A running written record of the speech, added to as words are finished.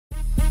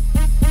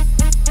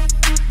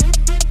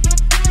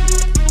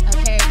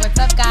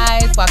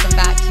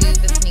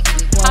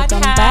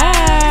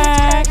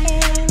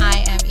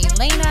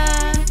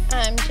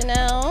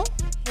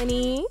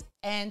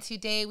And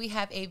today we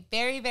have a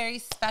very, very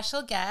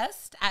special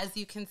guest. As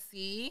you can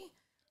see,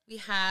 we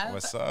have...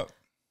 What's up?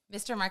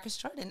 Mr. Marcus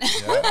Jordan.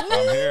 Yeah,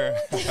 I'm here.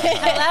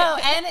 Hello.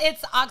 And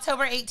it's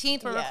October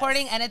 18th. We're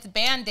recording, and it's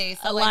band day.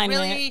 So alignment.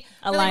 Really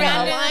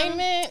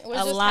Alignment.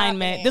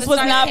 Alignment. This was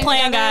not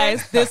planned,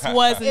 guys. This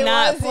was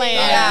not planned.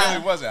 No, it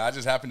really wasn't. I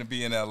just happened to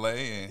be in LA,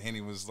 and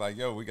Henny was like,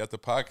 yo, we got the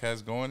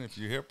podcast going. If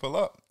you're here, pull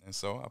up. And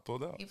so I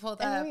pulled up. You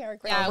pulled And up. we are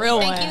great. Yeah, real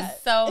thank one. you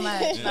so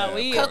much.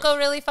 Yeah. Coco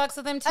really fucks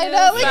with him, too. I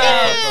know, look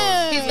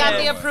at so he's got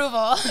the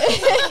approval.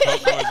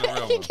 Coco is a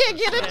real He one. can't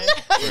get it.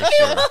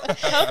 For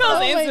sure.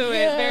 Coco's into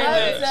it very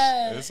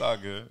much. It's all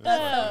good.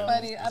 That's so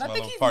funny. I don't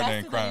think he's partner messed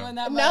in with crime. anyone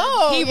that much.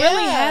 No. He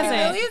really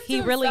hasn't. is He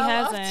to really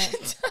himself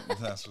hasn't.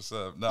 That's what's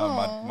up. No,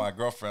 my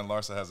girlfriend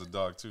Larsa has a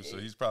dog too, so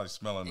he's probably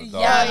smelling the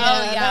dog. Yeah,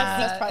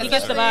 That's probably He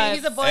gets the vibes.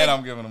 He's a boy. And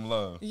I'm giving him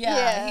love.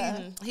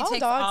 Yeah. He All takes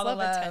dogs all the love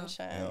love.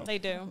 attention. Yeah. They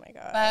do. Oh my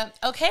god.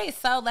 But okay,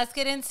 so let's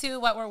get into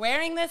what we're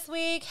wearing this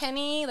week.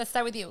 Henny, let's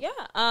start with you.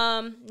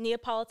 Yeah.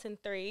 Neapolitan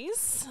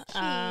 3s.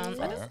 I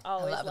just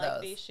always love like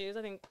those. these shoes.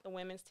 I think the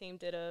women's team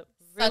did a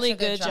Such really a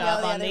good good job. job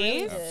Yeah, on they really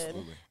these. did.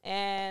 Absolutely.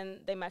 And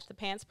they match the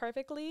pants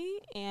perfectly.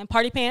 And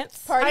party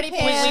pants. Party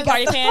pants. We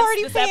party The pants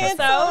party this pants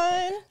episode.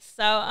 on.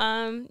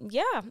 So,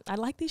 yeah, I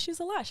like these shoes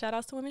a lot. Shout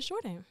outs to Women's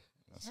Jordan.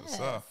 That's what's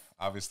up.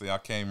 Obviously, I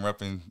came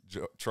repping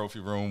Trophy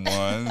Room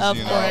ones, Of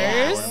you know,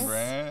 course. Jordan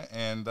brand,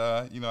 and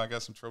I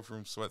got some Trophy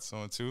Room sweats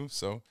on too,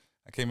 so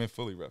I came in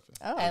fully repping.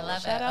 Oh, I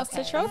love Shout it. outs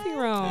Okay. to Trophy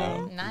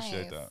Room. Yeah, Nice.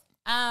 appreciate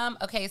that.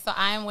 Okay, so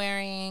I'm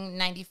wearing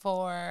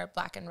 94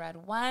 black and red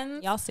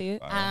ones. Y'all see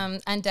it.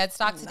 Undead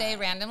stock today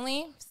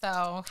randomly.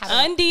 So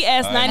Unds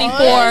 94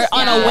 Yes.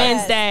 on a Yes.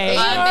 Wednesday.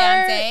 on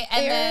band day,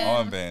 and then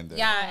On band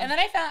day. and then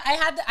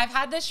I've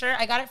had this shirt.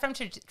 I got it from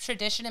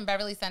Tradition in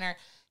Beverly Center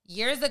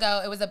years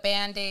ago. It was a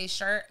band day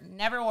shirt.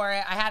 Never wore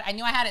it. I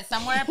knew I had it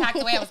somewhere packed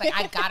away. I was like,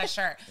 I got a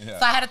shirt, Yeah.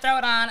 so I had to throw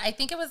it on. I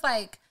think it was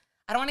like,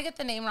 I don't want to get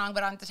the name wrong,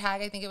 but on the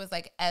tag, I think it was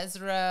like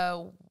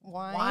Ezra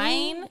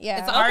Wine. Yeah.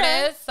 It's an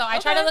artist. So I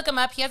tried to look him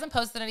up. He hasn't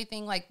posted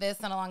anything like this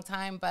in a long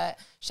time, but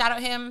shout out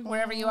him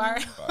wherever you are.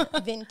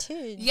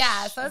 Vintage.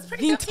 Yeah, so it's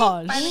pretty Vintage.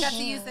 good. Finally got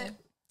to use it.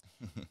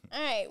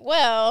 All right.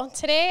 Well,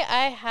 today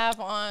I have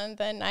on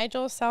the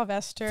Nigel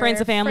Sylvester Friends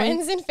and family.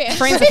 Friends and family.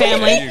 Friends and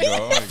family. There you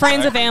go.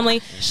 Friends and Exactly.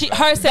 family.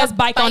 Her says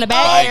bike on the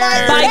back.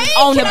 Bike. Bike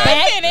on the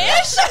back.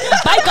 Finish.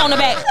 Bike on the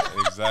back.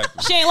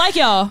 Exactly. She ain't like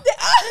y'all.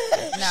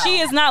 She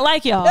is not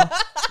like y'all.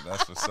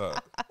 That's what's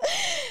up.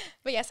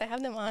 But yes, I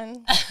have them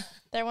on.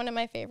 They're one of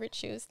my favorite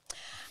shoes.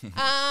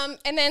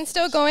 And then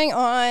still going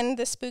on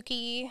the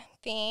spooky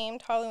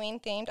themed, Halloween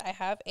themed, I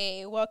have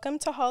a Welcome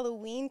to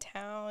Halloween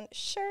Town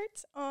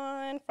shirt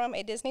on from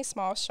a Disney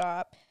small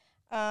shop.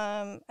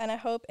 And I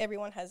hope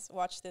everyone has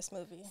watched this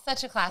movie.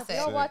 Such a classic.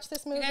 Y'all watch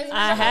this movie? guys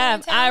I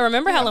have. I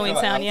remember Halloween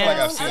Town, I feel like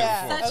yeah. I've seen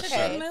it before. Such a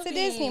Okay. good It's a movie.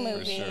 Disney For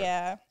movie, sure.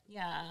 yeah.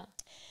 Yeah.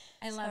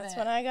 I love That's it.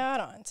 what I got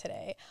on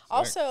today.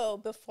 Also,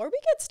 before we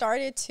get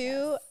started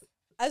too,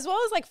 as well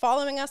as like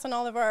following us on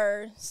all of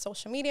our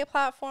social media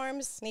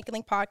platforms, Sneaky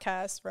Link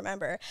Podcast,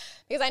 remember,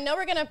 because I know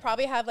we're going to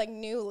probably have like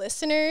new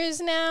listeners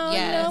now,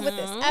 Yes. you know, with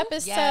this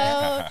episode.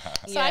 Yes.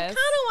 So I Yes. kind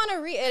of want to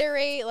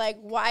reiterate like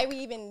why we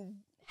even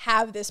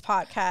have this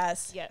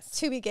podcast Yes.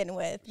 to begin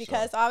with,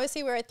 because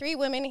obviously we're 3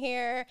 women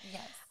here.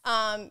 Yes.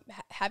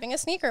 Having a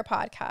sneaker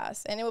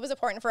podcast, and it was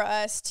important for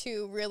us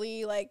to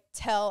really like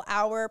tell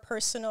our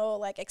personal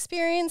like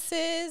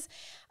experiences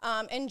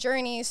and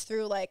journeys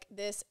through like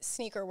this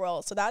sneaker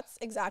world. So that's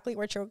exactly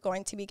what you're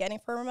going to be getting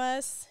from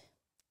us,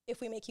 if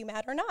we make you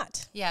mad or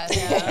not. Yes.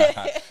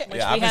 Which we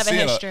have a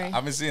history.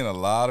 I've been seeing a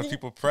lot of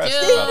people press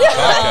Dude. about the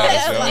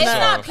podcast. yo, It's so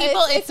not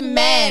people, it's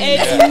men.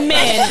 It's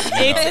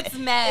men. It's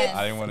men.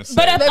 I didn't want to say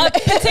But it. a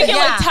particular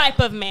Yeah. type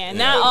of man,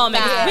 not all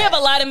men. Yeah. We have a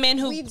lot of men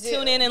who We do.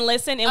 tune in and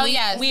listen, and Oh,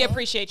 yes. we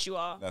appreciate you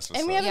all. That's what's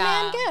And we up. have a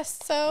man Yeah.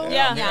 guest, so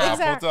Yeah. I mean, Yeah. I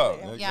pulled up.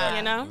 Exactly. Yeah.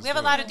 You know? We have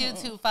a lot of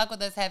dudes who fuck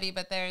with us heavy,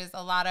 but there's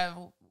a lot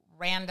of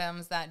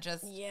randoms that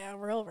just yeah,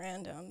 real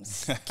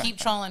randoms. keep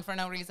trolling for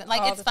no reason.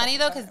 Like, All it's the funny,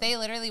 though, fucking because they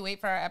literally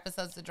wait for our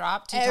episodes to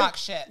drop to Ev- talk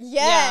shit.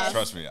 Yes.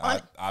 Trust me,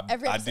 On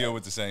every I episode. deal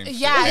with the same shit.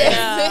 Yeah.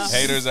 Yeah.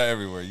 Haters are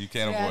everywhere. You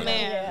can't avoid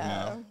man. it.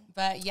 Yeah. You know?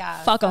 But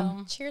yeah. Fuck so,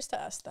 'em. Cheers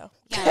to us, though.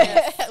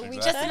 Yeah. We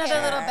Just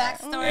another little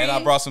backstory. And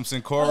I brought some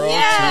Sincoro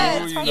Yes.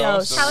 too. You Yo, know,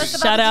 Tell us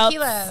Shout about out. the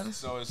tequila.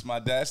 so it's my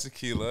dad's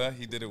tequila.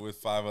 He did it with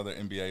 5 other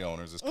NBA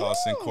owners. It's called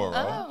Sincoro.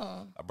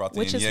 Oh. I brought the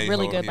Which is Añejo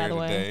really good, here by the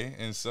way. today.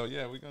 And so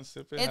yeah, we're gonna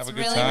sip it, It's have a good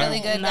really, time. really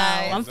good, No,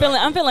 guys.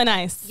 I'm feeling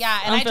nice. Yeah,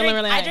 and I'm feeling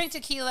really nice. I drink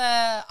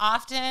tequila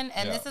often,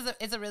 and Yeah. this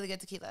is a really good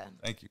tequila.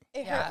 Thank you.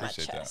 It Yeah. hurt my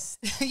Appreciate that. chest.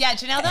 Yeah,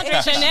 Janelle don't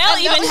drink. Chanel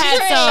even she had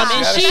drank. some, She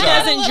and had a she shot.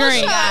 doesn't A little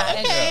drink. shot.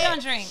 And she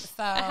don't drink,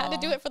 so I had to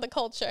do it for the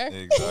culture.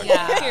 Exactly.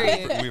 Yeah.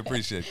 Period. We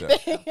appreciate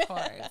that. Of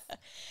course.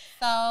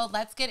 So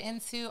let's get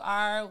into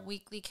our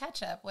weekly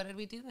catch up. What did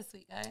we do this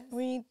week, guys?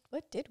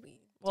 What did we?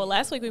 Well,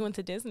 last week we went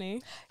to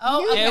Disney,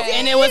 Oh, okay.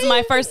 and it was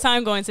my first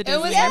time going to Disney.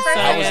 was your first so,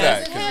 How was yeah.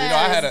 that?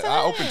 Because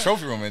I opened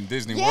Trophy Room in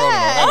Disney World in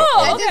Oh,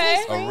 Orlando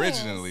okay.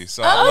 originally.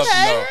 So Oh, I'd love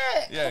okay.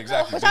 to know. Yeah,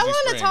 exactly. Which I Disney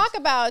want to Springs. talk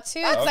about too,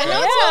 because I Okay.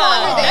 know it's no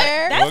longer That-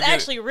 there. that's We'll get-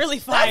 actually really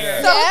fire. Yeah.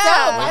 So dope.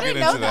 I We'll didn't get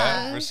know into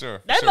that that. for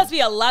sure. That for must sure.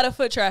 be a lot of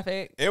foot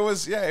traffic. It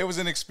was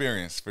an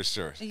experience for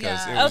sure because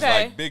Yeah. it was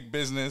Okay. like big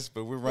business,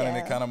 but we're running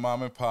it Yeah. kind of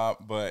mom and pop.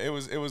 But it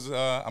was.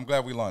 I'm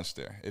glad we launched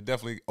there. It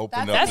definitely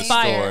opened That's up the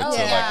fire. store to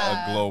Yeah.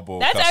 like a global.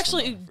 That's customer,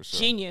 actually for sure.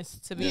 genius,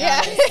 to be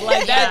Yeah. honest.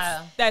 Like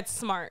Yeah. that's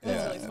smart. That's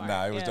Yeah, really smart.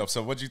 nah, it was Yeah. dope.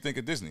 So, what'd you think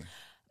of Disney?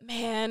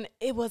 Man,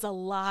 it was a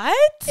lot.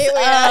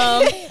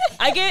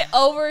 I get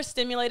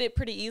overstimulated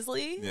pretty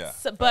easily. Yeah.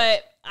 So,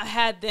 but I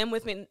had them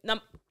with me. Now,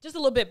 just a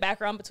little bit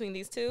background between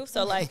these two.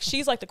 So like,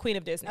 she's like the queen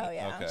of Disney. Oh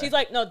yeah. Okay. She's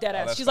like no dead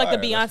ass. that's She's like the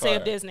fire, that's Beyonce of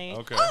fire. Disney.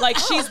 Okay. Like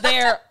she's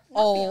there.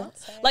 Oh,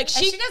 Beyonce. like And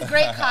she she does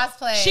great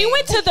cosplay. she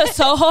went to the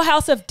Soho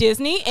House of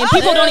Disney, and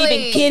people don't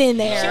Literally. even get in She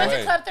there. went to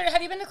Right. Club 30.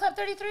 Have you been to Club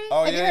 33?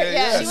 Oh Have you yeah, heard-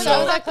 yeah. She was So,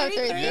 on at Club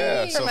 33. 33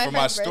 yeah, for so my for my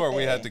friend's store, we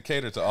birthday. had to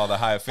cater to all the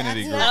high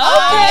affinity groups.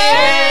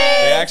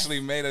 Okay. They actually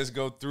made us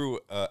go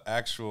through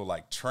actual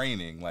like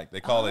training, like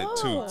they call it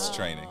Toots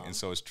training, and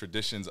so it's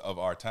traditions of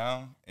our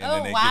town, and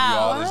then they give you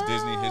all this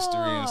Disney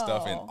history and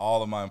stuff, and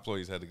all of my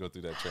employees had to go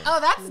through that training. Oh,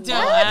 that's dope.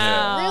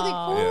 Wow. Really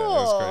cool. Yeah, it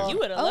was crazy. You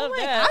would have Oh loved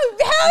my that.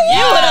 hell yeah.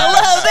 You would have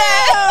loved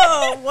that.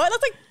 What?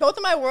 That's like both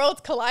of my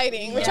worlds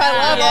colliding, which I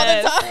love all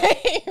the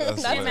time.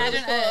 That's Can you lit.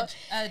 imagine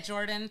cool. a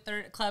Jordan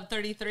Club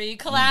 33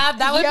 collab?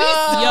 That would Yo,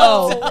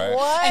 be Yo. Right.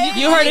 what? And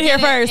You heard it here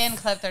get first. in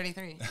Club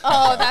 33.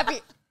 Oh, that'd be.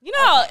 You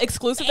know how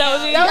exclusive that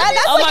would be?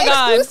 That's Oh like my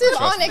god. exclusive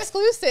Trust on me.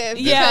 exclusive.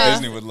 Yeah.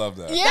 Disney would love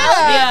that. Yeah.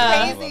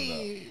 Yeah. Disney would love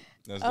Crazy. that.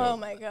 That's Oh dope.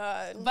 my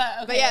god. But,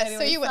 okay, yeah, so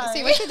anyway, you went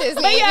sorry. to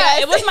Disney. But yeah,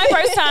 yes. it was my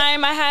first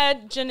time. I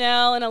had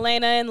Janelle and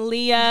Elaina and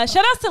Leah.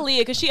 Shout outs to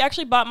Leah because she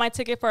actually bought my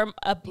ticket for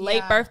a late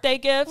Yeah. birthday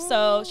gift.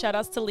 So shout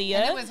outs to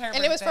Leah. And it was her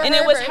And it was birthday. for And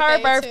her it was her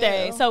birthday,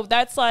 birthday. too. So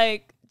that's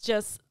like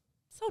just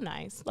so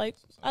nice. Like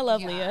I love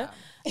Yeah. Leah.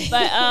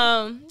 But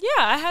yeah,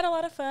 I had a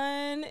lot of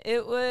fun.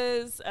 It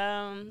was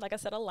like I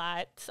said, a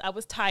lot. I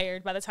was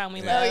tired by the time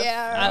we Yeah. left. Oh,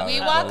 yeah. We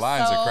the walked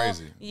lines so, are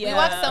crazy. Yeah. We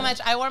walked so much.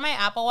 I wore my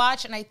Apple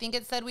Watch, and I think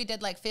it said we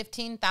did like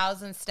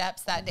 15,000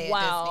 steps that day Wow.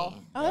 at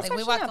Disney. Oh, that's like,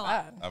 we actually walked not a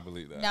lot. bad. I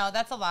believe that. No,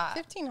 that's a lot.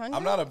 1,500.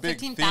 I'm not a big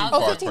theme 15,000.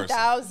 park Oh, person.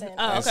 15,000.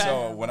 Oh, And okay.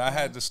 so when I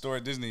had the store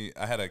at Disney,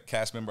 I had a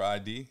cast member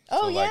ID.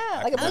 Oh, so yeah.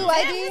 I Like a could blue do-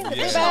 ID? A blue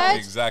Yeah, badge?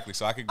 exactly.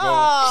 So I could go.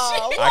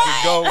 Oh, I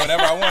could go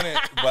whenever I wanted,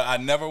 but I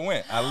never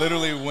went. I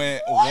literally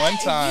went one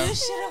time. You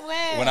should have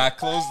went. When I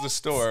closed the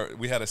store,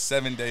 we had a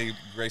 7-day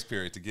grace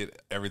period to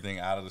get everything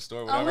out of the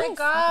store. Oh Whatever. my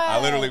god.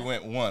 I literally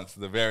went once,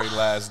 the very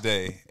last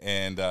day,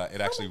 and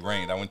it actually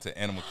rained. I went to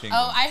Animal Kingdom.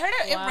 Oh, I heard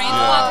it Wow. rained a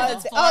Yeah. lot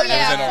because it's Oh, Florida. It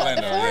was in yeah.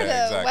 Orlando. The Florida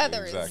Yeah, exactly,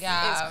 weather exactly.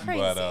 Yeah. is crazy.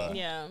 But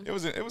Yeah. it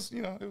was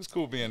it was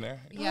cool being there.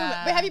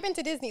 Yeah. But have you been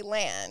to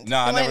Disneyland? No, The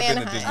I've one never in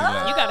been to Anaheim?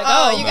 Disneyland. You gotta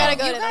Oh, go. you gotta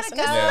go You to gotta this one.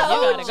 go. This Yeah. is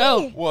You gotta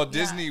go. OG. Well,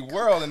 Disney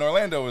World in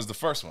Orlando is the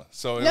first one.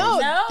 So it No,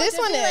 was, No, This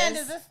one Disneyland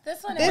is.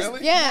 This one This, is.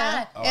 Really?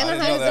 Yeah. Oh, I didn't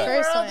Anaheim know is the that.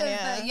 first World one, is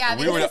yeah. the- yeah,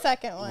 This we is were the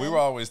second one. We were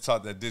always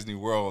taught that Disney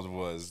World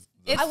was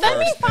the It's first. let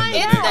me and find the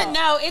it's big the one.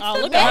 no, it's Oh,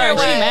 the look at her.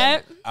 bigger She one.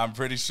 mad. I'm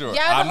pretty sure.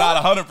 Yeah, I'm the not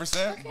whole-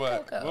 100%, but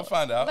okay. we'll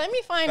find out. Let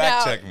me find Fact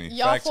out. check me.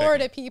 Y'all Fact check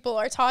Florida me. people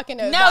are talking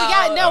about. No,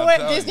 yeah, no, I'm we're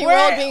telling you. Disney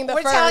World being the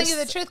we're first. telling you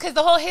the truth because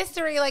the whole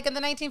history, like in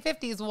the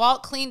 1950s,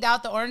 Walt cleaned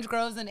out the orange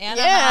groves in Yeah.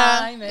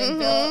 Anaheim. And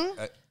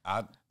built-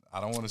 I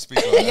don't want to speak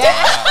on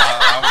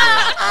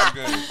that. I'm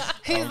good.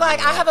 he's I'm like,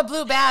 good. I have a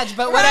blue badge,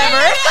 but whatever.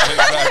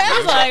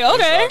 Exactly. like,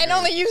 okay. And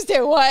only used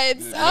it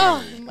once.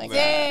 Oh Literally. my god.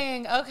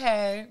 Dang.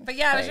 Okay. But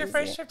yeah, it was your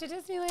Crazy. first trip to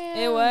Disneyland.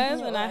 It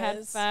was, It and I had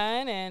was.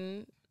 fun,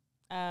 and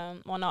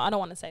well, no, I don't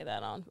want to say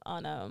that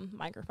on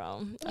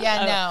microphone.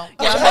 Yeah,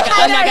 no. Yeah,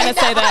 I'm not gonna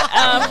say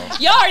that.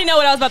 Y'all already know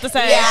what I was about to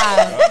say.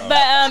 Yeah.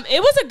 But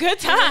it was a good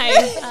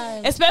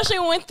time, especially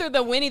when we went through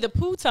the Winnie the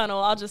Pooh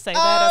tunnel. I'll just say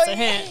that as a Oh,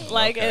 hint.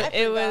 Like Okay.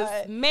 it was,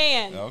 forgot.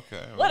 man, Okay.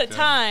 what a okay.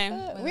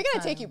 time. We gotta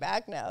take you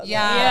back now. though.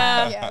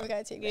 Yeah. Yeah, we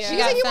gotta take you. Yeah. She You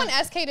said got you some-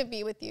 want SK to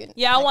be with you.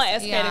 Yeah, I want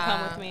next SK time. to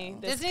come with me.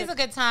 This Disney's could- a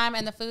good time,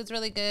 and the food's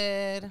really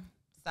good.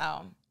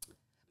 So,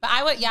 but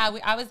I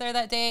was there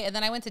that day, and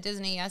then I went to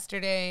Disney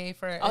yesterday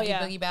for Oh, Oogie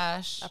yeah. Boogie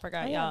Bash. I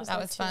forgot, Oh, yeah, y'all. it was That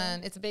there was too.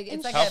 fun. It's a big.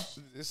 It's like How-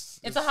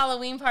 it's a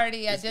Halloween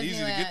party at It's Disneyland. easy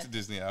to get to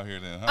Disney out here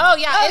then, huh? Oh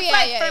yeah, Oh, it's yeah,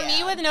 like yeah, for me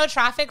yeah. with no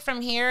traffic from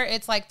here,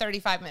 it's like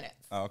 35 minutes.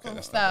 Oh, okay,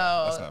 that's So, not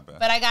bad. That's not bad.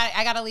 but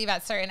I got to leave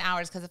at certain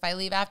hours because if I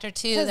leave after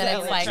 2, then that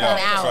it's was like Yo, an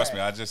hour. trust me,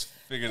 I just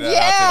figured that Yeah.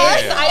 out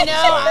today. Yes, I was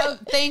know. like-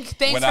 Thanks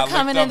when for I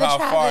coming looked in the up how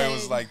traffic. far it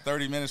was like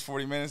 30 minutes,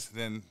 40 minutes,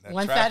 then that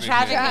Once that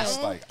traffic hit, traffic it's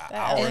hit, like an that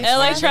hour is- and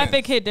LA 20 traffic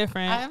minutes. hit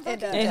different. I'm It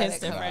does. It hits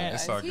pathetic. different.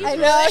 It's all good. I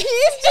know.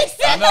 He's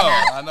just.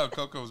 I know.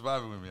 Coco was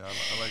vibing with me.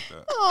 I like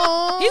that.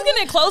 Aw. He's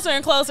getting closer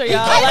and closer, y'all.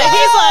 I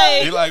Like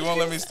He he's like won't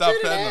let me stop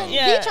petting him.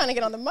 Yeah. He trying to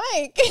get on the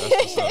mic. That's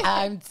what's up.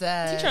 I'm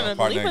dead. He's trying to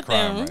Partner leave in with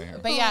crime them. right here.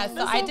 But yeah, so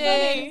That's I so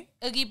did funny.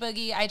 Oogie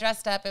Boogie. I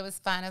dressed up. It was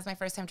fun. It was my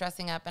first time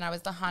dressing up, and I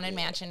was the Haunted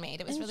Mansion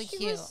maid. It was really She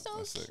cute. was so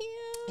That's sick.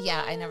 cute.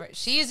 Yeah, I never.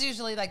 She's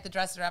usually like the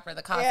dresser up or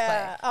the cosplay.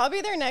 Yeah, I'll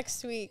be there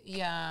next week.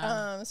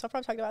 Yeah. So I'll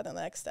probably talk about it in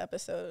the next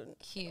episode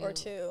Cute. or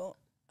two.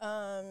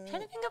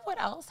 Trying to think of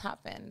what else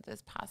happened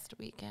this past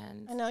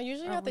weekend. I know.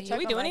 Usually I have to check. Did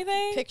we do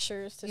anything?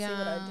 Pictures to see what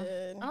I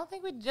did. I don't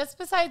think we just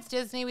besides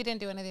Disney, we didn't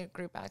do any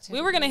group activities.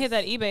 We were gonna hit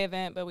that eBay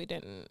event, but we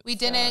didn't. We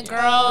didn't.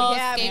 Girls,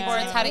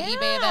 skateboards had an Yeah.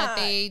 eBay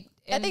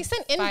event. They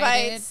sent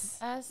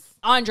invites. Us.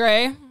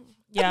 Andre.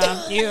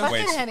 Yeah, you.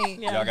 Wait, Henny.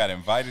 y'all got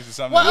invited to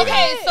something? Well,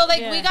 okay, so like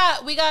Yeah.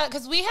 we got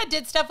because we had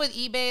did stuff with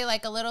eBay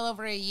like a little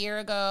over a year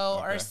ago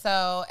or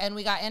so, and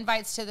we got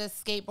invites to this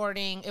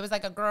skateboarding. It was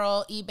like a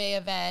girl eBay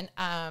event,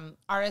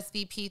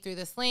 RSVP through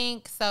this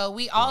link. So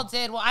we all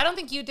did. Well, I don't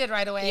think you did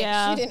right away.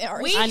 Yeah. She didn't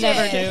RSVP. I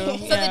never do.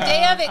 So the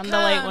day of it I'm comes, the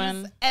late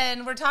one.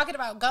 and we're talking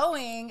about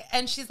going,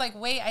 and she's like,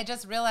 "Wait, I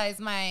just realized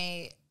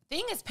my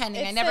thing is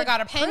pending. It I never said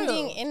got approved.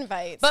 pending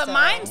invites. But so-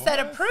 mine said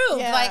approved.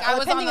 Yeah. Like I Oh,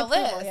 was on pending the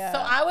approval, list. yeah. So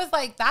I was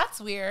like, that's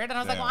weird. And I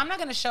was like, Damn. well, I'm not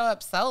going to show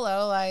up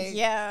solo. Like,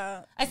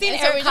 Yeah. I seen And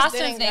so Eric we just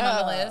Costin's didn't name on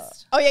the go.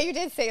 list. Oh, yeah, you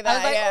did say that. I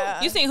was like,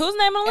 yeah. You seen whose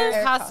name on the list?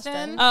 Eric Eric Costin.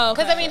 Costin. Oh,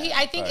 Because okay. I mean,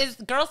 I think is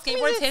girl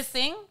skateboards his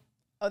thing.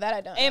 Oh, that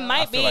I don't It know.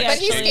 might feel be like But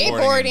he's actually.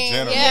 skateboarding. in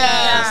general.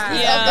 Yeah.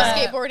 He's Yeah. of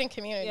the skateboarding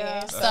community.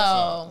 Yeah. So,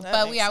 So, that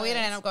but makes yeah, we didn't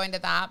sense. end up going to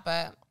that.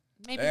 But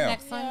maybe Damn.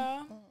 next one.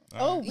 Yeah.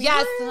 Oh, we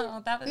Yes,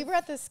 were, that was. we were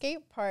at the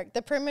skate park,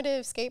 the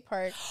primitive skate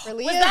park for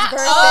Leah's that-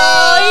 birthday.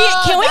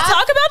 Oh, can we that's-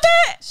 talk about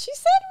that? She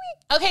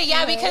said Okay,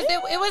 yeah, because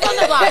it was on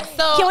the block.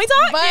 So Can we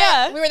talk? but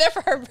Yeah. we were there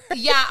for her birthday.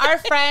 yeah, our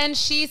friend,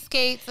 she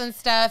skates and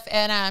stuff,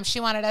 and she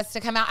wanted us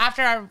to come out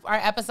after our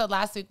episode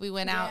last week. We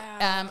went out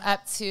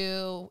up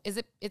to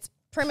it's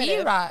Primitive.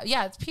 P-Rod.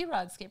 Yeah, it's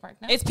P-Rod Skate Park.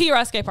 No? It's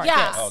P-Ross Skate Park. Yeah.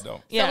 Yes. Oh,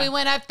 dope. Yeah. So we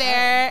went up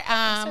there.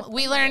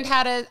 We learned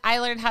how to. I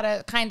learned how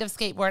to kind of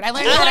skateboard. I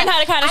learned I learned how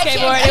to kind of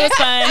skateboard. It was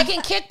fun. I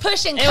can kick,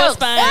 push, and It was coast.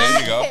 fun. There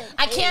you go.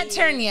 I can't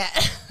turn yet.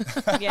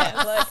 Yes.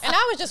 And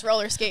I was just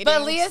roller skating.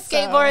 But Leah so-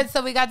 skateboards,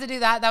 so we got to do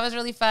that. That was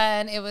really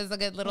fun. It was a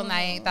good little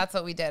night. That's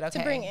what we did. Okay.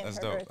 to bring in That's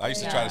her dope. birthday. I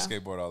used to try to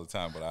skateboard all the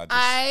time, but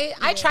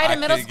I tried I in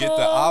middle couldn't school.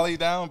 get the ollie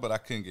down, but I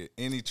couldn't get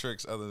any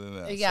tricks other than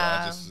that.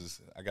 Yeah.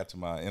 So I got to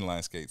my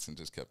inline skates and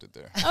just kept it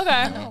there.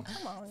 Okay.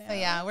 Come on now. So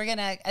yeah, we're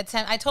gonna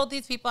attempt. I told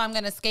these people I'm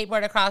gonna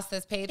skateboard across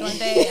this page one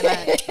day, and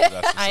That's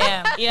what's I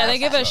up. am. Yeah, they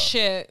give us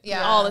shit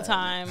Yeah. all the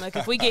time. Like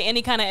if we get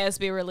any kind of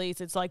SB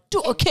release, it's like do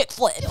a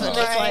kickflip. And it's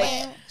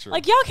Right. True.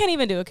 like y'all can't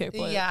even do a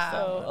kickflip. Yeah. So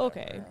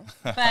okay.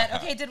 But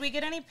okay, did we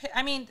get any?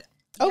 I mean,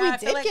 Oh, yeah, we I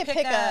feel did get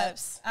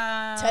pickups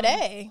Um,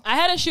 today. I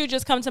had a shoe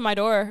just come to my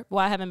door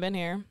while I haven't been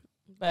here.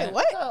 But Wait,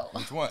 what? Oh.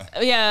 Which one?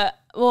 Yeah.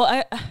 Well,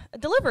 a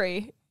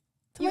delivery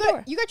to my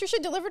door. You got your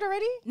shit delivered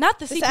already? Not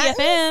the CPFM.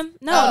 satins?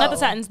 No, not the Oh.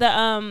 satins.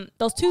 The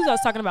those twos I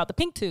was talking about, the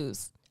pink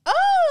twos. Oh.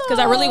 Because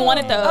I really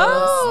wanted those.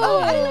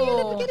 Oh, I didn't know you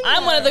ended up getting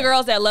I'm that. one of the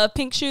girls that love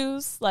pink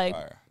shoes. Like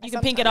Fire. you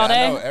can pink it all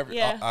Yeah, day. I know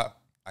Yeah.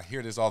 I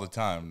hear this all the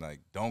time. Like,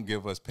 don't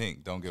give us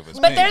pink. Don't give us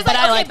But pink. there's like But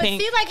I okay, like but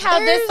pink. see like how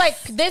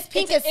this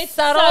pink is It's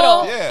subtle,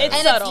 subtle. Yeah. It's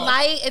and subtle. it's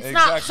light. It's Exactly.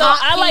 not. So hot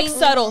I like pink.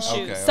 subtle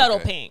shoes, Okay, subtle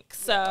okay. pink.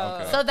 So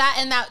Okay. So that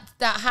and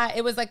that high.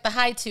 It was like the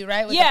high two,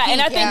 right? With yeah, the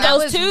and I pink. think That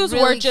those was twos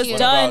really were just cute.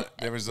 What done. about,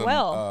 there was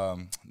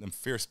them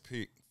fierce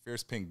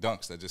pink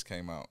dunks that just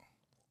came out.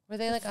 Were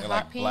they like a They're hot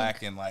like pink?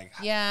 black and like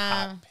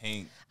Yeah. hot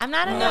pink. I'm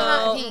not into No,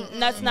 hot pink.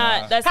 that's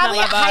not. That's Probably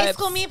not my high vibes.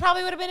 school me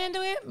probably would have been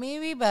into it,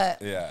 maybe,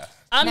 but Yeah.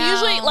 I'm No.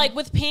 usually like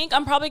with pink.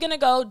 I'm probably gonna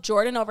go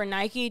Jordan over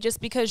Nike just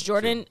because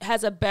Jordan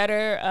has a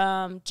better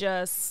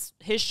just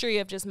history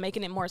of just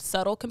making it more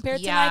subtle compared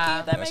to Yeah. Nike.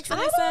 If that That's makes true.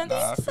 any I don't sense. Nah,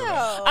 I think feel so.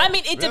 that. I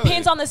mean, it Really?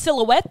 depends on the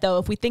silhouette though.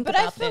 If we think But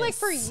about I feel like this.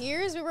 for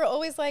years we were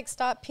always like,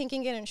 stop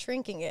pinking it and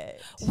shrinking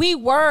it. We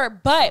were,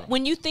 but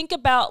when you think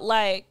about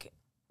like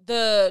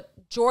the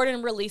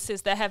Jordan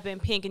releases that have been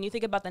pink, and you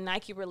think about the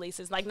Nike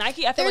releases, like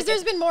Nike, I feel like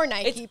There's it's- been more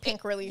Nike it's-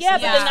 pink releases. yeah,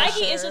 but Yeah, the for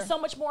Nike is sure. just so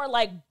much more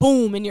like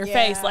boom in your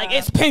face, like Yeah.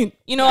 it's pink.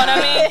 You know what I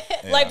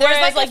mean? Like There's,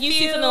 whereas like, like a you see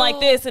few something like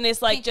this, and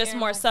it's like pink just Air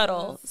more Maxes.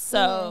 subtle.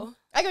 So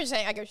I get what you're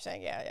saying. I get what you're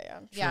saying. Yeah.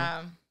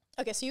 yeah.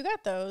 Okay, so you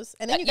got those,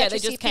 and then you Yeah, got they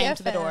your just came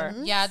to the door.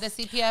 CPFMs. Yeah, the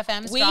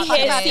CPFMs. we dropped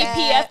hit about today.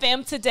 that.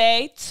 CPFM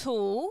today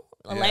too.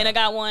 Yeah. Elaina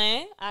got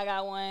one. I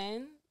got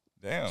one.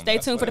 Damn. Stay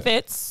that's tuned for the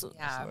lit. fits.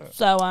 Yeah.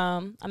 So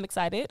I'm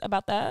excited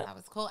about that. That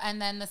was cool.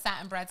 And then the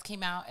satin breads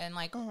came out, and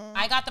like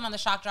I got them on the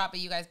shock drop,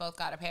 but you guys both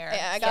got a pair.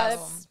 Yeah, I got it.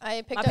 So-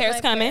 I picked My up pair's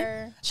my coming.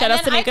 pair. Shout And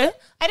out to then Nika.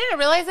 I didn't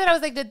realize it. I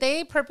was like, did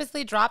they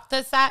purposely drop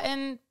the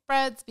satin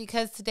breads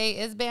because today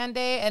is band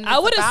day? And I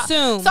it's would about-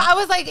 assume. So I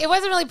was like, it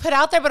wasn't really put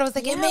out there, but I was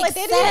like, it Yeah, makes like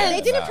they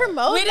sense. didn't Nah.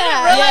 promote We didn't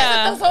that. realize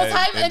Yeah. it this whole It-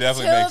 time it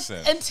definitely makes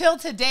sense. until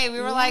today. We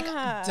were like,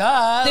 Yeah.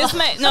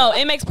 duh.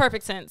 It makes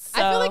perfect sense.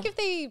 So. I feel like if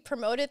they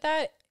promoted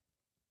that,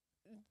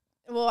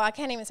 well, I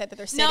can't even say that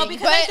they're sitting,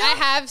 because but I I don't-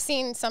 have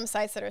seen some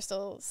sites that are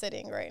still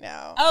sitting right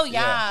now. Oh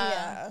yeah.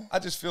 Yeah. I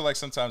just feel like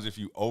sometimes if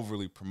you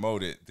overly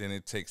promote it, then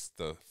it takes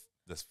the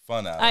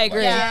fun out. I of it.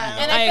 agree. Like, Yeah. you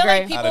know, And I I feel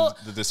like agree. out people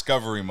of the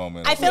discovery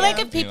moment. I of feel it, like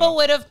if you people know?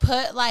 would have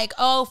put like,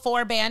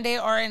 for Band-Aid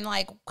or in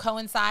like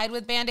coincide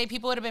with Band-Aid,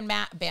 people would have been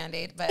mad.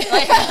 Band-Aid, but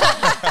like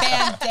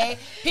Band-Aid.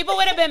 People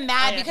would have been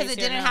mad because it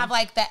didn't have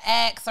like the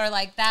X or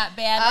like that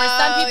band. Or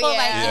some people yeah.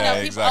 like, Yeah,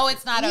 people, exactly.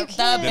 it's not You the can't-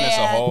 band. Then it's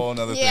a whole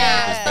nother thing.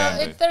 Yeah. With this So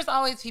Band-Aid. there's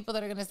always people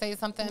that are going to say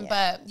something. Yeah.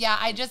 But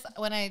yeah,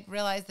 when I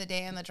realized the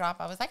day in the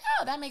drop, I was like,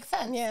 oh, that makes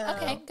sense. Yeah.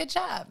 Okay, good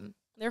job.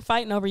 They're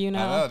fighting over you I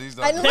now. know these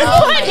dogs. know.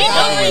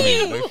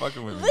 They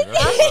fucking with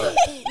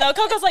me. No,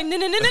 Coco's like, no.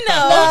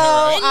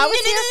 I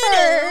was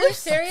here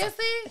first.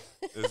 Seriously?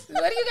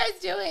 What are you guys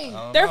doing?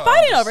 They're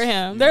fighting over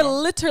him. They're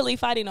literally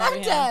fighting over I'm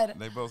him. dead.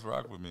 They both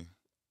rock with me.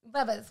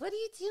 Bubba's, what are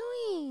you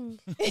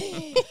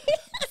doing?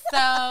 So,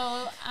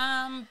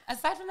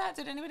 aside from that,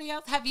 did anybody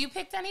else, have you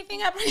picked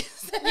anything up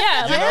recently?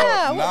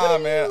 Yeah. Nah,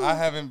 man, I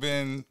haven't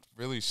been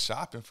really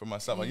shopping for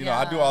myself. Like, you know,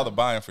 I do all the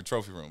buying for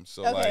Trophy Room.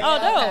 So, like,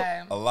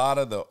 dope. a lot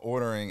of the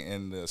ordering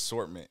and the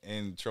assortment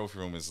in Trophy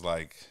Room is,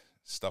 like,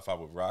 stuff I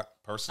would rock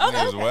personally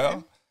as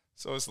well.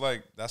 So, it's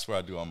like, that's where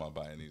I do all my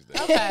buying these days.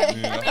 Okay.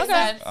 You know?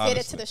 Okay. Get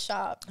it to the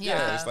shop.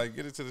 Yeah, it's like,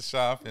 get it to the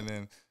shop, and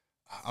then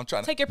I'm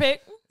trying to take your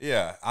pick.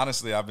 Yeah,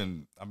 honestly, I've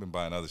been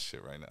buying other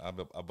shit right now.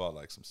 I bought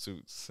like some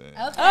suits. And, Okay.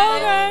 like,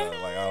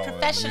 I don't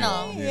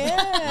Professional. You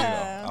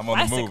know, I'm on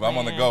the move. I'm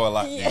on the go a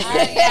lot.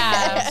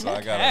 Yeah. So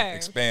I gotta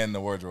expand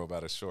the wardrobe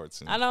out of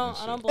shorts. And, I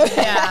don't believe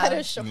Out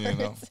of shorts. You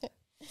know?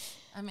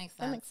 That makes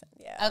sense.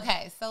 Yeah.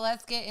 Okay, so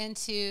let's get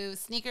into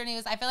sneaker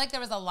news. I feel like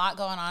there was a lot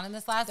going on in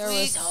this last week. There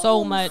was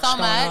so much.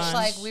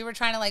 Like we were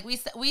trying to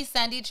we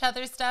send each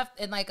other stuff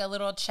in like a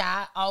little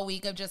chat all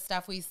week of just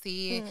stuff we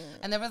see,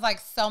 and there was like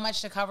so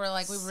much to cover.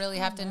 Like we really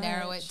have to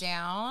narrow it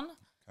down.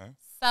 Okay.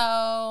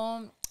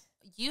 So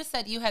you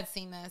said you had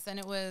seen this, and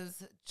it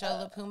was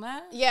Joe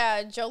LaPuma.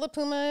 Yeah, Joe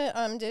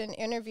LaPuma did an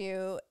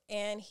interview,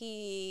 and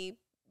he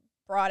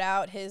brought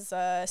out his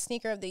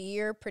sneaker of the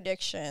year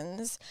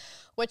predictions,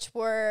 which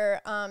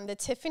were the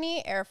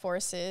Tiffany Air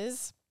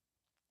Forces,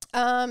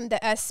 the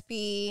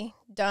SB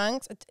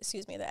Dunks, the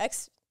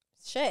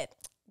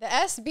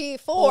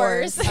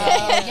SB4s.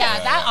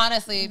 Yeah, that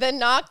honestly. The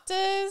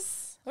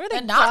Noctas. What are they?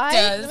 The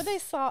Noctas. What are they?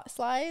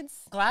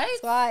 Slides?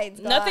 Glides?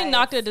 Nothing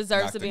Nocta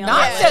deserves to be on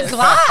Nocta that.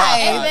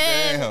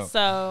 Glide.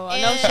 So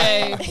no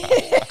shade.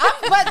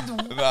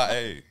 Nah,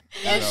 hey.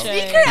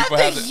 Sneaker of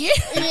the year.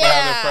 People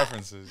have their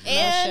preferences.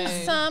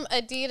 And some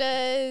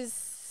Adidas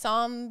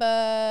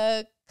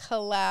Samba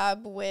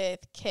collab with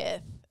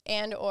Kith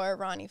and or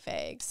Ronnie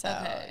Fag. So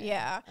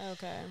yeah.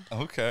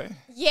 Okay.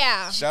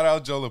 Yeah. Shout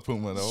out Joe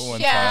LaPuma though. One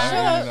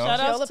time. Shout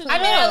out to I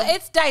mean,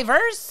 it's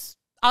diverse.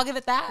 I'll give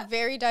it that.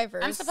 Very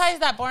diverse. I'm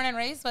surprised that Born and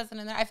Raised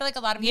wasn't in there. I feel like a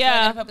lot of people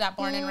are gonna put that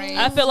Born and Raised.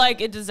 I feel like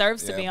it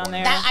deserves to be on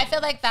there. I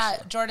feel like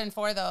that Jordan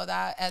 4 though,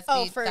 that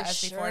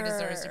SB4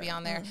 deserves to be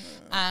on there.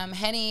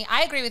 Henny,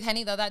 I agree with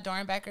Henny though. That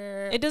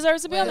Doernbecher, it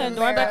deserves to be on there.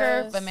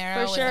 Doernbecher,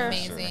 Vomero was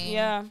amazing.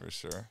 Yeah, for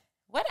sure.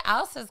 What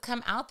else has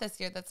come out this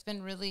year that's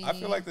been really? I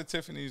feel like the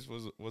Tiffany's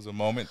was a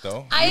moment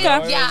though. I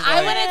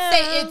wouldn't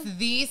say it's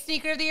the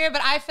sneaker of the year,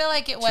 but I feel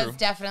like it was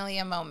definitely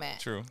a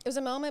moment. True. It was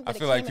a moment, but I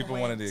feel like people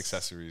wanted the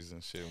accessories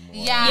and shit more.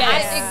 Yeah,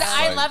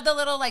 I love the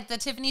little the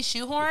Tiffany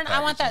shoehorn. I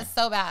want that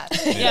so bad.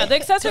 Yeah, the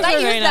accessories are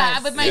very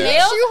nice. With my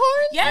nails.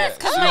 Shoehorn? Yes,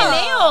 because my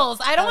nails.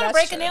 I don't want to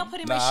break a nail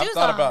putting my shoes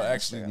on. I thought about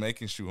actually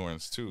making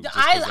shoehorns too.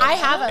 I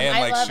have them. And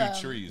I love shoe them.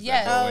 trees.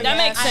 Yeah, that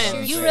makes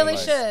sense. You really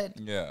should.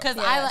 Yeah. Because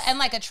I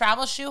like a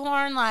travel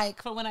shoehorn,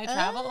 like for when I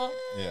travel.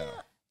 Yeah.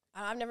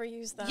 I've never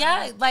used that.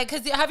 Yeah, like,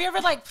 because have you ever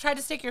tried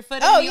to stick your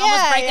foot in and you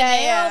almost break a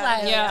nail?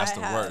 That's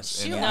the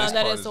worst. No,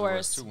 that is the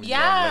worst.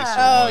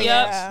 Yeah.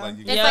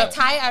 It's like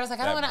tight. I was like,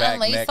 I don't want to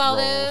unlace all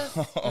this.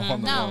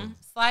 No,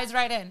 slides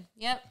right in.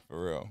 Yep.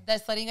 For real.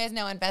 That's letting you guys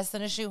know, invest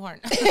in a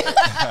shoehorn.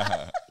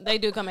 They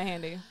do come in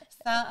handy.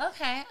 So,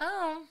 okay.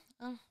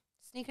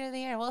 Sneaker of the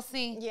year. We'll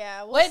see.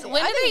 Yeah. When do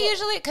they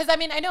usually? Because I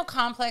mean, I know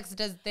Complex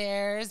does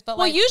theirs, but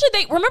usually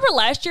they remember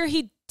last year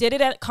he did it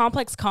at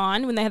Complex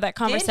Con when they had that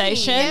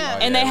conversation,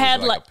 and they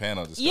had like a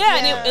panel discussion.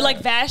 and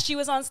it Vashti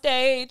was on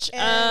stage.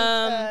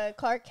 And,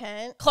 Clark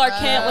Kent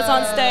was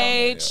on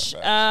stage.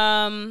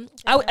 I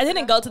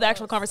didn't go to the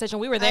actual conversation.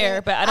 We were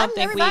there, but I don't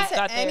think we got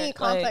there. Any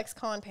Complex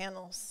Con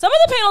panels. Some of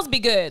the panels be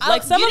good.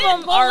 Like some of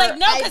them are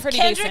pretty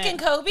Kendrick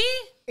decent. And Kobe.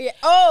 Yeah.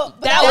 Oh,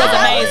 that was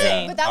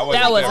amazing. That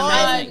was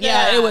amazing.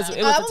 Yeah, it was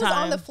a was time.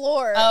 on the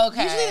floor.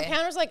 Okay. Usually the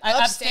counter's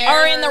upstairs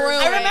or in the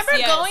room. I remember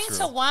going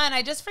to one.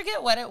 I just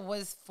forget what it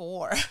was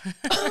for.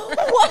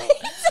 What?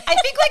 I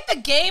think the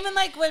game and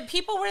when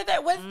people were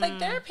there was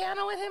their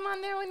panel with him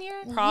on there one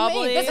year.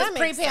 Probably. This is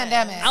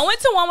pre-pandemic. I went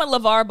to one with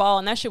LeVar Ball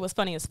and that shit was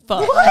funny as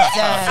fuck.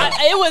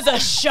 It was a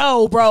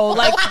show, bro.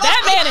 Like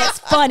that man is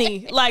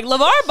funny. Like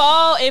LeVar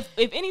Ball, if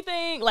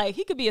anything,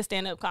 he could be a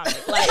stand-up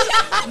comic. Like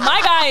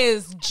my guy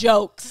is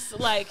jokes.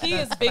 Like he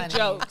is big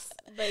jokes.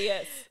 But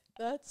yes.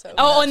 That's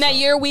so and that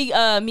year me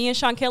and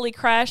Sean Kelly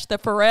crashed the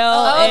Pharrell.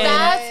 Oh,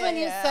 that's when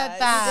you said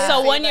that.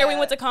 So one year we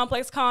went to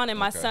Complex Con and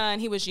my son,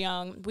 he was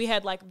young. We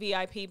had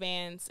VIP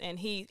bands and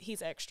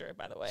he's extra,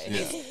 by the way.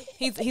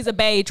 Yeah. He's a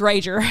beige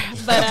rager.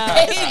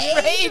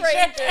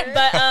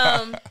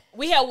 But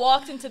we had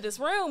walked into this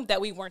room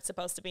that we weren't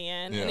supposed to be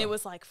in, and it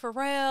was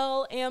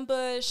Pharrell,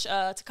 Ambush,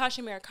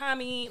 Takashi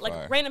Murakami,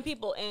 random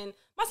people, and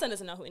My son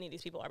doesn't know who any of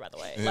these people are, by the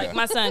way. Like,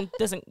 my son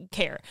doesn't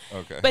care.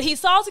 Okay. But he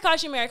saw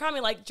Tekashi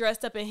Murakami, like,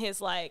 dressed up in his,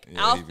 like,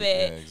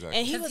 outfit. Exactly.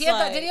 And he was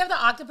did he have the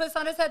octopus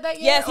on his head that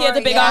year? Yes, he had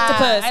the big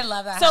octopus. I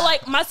love that. So,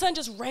 like, my son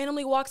just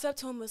randomly walks up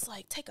to him and was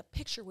like, take a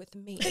picture with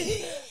me.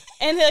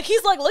 And, like,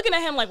 he's, like, looking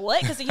at him like,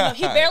 what? Because, he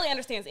barely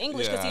understands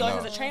English because he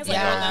always has a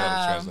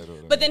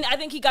translator. But then I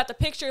think he got the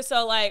picture.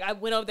 So, like, I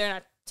went over there and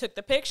I took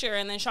the picture,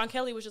 and then Sean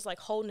Kelly was just like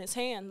holding his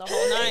hand the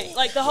whole night,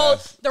 like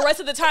the rest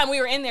of the time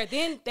we were in there.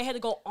 Then they had to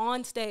go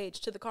on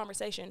stage to the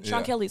conversation.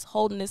 Sean Kelly's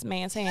holding this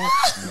man's hand,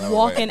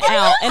 walking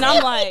out, and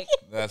I'm like,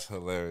 that's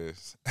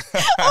hilarious.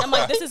 I'm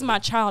like, this is my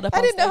child up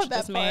on stage with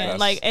this man.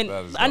 Like, and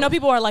I know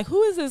people are like,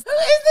 who is this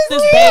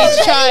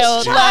beige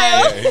child?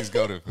 Like, he's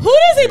goated. Who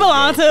does he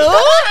belong to?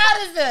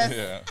 How is this?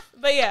 Yeah.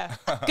 But yeah,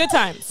 good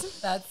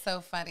times. That's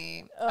so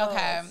funny.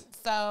 Okay,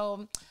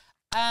 so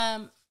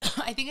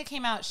I think it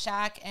came out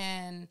Shaq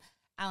and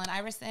Allen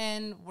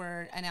Iverson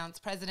were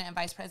announced president and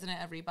vice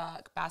president of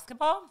Reebok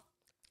basketball.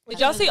 Did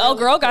y'all see old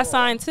girl got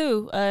signed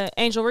too?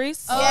 Angel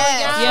Reese. Oh,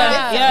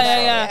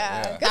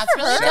 yeah. Good That's for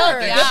really her.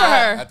 dope. Good for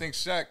her. I think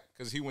Shaq,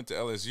 because he went to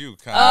LSU.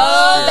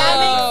 That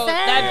makes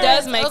sense. That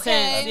does make Okay.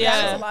 sense. That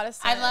Yeah. makes a lot of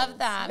sense. I love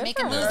that. Good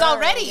Making for moves her.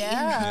 already.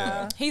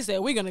 Yeah. He said,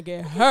 we're going to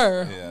get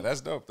her. Yeah, that's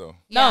dope though.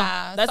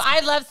 Yeah, that's so I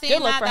love seeing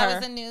good look that. for That her.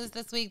 was in news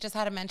this week. Just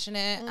had to mention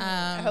it.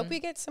 I hope we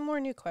get some more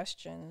new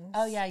questions.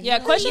 Oh yeah, Yeah,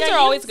 questions are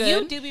always good.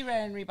 You do be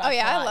wearing Reebok. Oh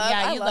yeah, a lot.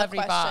 I you love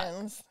Reebok.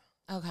 questions.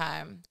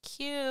 Okay,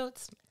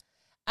 cute.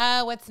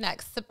 What's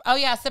next? Oh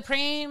yeah,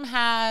 Supreme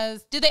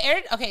has. Do they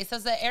air? Okay, so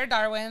the Air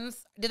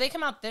Darwins. Do they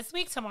come out this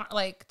week?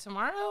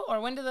 Tomorrow,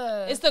 or when do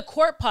the? It's the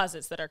court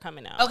posits that are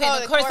coming out. Okay,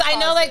 the of course court I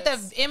know. Like the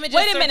posits. images.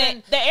 Wait a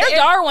minute. The Air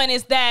Darwin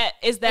is that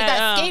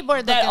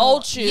skateboard that looking old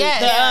one. shoe.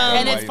 Yes. The,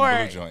 And it's for-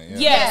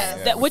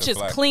 yes, Yeah, which with is the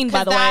black. clean,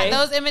 by the way.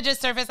 Those images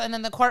surface, and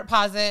then the court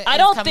posit. I is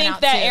don't coming think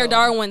out that too. Air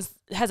Darwin's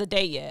has a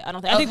date yet. I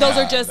don't think. I think Okay.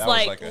 those are just that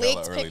was like a hella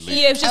leaked early pictures.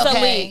 leak. yeah, it's just a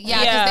leak. Yeah,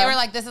 because they were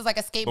like, this is like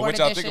a skateboard But what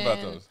y'all edition. think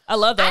about those? I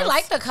love those. I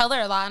like the color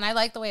a lot, and I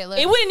like the way it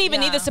looks. It wouldn't even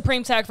need the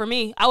Supreme tag for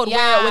me. I would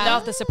wear it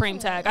without the Supreme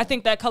tag. I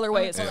think that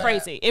colorway is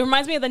crazy. It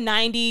reminds me of the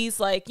 90s,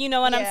 like, you know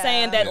what I'm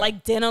saying? That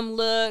like denim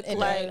look.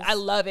 Like, does. I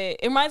love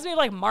it. It reminds me of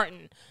like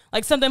Martin.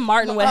 Like something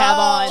Martin would have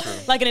on,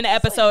 like in an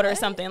episode or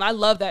something. I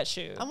love that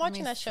shoe. I'm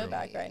watching that show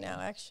back right now,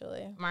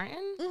 actually. Martin?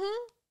 Mm-hmm.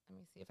 Let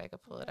me see if I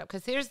could pull it up.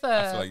 Because here's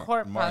I feel the like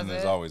court Martin posit.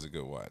 is always a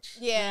good watch.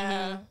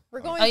 Yeah. We're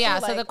going Oh, yeah.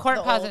 through, So the like, court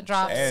posit old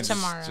drops And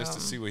tomorrow. just to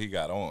see what he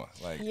got on.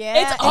 Like,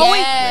 Yeah. It's always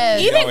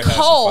Yes. even He always has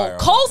some Cole. fire on.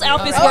 Cole's Yeah.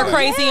 outfits Oh, were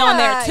crazy on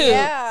there too.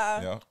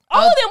 Yeah. yeah.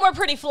 All of them were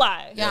pretty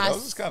fly. Yeah.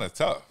 Those is kind of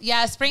tough.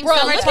 Yeah, spring Bro,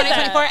 summer look at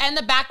 2024 that. and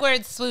the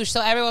backwards swoosh.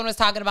 So everyone was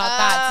talking about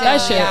that too.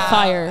 That shit yeah.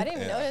 fire. I didn't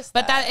even notice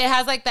But that it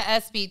has like the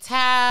SB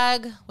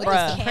tag with Bruh.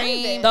 the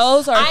Supreme. Canvas.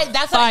 Those are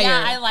That's fire.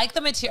 yeah, I like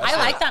the material. I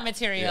like that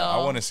material. Yeah, I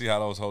want to see how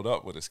those hold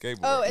up with a skateboard.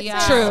 Oh, it's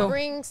Yeah. True.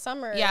 spring,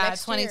 summer. Yeah,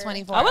 next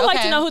 2024. I would like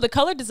to Okay. know who the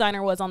color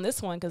designer was on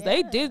this one because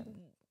they did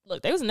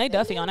look. They was Nate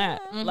Duffy on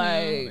that. Mm-hmm.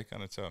 They Like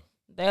kind of tough.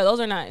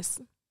 those are nice.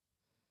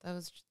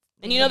 Those,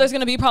 And you know, there's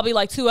gonna be probably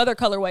like 2 other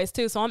colorways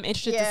too. So I'm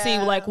interested to see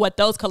Yeah. like what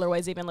those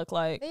colorways even look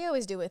like. They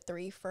always do a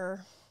 3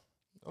 for.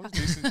 Those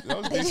decent.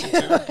 Those decent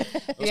too.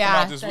 Those Yeah, come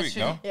out this that's week,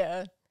 true. no?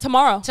 Yeah.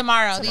 Tomorrow,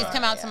 These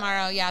come out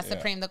tomorrow. Yeah,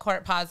 Supreme, the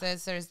court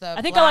posits. There's the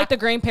I think I like the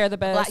green pair the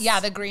best. yeah,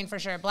 the green for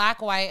sure. Black,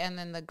 white, and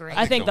then the green.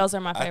 I think the- those are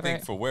my I think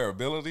favorite. for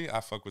wearability,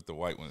 I fuck with the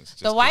white ones.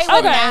 Just the white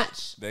because would Okay.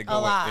 match They a go.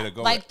 lot. It'll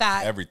go like with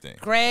that. everything.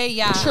 Gray,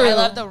 yeah. True. I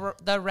love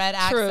the red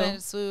True.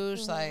 accent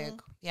swoosh. Like,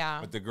 yeah.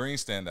 But the green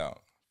stand out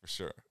for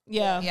sure.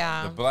 Yeah,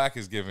 Yeah. The black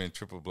is giving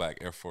triple black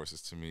Air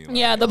Forces to me. Like,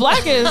 yeah. The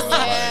black is a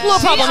little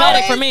She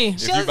problematic for always- me.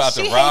 If you're about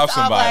to She rob hates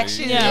all black somebody, shoes.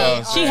 you know Yeah, what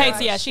I'm she saying?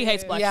 hates. Yeah, she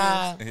hates black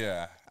Yeah. shoes.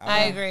 Yeah, I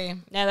agree.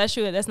 Yeah, that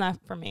shoe. That's not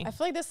for me. I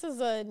feel like this is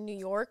a New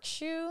York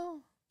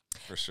shoe.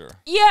 for sure.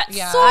 Yeah,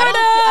 Yeah. sort of.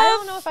 I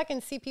don't know if I can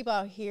see people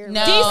out here.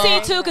 No.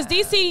 DC too, because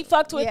DC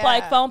fucked with Yeah.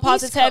 like phone East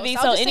posits Coast. heavy,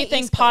 I'll so just say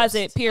anything East Coast.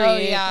 posit, period. Oh,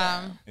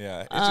 yeah.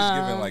 Yeah, it's just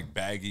giving like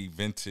baggy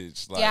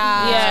vintage, like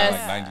Yeah. Yes.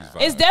 like 90s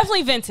vibe. It's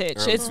definitely vintage.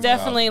 Early It's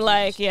definitely 2000s.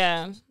 like,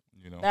 yeah,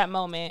 you know, that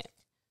moment.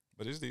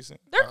 but it's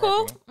decent. They're I rock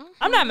cool. with them.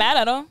 I'm not mad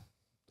at them.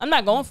 I'm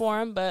not going for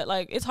them, but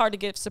like it's hard to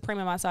get Supreme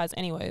in my size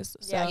anyways.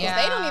 So. Yeah, 'cause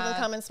Yeah. they don't even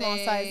come in small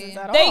They- sizes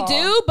at all. They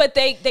do, but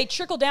they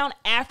trickle down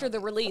after the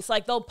release.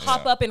 Like they'll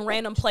pop up in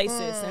random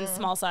places in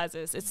small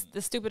sizes. It's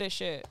the stupidest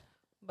shit.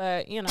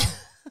 But you know,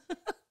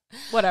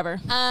 whatever.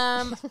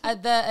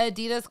 The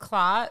Adidas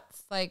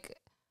clots, like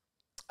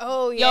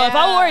Oh yeah. Yo, if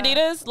I wore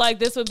Adidas, like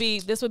this would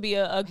be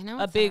I know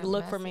a it's big in our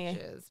look for me.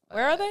 messages,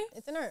 Where are they?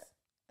 It's in our.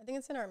 I think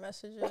it's in our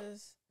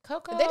messages.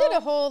 Coco. They did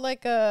a whole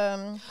like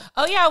Oh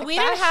yeah, we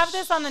didn't fashion- have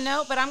this on the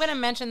note, but I'm gonna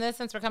mention this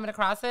since we're coming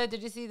across it.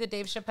 Did you see the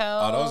Dave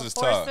Chappelle? Oh, those is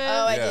tough. horses?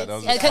 Oh, I yeah, did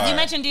those see is Because you fire.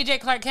 mentioned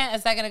DJ Clark Kent a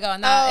second ago,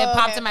 and that Oh, it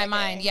popped okay, in my okay,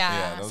 mind. okay.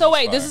 Yeah. those So is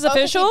wait, this fire. is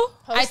official?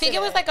 I think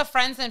it was like a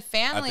friends and I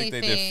family think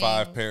they thing. did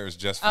 5 pairs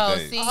just for Oh,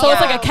 days. see? So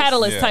it's like Yeah. a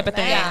catalyst Yeah. type of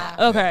thing. Yeah.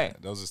 Okay. Yeah,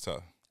 those is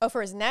tough. Oh,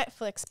 for his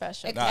Netflix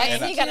special. Nah,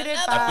 and Executed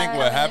I by- think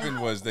what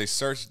happened was they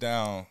searched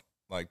down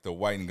like the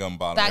white and gum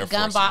bottom That Air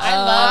gum Forces. bottom. I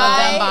love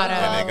a gum bottom.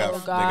 And they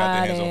got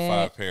their hands on it.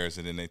 5 pairs,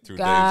 and then they threw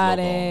Got Dave's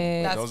logo it.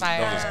 on. That's Those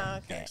fire.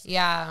 is Okay. gangster.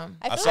 Yeah.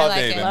 I saw like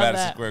Dave it. in Love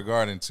Madison that. Square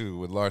Garden too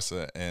with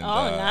Larsa, and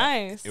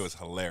nice. it was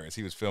hilarious.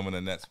 He was filming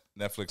a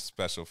Netflix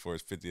special for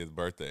his 50th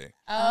birthday.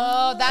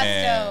 Oh, that's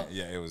And dope.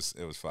 yeah, it was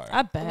fire.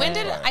 I bet. When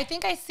did I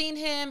think I seen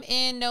him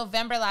in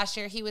November last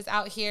year? He was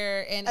out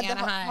here in At the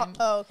Anaheim.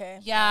 oh, okay.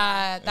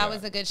 Yeah, that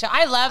was a good show.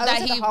 I love I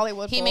that was at the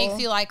Hollywood he Bowl. makes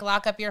you like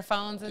lock up your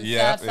phones and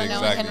Yeah, stuff so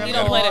no one can exactly. You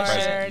don't play that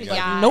record. shit. You gotta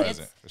Yeah, be Nope.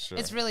 present, for sure.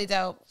 it's really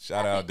dope.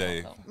 Shout out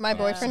Dave. My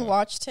boyfriend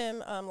watched him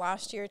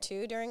last year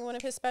too during one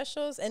of his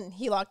specials, and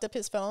he locked up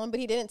his phone, but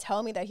he didn't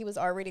tell me that he was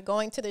already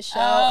going to the show.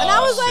 And I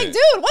was like, shit.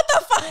 dude, what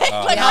the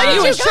fuck? Like, yeah. where did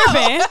You was go?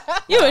 tripping.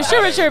 You was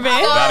tripping.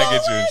 That'll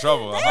get you in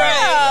trouble.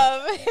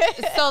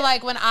 So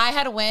like when I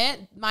had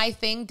went, my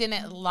thing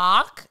didn't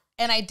lock.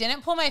 And I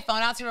didn't pull my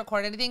phone out to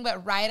record anything,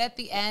 but right at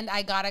the end,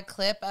 I got a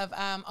clip of,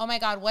 oh my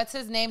God, what's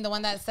his name? The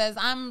one that says,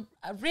 I'm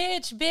a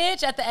rich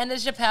bitch at the end of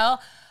Chappelle.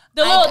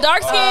 The little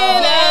dark skin,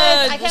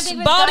 Yes, I can't think of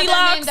his baldy goddamn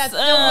name locks. that's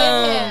still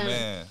with him.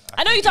 Man,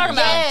 I know you're talking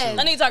about. Yes.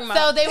 I know you're talking about.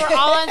 So they were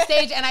all on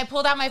stage, and I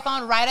pulled out my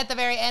phone right at the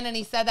very end, and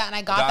he said that, and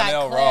I got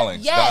Donnell that clip.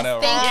 Rawlings. Yes,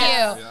 Donnell thank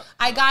Rawlings. you. Yep.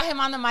 I got him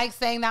on the mic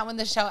saying that when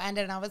the show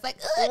ended, and I was like,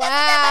 "Ugh,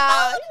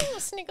 Wow.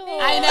 Sneak a little.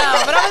 I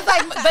know, but I was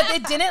like, but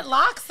it didn't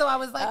lock, so I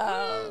was like,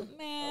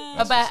 man.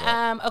 That's what's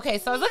up. okay,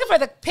 so I was looking for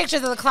the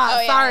pictures of the clock.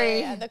 Oh, yeah, Sorry.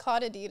 yeah, the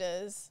Claude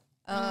Adidas.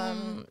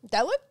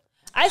 That looked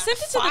I sent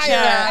it to the fire,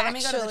 chat. Let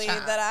me go to the actually.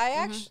 chat. That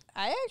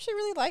I actually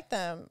really like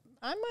them.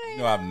 I might. You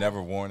know, I've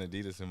never worn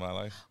Adidas in my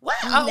life. What?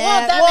 Oh, well,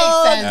 that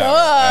makes sense. Never.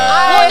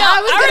 Well, no,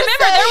 I was I gonna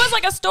remember say- there was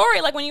like a story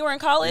like when you were in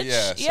college.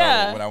 Yeah.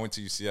 Yeah. So when I went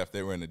to UCF,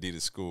 they were in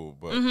Adidas school,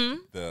 but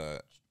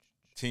the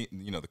team,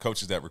 the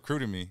coaches that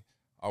recruited me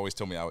always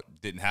told me I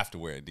didn't have to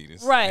wear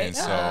Adidas. Right. And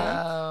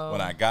so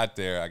when I got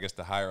there, I guess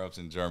the higher ups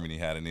in Germany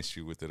had an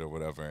issue with it or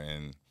whatever,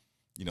 and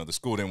the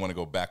school didn't want to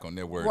go back on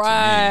their word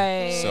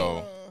Right. to me.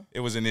 So it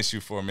was an issue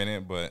for a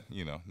minute, but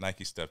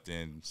Nike stepped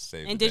in,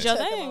 saved And the did day. your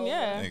Took 'em thing. over.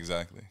 Yeah.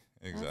 Exactly.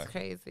 That's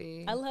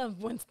crazy. I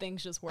love when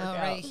things just work Oh, out.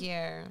 right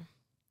here.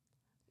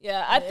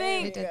 Yeah, I There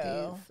think you did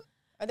go. these.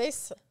 Are they?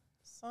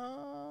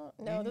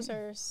 No, those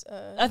are.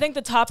 I think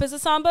the top is a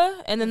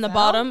samba, and then the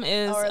bottom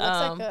is Or it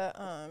looks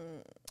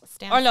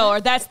like a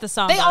or that's the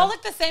samba. They all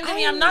look the same to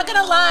me. I'm not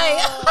gonna lie.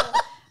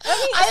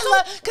 I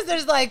love because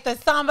there's like the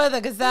Samba,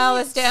 the Gazelle,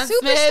 the Stan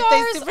Smith.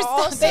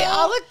 They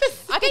all look the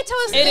same. I can tell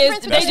us the It is-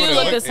 difference. they That's do what it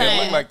look the looked- It same.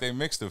 looked like they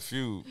mixed a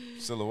few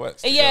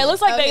silhouettes. Yeah, it together.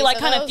 looks like Okay, they like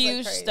so kind of those look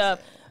fused crazy. stuff.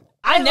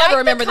 I never like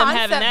remember the them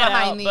having concept that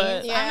behind out, these.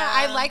 but Yeah.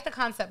 I like the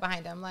concept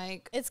behind them.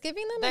 Like It's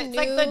giving them a it's new,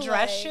 like the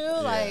dress like, shoe.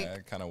 Yeah,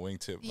 Like kind of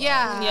wingtip. vibe.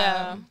 yeah,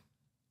 yeah.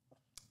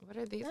 What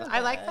are these? Not I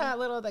like bad. that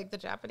little like the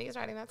Japanese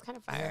writing. That's kind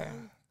of fire.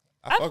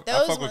 I fuck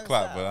those with ones,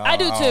 Clap, though. but I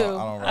do don't- too.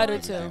 don't I rock do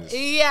with too.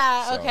 Adidas.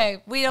 Yeah. So,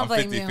 Okay. We don't I'm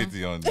blame you.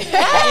 50-50 on Adidas.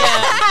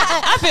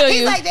 I feel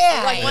He's you. like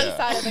that. like one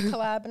side of the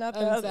collab and not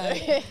the other.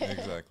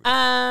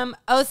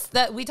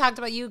 Exactly. We talked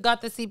about you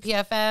got the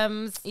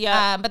CPFMs.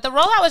 Yeah. But the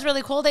rollout was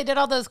really cool. They did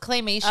all those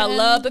claymations. I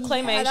love the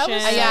claymation. that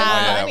was so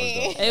Yeah. funny.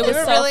 that was dope. It was They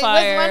were so really,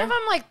 fire. Was one of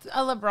them like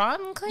a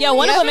LeBron claymation? Yeah,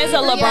 one of them is a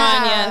LeBron.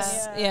 Yeah.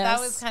 Yes, Yeah. yes. That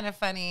was kind of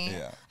funny.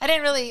 Yeah. I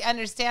didn't really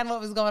understand what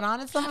was going on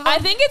in some of them. I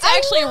think it's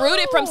actually know.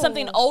 rooted from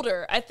something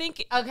older. I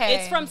think Okay.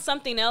 it's from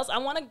something else. I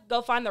want to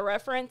go find the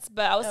reference,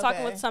 but I was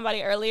talking Okay. with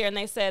somebody earlier, and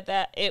they said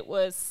that it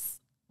was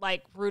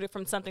like rooted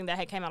from something that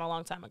had came out a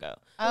long time ago.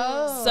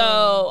 Oh.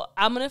 So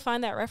I'm gonna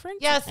find that reference.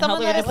 Yeah, and someone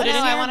hopefully let we us can put it know.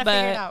 in I here, wanna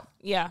figure it but out.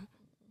 Yeah.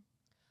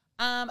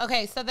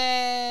 Okay, so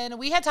then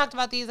we had talked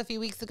about these a few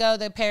weeks ago,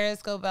 the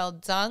Paris Go Bell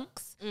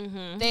dunks.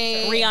 Mm-hmm.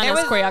 There Rihanna's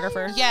was-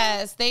 choreographer.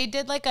 Yes, they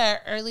did like a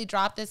early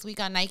drop this week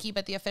on Nike,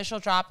 but the official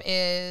drop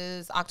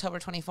is October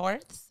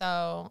 24th.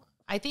 So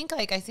I think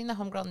I seen the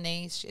homegirl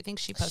Nay. I think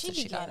she posted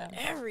she got getting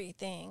it.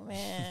 everything,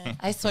 man.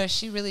 I swear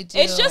she really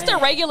did. It's just a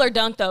regular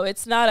dunk though.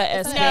 It's not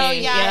a SK. no,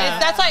 yeah.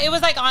 That's why it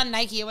was like on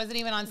Nike. It wasn't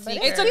even on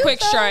sneakers. It's a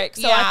quick strike,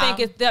 so Yeah. I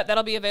think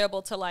that'll be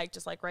available to like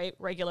just like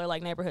regular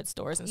like neighborhood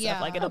stores and stuff. Yeah.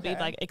 Like it'll be Okay.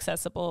 like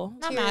accessible.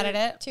 Not mad at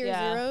it. Tier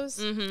Yeah. zeros.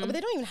 Mhm. Oh, but they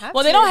don't even have.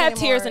 Well, they don't have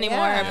tiers anymore,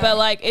 Yeah. but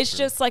like it's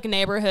just like a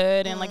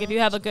neighborhood, and like if you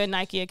have a good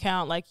Nike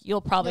account, like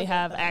you'll probably You'll get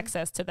have them.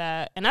 access to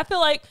that. And I feel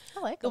like I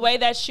like the them. way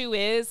that shoe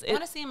is,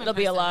 wanna see 'em in it'll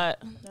be a person. lot.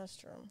 That's true.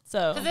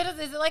 So. Is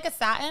it like a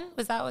satin?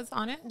 Was that what's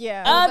on it?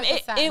 Yeah.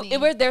 like a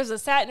satiny. There's a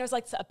satin, there's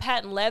like a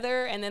patent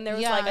leather, and then there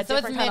was Yeah, like a so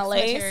it's different kind of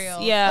mixed lace.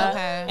 materials. Yeah,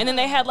 Okay. and then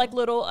they had like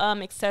little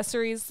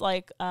accessories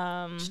like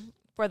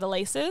for the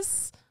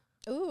laces.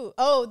 Ooh.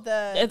 Oh,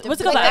 the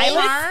What's it called? The like the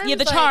eyelets? charms? Yeah,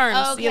 the Like,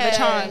 charms. Yeah, the okay.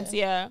 charms.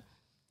 Yeah.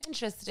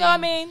 Interesting. So I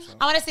mean,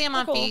 I want to see him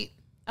on Cool. feet.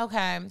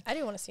 Okay. I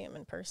do want to see him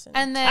in person.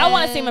 And then I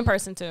want to see them in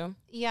person too.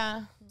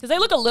 Yeah. Because they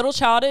look a little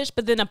childish,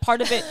 but then a part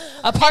of it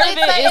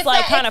is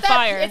like kind of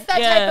fire. It's that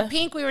yeah. type of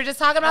pink we were just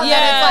talking about. Yeah,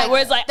 that it's like,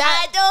 where it's like,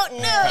 that, I don't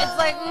know. Yeah. It's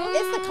like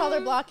it's the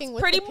color blocking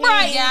with pretty the pink.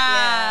 bright.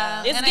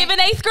 Yeah. It's And giving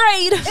 8th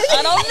grade.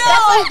 I don't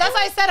know. That's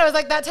why I said I was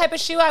like that type of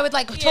shoe. I would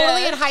like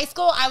totally Yeah. in high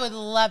school. I would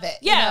love it.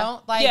 Yeah. You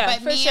know? Like, Yeah, but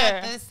for me sure.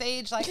 at this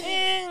age, like,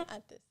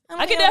 At this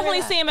I could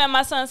definitely see him at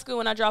my son's school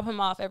when I drop him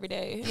off every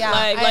day. Yeah,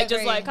 like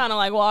just like kind of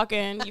like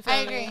walking. You feel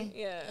I me? agree.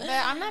 Yeah, but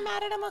I'm not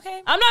mad at him.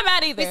 Okay, I'm not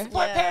mad either. We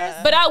support Paris,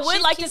 but I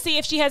would like to see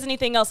if she has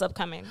anything else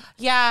upcoming.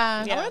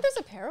 Yeah. I wonder if there's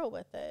apparel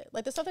with it,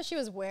 like the stuff that she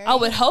was wearing. I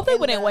would hope they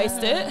wouldn't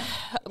waste the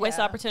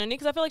opportunity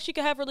because I feel like she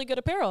could have really good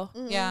apparel.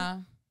 Yeah,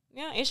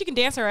 yeah, and she can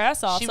dance her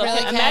ass off. She so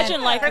really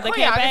imagine like her the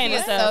campaign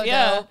and stuff.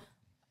 So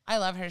I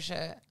love her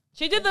shit.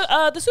 She did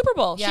the Super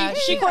Bowl. Yeah,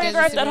 she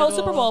choreographed that whole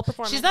Super Bowl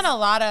performance. She's done a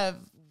lot of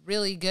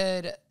really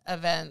good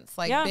events,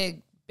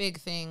 like big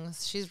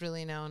things. She's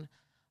really known.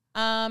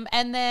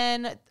 And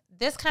then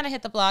this kind of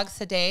hit the blogs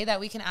today that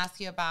we can ask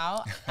you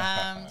about.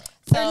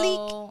 Our leak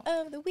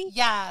of the week.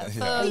 Yeah.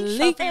 So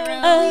leak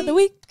room of the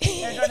week.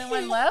 They're going to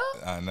win low.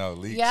 I know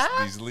leaks. Yeah?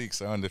 These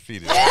leaks are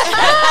undefeated.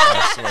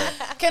 I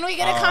swear. Can we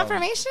get a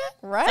confirmation?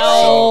 Right.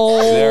 So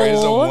there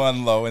is a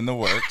one low in the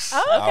works. I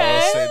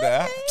will say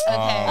that.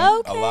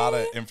 Okay. A lot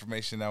of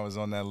information that was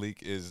on that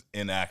leak is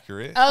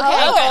inaccurate. Okay.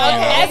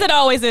 As it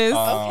always is.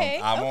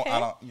 I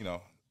don't, you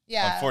know.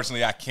 Yeah.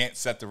 Unfortunately, I can't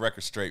set the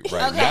record straight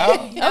right now.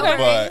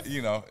 But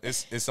you know,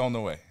 it's on the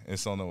way.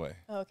 It's on the way.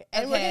 Okay.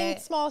 And we're getting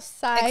small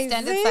sizes.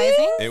 Extended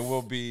sizing. It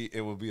will be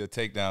a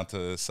takedown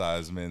to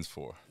size men's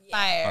 4.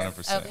 Fire.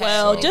 100%. Okay.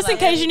 Well, just in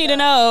case you need to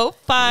know,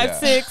 5,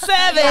 6, 7.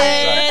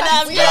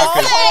 I'm just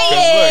Look,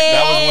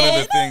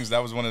 saying. that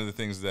was one of the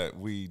things that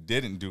we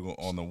didn't do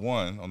on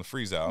the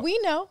freeze out. We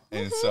know.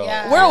 And so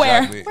We're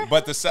aware.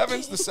 But the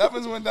sevens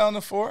went down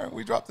to 4.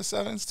 We dropped the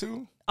 7s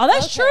too. Oh,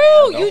 that's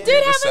true. You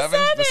did have a 7.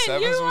 The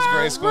sevens was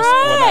grade school.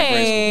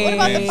 Right. Well,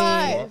 not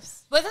grade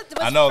school. What about the men's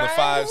 5s? I know the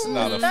 5s.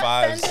 No, the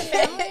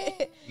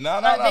 5s.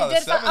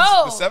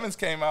 No. The 7s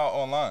came out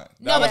online.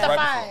 No, but the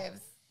right 5s.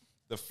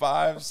 The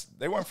 5s,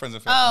 they weren't friends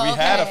and family. We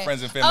had a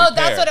friends and family Oh,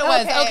 that's pair. what it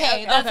was.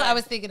 Okay. That's what I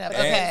was thinking of.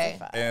 Okay.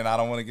 And I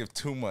don't want to give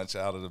too much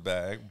out of the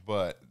bag,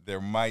 but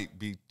there might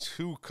be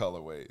 2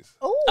 colorways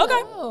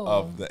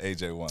of the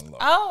AJ1 low.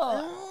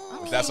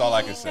 Oh. That's all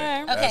I can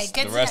say. Okay,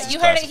 good the rest to is know.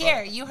 You heard it classified.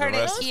 here. You heard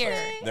it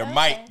here. There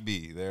might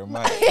be. There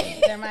might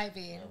be. There might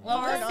be.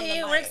 Well, we'll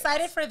see. We're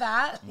excited for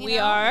that. We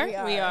are.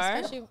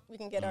 Especially we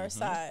can get our Mm-hmm.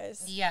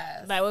 size.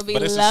 Yes. That would be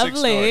But it's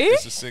lovely.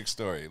 It's a sick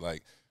story.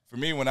 Like, for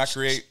me, when I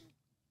create,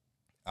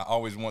 I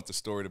always want the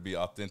story to be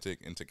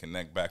authentic and to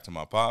connect back to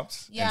my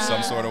pops in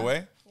some sort of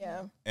way.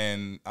 Yeah.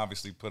 And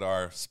obviously put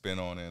our spin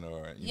on it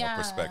or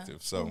perspective.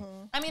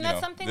 So I mean, that's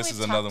something this we've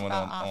is another talked one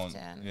about on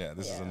often.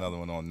 this is another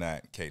one on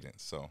that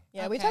cadence. So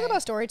Yeah, we talk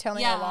about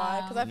storytelling a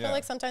lot because I feel Yeah.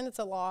 like sometimes it's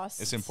a loss.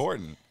 it's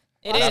important.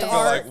 It I is. feel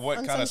like on what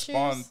kind some of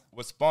spawned shoes.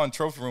 what spawned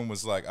Trophy Room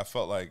was like. I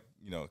felt like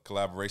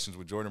collaborations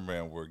with Jordan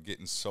Brand were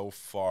getting so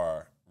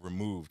far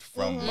removed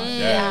from my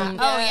dad.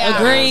 Oh, yeah.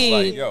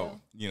 Agreed. It's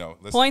like,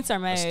 let's Points are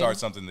let's made. start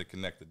something to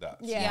connect the dots.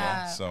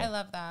 Yeah. So I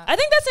love that. I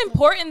think that's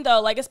important though,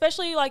 like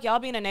especially like y'all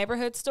being a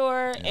neighborhood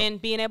store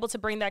and being able to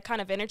bring that kind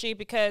of energy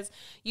because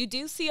you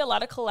do see a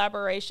lot of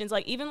collaborations,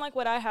 like even like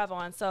what I have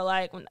on. So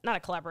like not a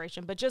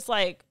collaboration, but just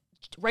like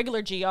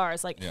regular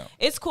GRs. Like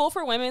it's cool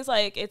for women's,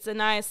 like it's a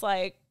nice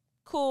like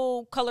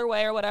cool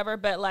colorway or whatever,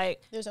 but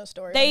like There's no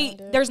story.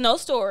 there's no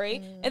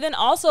story. And then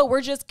also we're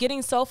just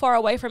getting so far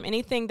away from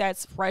anything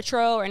that's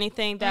retro or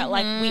anything that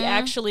like we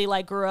actually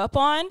like grew up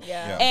on.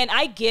 Yeah. And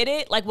I get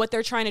it, like what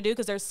they're trying to do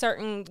because there's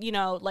certain,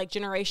 like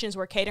generations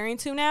we're catering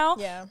to now.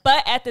 Yeah.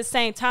 But at the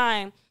same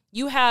time,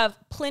 you have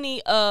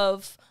plenty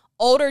of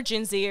older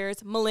Gen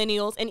Zers,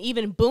 millennials, and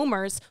even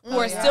boomers who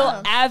are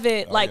still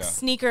avid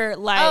sneaker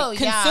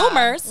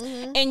consumers,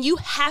 and you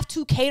have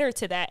to cater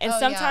to that. And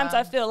sometimes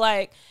I feel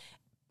like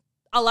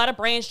a lot of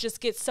brands just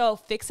get so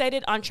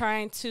fixated on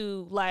trying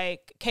to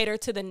like cater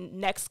to the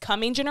next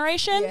coming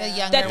generation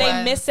that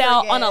they miss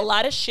out on a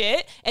lot of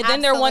shit, and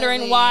then they're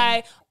wondering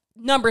why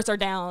numbers are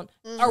down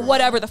or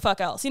whatever the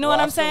fuck else. You know what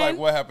I'm saying? Like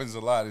what happens a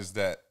lot is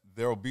that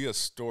there will be a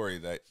story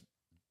that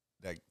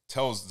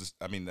tells this.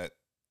 I mean that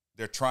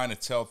they're trying to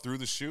tell through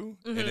the shoe,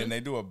 and then they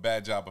do a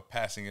bad job of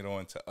passing it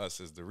on to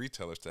us as the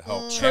retailers to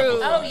help amplify.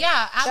 Oh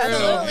yeah,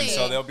 absolutely. And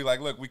so they'll be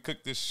like, "Look, we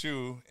cooked this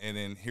shoe, and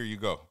then here you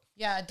go."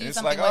 Yeah, do it's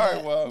something like, all with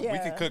right, well, Yeah. we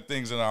could cook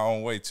things in our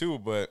own way too,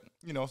 but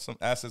some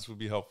assets would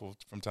be helpful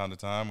from time to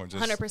time, or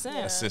just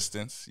 100%.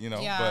 assistance,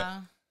 Yeah.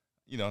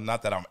 But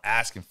not that I'm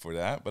asking for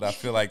that, but I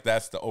feel like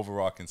that's the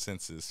overall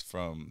consensus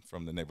from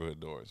the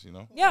neighborhood doors,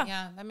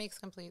 Yeah, that makes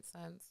complete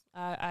sense.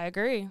 I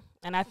agree.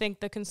 And I think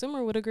the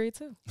consumer would agree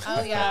too.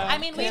 Oh yeah, I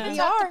mean we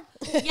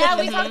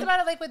We talked about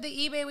it like with the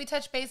eBay. We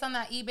touched base on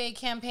that eBay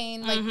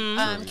campaign,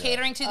 like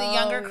catering to the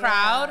younger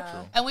crowd,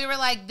 and we were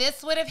like,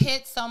 this would have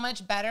hit so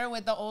much better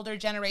with the older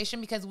generation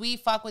because we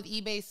fuck with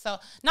eBay so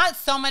not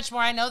so much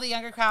more. I know the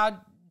younger crowd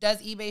does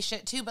eBay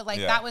shit too, but like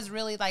that was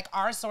really like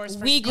our source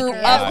for We grew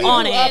sneakers up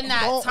on it in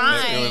that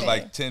time. It was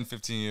like 10,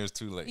 15 years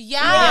too late.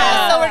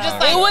 Yeah. So we're just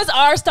like it was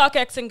our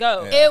StockX and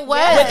Go. It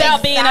was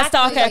Without being a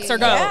StockX or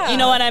Go. Yeah. You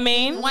know what I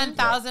mean?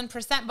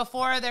 1000%.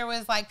 Before there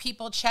was like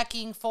people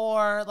checking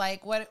for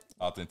like what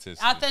Authenticity.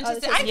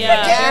 I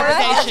Yeah,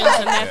 verifications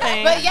and that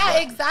thing. But yeah,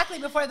 exactly.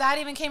 Before that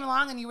even came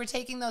along and you were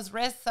taking those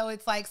risks. So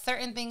it's like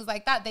certain things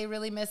like that, they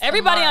really miss.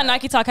 Everybody on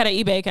Nike Talk had an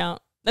eBay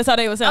account. That's how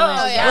they was selling.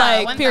 Oh,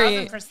 yeah. Like,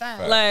 period.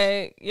 1000%.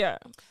 Like, yeah.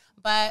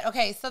 But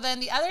okay, so then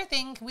the other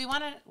thing we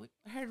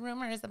heard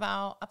rumors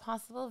about a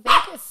possible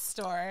Vegas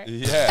store.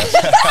 Yeah.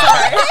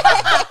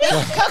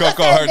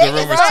 Coco heard the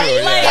rumors too.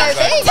 Yeah,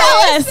 exactly. Tell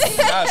us.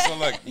 Yeah, so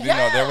look, you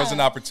know, there was an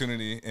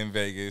opportunity in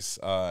Vegas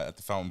at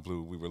the Fountain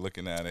Blue. We were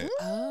looking at it.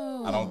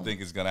 Oh. I don't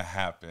think it's gonna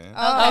happen.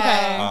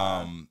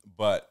 Okay.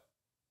 But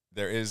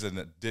there is an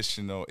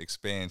additional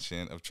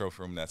expansion of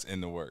Trophy Room that's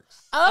in the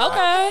works.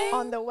 Okay.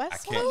 On the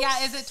West Coast?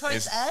 Yeah, is it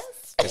towards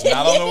us? It's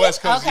not on the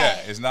West Coast Okay.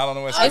 yet. It's not on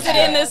the West Coast Is it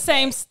yet. in the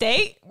same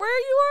state where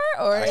you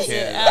are, or is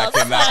it I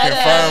cannot outside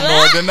confirm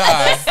nor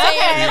deny.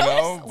 Okay. You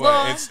know, but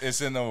Well,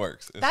 it's in the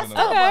works. It's That's in the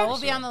cool. works. Well,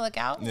 we'll be on the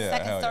lookout. Yeah,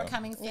 Second hell store yeah.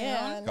 coming soon.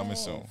 Yeah. Coming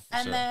soon. for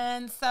And sure.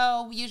 then,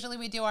 so usually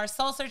we do our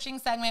soul searching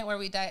segment where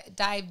we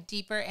dive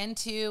deeper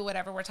into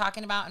whatever we're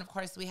talking about. And of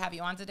course, we have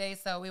you on today.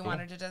 So we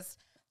wanted to just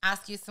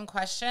ask you some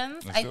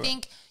questions. Let's I do it.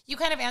 think you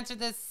kind of answered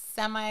this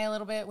a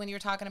little bit when you were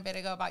talking a bit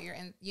ago about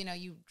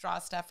you draw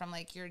stuff from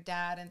like your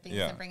dad and things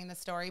and bringing the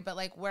story. But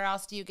like, where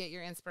else do you get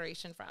your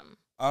inspiration from?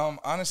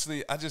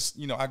 Honestly, I just,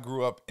 I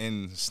grew up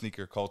in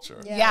sneaker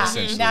culture. Yeah.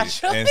 Essentially.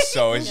 Naturally. And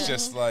so it's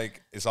just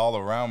like, it's all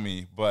around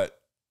me. But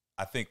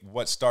I think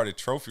what started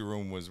Trophy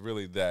Room was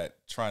really that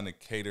trying to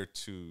cater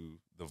to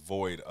the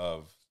void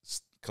of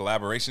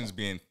collaborations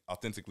being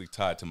authentically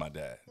tied to my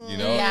dad, you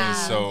know? Yeah. And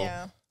so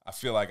Yeah. I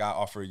feel like I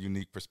offer a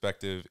unique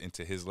perspective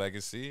into his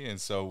legacy. And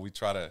so we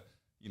try to,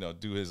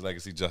 do his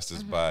legacy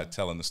justice by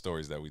telling the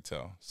stories that we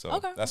tell. So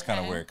that's kind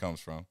of where it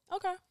comes from.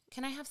 Okay.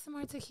 Can I have some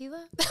more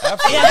tequila?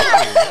 Absolutely.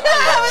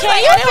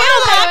 Can you feel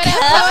my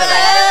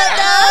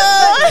cup?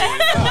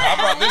 I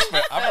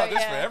brought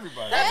this for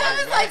everybody. I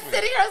was like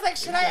sitting here. I was like,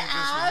 should I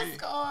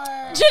ask or?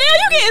 Janelle,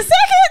 you getting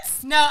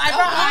seconds? No, I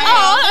brought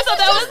Oh, I thought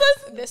that was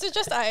this. This is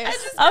just ice.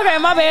 Okay,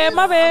 my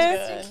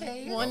bad.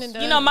 Okay. One and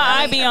done. You know, my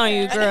eye be on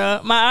you,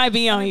 girl. My eye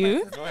be on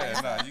you. Go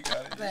ahead. Nah, you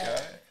got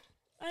it.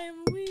 I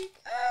am weak.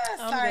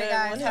 Sorry, good.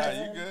 guys. Nah,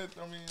 you good?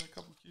 Throw me in a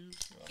couple cubes.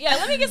 Yeah,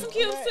 let me get some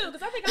cubes too,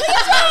 because I think I'm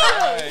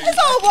It's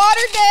all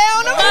watered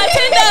down.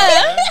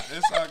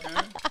 It's all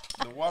good.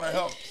 The water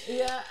helps.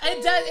 Yeah,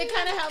 it does. It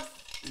kind of helps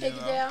take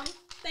it down.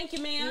 Thank you,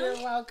 You're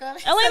ma'am. welcome.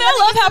 Elaina,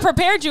 I love how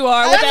prepared you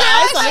are with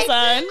that ice on the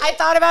side. I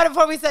thought about it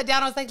before we sat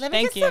down. I was like, let me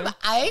Thank get you. some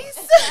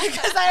ice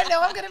because I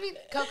know I'm gonna be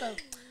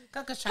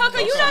Coco's trying Coco,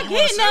 to you You not want a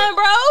getting sip? none,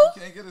 bro. You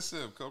can't get a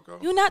sip, Coco.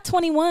 You not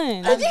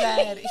 21. I'm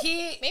dead.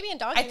 He Maybe in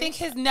Dodgers. I think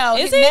his Is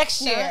he's he?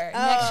 next year.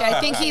 Next year. I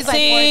think he's like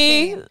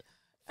See, 14.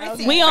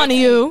 14. we on to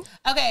you.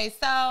 Okay,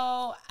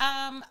 so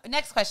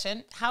next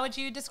question. How would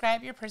you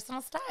describe your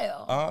personal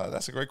style?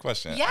 That's a great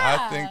question. Yeah.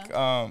 I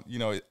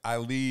think, I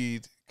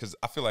lead because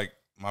I feel like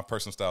my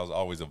personal style is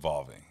always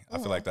evolving. I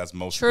feel like that's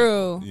most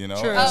True. people,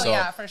 True. And Oh, so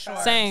yeah, for sure.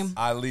 Same.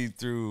 I lead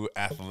through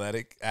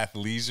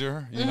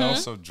athleisure,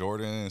 so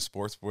Jordan and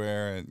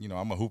sportswear, and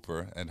I'm a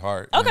hooper at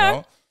heart.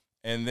 Okay.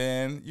 And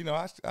then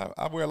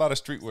I wear a lot of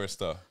streetwear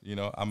stuff.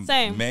 I'm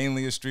Same.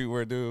 mainly a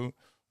streetwear dude,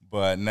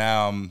 but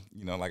now I'm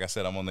like I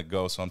said, I'm on the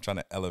go, so I'm trying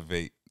to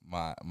elevate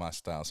my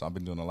style. So I've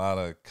been doing a lot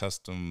of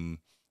custom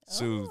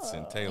suits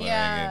and tailoring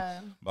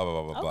and blah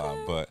blah blah blah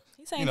blah. But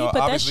He's saying he put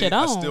that obviously shit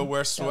I on. still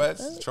wear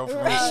sweats, Trophy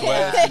Room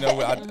sweats.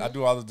 I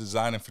do all the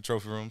designing for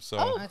Trophy Room. So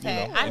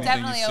Okay, I'm anything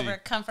definitely you see- over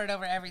comfort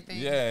over everything.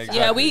 Yeah, exactly.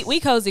 Yeah, we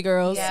cozy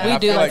girls. Yeah. And We I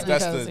do feel like to be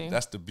that's cozy.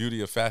 that's the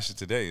beauty of fashion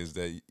today is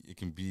that it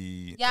can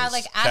be as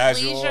like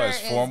casual, athleisure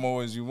as is-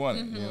 formal as you want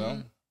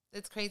it.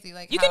 It's crazy.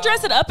 Like You can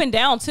dress it up and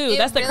down too. It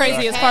That's the really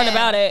craziest can. part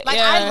about it. Like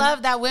yeah. I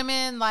love that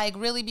women like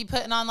really be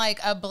putting on like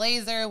a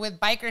blazer with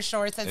biker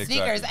shorts and Exactly.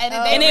 sneakers, and,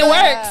 And it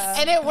works.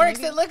 And it works.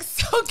 It looks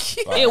so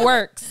cute. It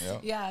works. Yeah.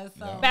 Yeah.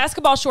 So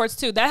Basketball shorts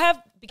too. That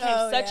have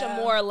become such yeah.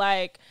 a more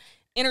like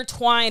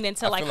intertwined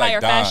into like I feel higher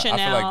Don, fashion I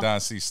now. feel like Don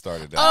C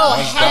started that. Oh,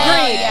 Once hell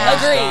Don- yeah.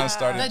 once Agreed. Don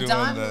started The doing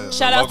Don- the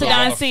Shout out to logo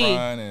on Don the C.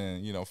 front and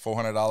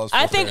 $400 for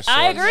I a think pair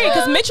I of agree shorts.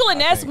 because Mitchell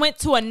and I Ness think- went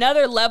to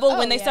another level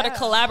when they yeah. started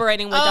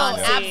collaborating with Oh, Don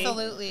C.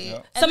 absolutely. Yeah.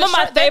 And Some the of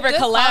my short- they're favorite good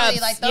quality.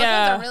 collabs. Like those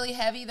Yeah. ones are really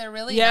heavy. They're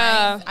really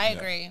Yeah. nice. I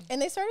agree.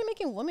 And they started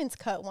making women's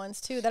cut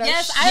ones too. That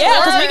Yes, are I Yeah,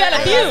 love 'cause we got a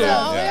it. few.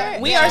 Yeah.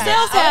 We Yeah.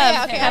 ourselves Oh, yeah,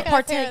 have okay. have I got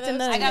a pair of partaked in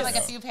those. those. I got like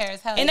a few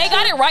pairs. Hell And yeah. they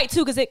got it right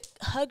too because it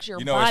hugs your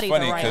It's body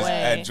funny the right because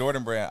way. at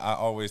Jordan Brand, I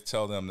always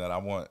tell them that I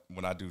want,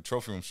 when I do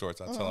Trophy Room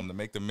shorts, I tell them to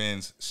make the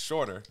men's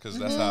shorter because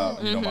that's how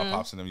my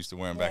pops and them used to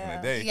wear them back in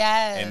the day.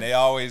 Yes. And they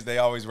always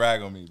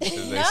rag on me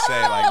because they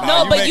say like,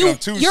 No, you but make them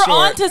too you're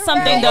short. onto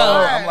something Right. though.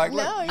 I'm like,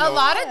 look, No, you A know,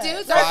 lot of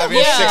dudes are 5 Yeah.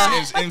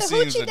 and 6 Like inch the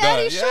inseams Hoochie are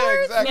Daddy done. Yeah,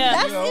 shorts. exactly.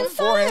 Yeah. You know, That's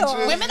 4 in inches.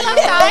 style. Women you love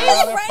know, thighs.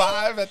 out of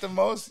 5 at the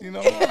most.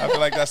 I feel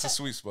like that's the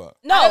sweet spot.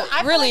 No, I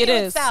feel really like it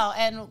would is. Sell,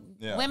 and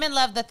Yeah. women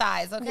love the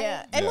thighs. Okay.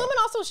 Yeah, and Yeah. women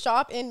also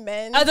shop in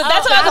men's. That's what I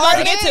was about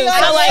to get to. So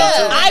like,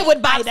 Absolutely. I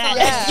would buy that.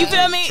 Absolutely. You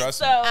feel me?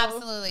 Trust me. So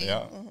Absolutely.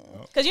 Yeah.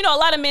 because a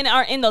lot of men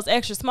aren't in those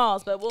extra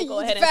smalls, but we'll go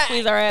ahead and Fact.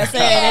 squeeze our ass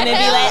in, and then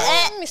be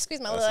like, Let me squeeze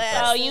my little That's a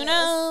ass. oh, you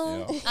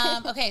know. Yeah.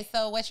 Okay.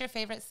 So, what's your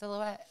favorite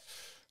silhouette?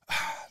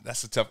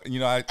 That's a tough.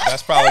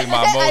 That's probably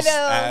my most know.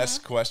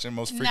 asked question,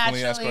 most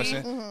frequently asked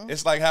Naturally. question.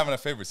 It's like having a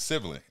favorite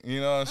sibling. You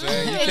know what I'm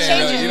saying? You It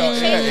can't changes.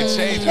 really, it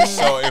changes.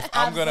 So if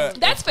I'm gonna,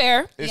 That's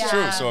fair. it's Yeah.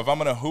 true. So if I'm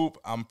gonna hoop,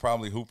 I'm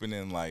probably hooping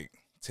in like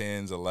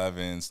 10s,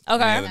 11s.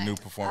 Okay. Any other new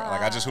performer.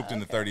 Like I just hooped in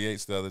the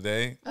 38s the other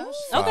day.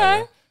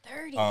 Okay.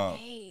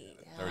 38.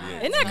 38.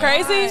 Isn't that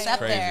crazy? It's Up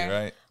crazy,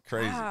 there. right?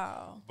 Crazy.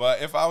 Wow.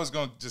 But if I was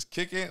going to just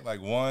kick it, like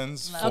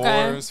 1s, 4s,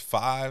 Okay.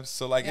 5s.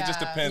 So like it just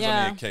Yeah. depends Yeah.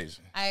 on the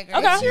occasion. I agree.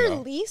 Okay. What's your You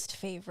know. least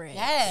favorite?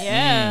 Yes.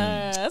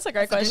 Yeah, that's a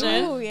great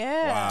question. Ooh,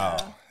 yeah.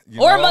 Wow.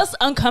 You Or know, most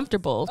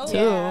uncomfortable too.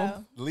 Yeah.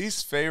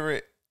 least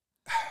favorite,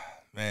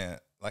 man,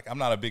 like I'm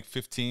not a big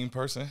 15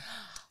 person.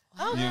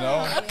 Oh, You know?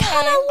 I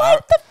kind of I-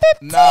 like the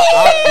 15. No,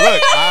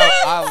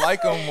 I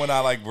like them when I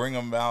like bring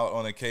them out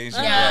on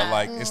occasion. Yeah. But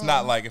like, it's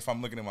not like if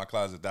I'm looking in my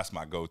closet, that's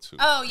my go-to.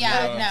 Oh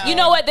yeah, no. You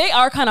know what? They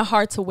are kind of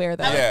hard to wear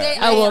though. Yeah.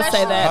 I will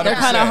say that. They're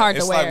kind of 100%. hard to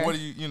It's wear. like, what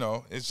do you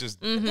know? It's just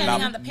Depending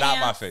not, on the not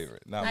my pants.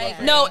 favorite. Not I my agree.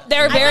 favorite. No,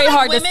 they're I feel very like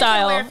hard to women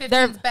can wear style.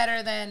 They're 15s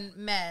better than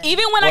men.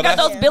 even when Well, I got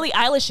that's- those Billie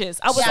Eilishes,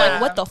 I was Yeah.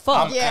 like, what the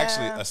fuck? I'm Yeah.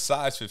 actually a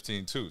size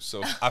 15 too,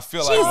 so I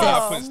feel like when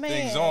I Jesus. put Man.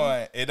 things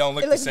on, it don't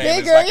look It the looks same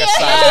bigger, as like a size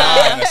yeah.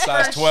 9 and a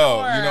size For 12.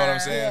 You know what I'm sure.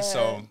 saying? Yeah.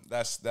 So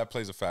that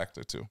plays a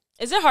factor too.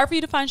 Is it hard for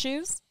you to find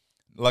shoes?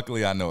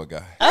 Luckily, I know a guy.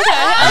 Okay. You know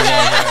what I'm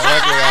saying?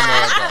 Luckily, I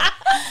know a guy.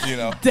 You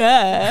know,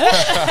 Duh.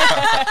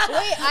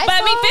 Wait, But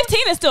I mean, 15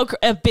 is still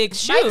a big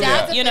shoe.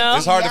 dad's a You know.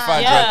 it's hard to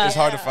find. Yeah. It's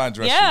hard to find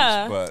dress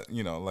Yeah. shoes, but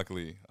you know,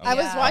 luckily, I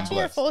was Yeah. watching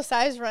your blessed. full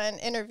size run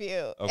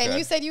interview, and Okay.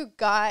 you said you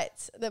got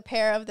the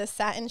pair of the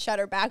satin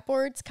shutter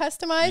backboards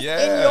customized Yeah.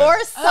 in your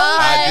size.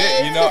 I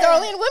did, you know- They're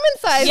only in women's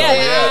size. Yeah,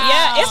 yeah.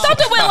 yeah. It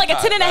started with like a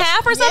 10 and a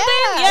half or something.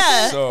 Yeah.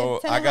 Yeah. So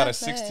It's 10 I got a and a half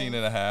 16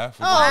 and a half.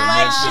 which Oh, is the my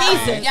men's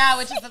 15. Jesus. Yeah,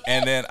 which is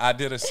And then I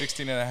did a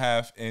 16 and a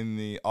half in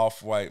the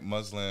off-white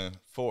muslin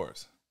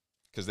 4s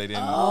because they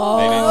didn't have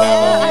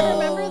I those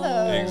remember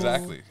those.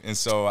 exactly. And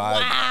so I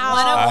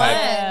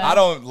one.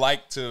 don't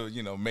like to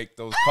make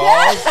those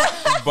calls,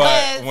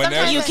 but when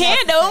there's You can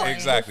though.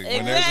 exactly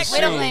when there's a Exactly.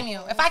 We don't shoe- blame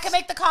you. If I could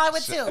make the call, I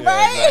would too.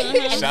 Yeah,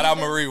 exactly. Shout out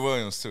Marie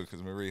Williams too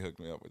because Marie hooked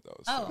me up with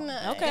those. Oh,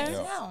 So. Okay. Good to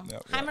Yep, know.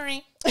 yep, Hi, yep.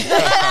 Marie.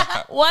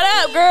 What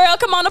up, girl?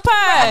 Come on the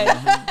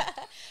pod.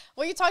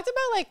 Well, you talked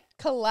about like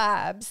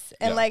collabs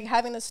and Yeah. like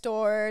having the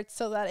store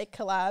so that it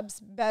collabs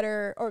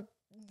better, or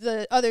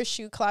the other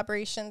shoe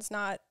collaborations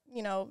not,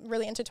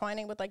 really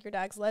intertwining with like your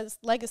dad's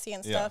legacy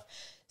and Yeah. stuff.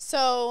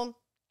 So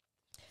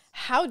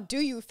how do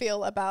you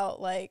feel about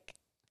like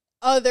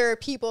other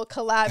people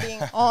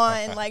collabing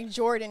on like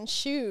Jordan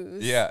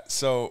shoes? Yeah.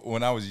 So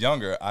when I was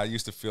younger, I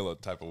used to feel a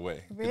type of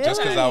way. Just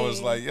because I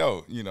was Really?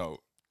 like,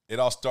 it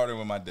all started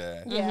with my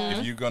dad. Yeah.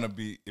 If you're gonna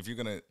be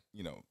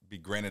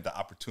granted the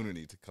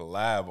opportunity to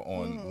collab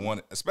on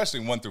one,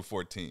 especially 1 through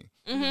 14.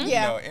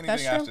 Yeah, Anything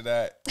that's true. after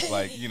that,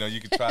 like, you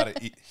could try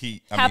to eat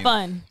heat. Have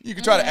fun. You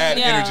could try to add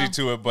Yeah. energy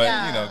to it, but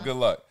Yeah. good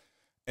luck.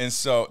 And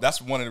so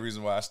that's one of the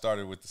reasons why I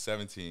started with the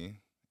 17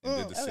 and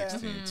did the okay.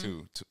 16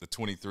 too. The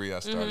 23 I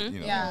started,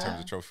 Yeah. in terms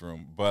of trophy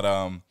room. But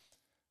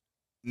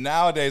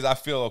nowadays I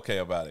feel okay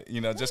about it,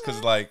 just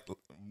because like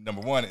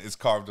number one, it's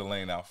carved a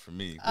lane out for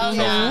me. Oh, with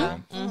yeah.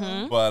 trophy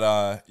room. But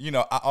I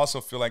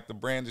also feel like the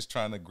brand is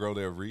trying to grow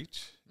their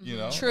reach,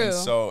 True. And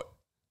so,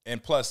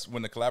 and plus,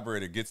 when the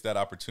collaborator gets that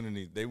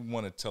opportunity, they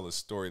want to tell a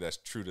story that's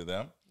true to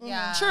them.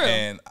 Yeah. True.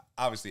 And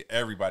obviously,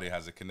 everybody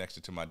has a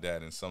connection to my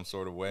dad in some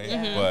sort of way.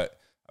 Yeah. But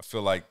I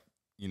feel like,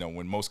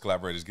 when most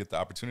collaborators get the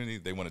opportunity,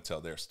 they want to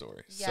tell their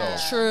story. Yeah.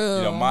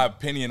 So, True. my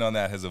opinion on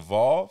that has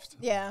evolved.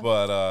 Yeah.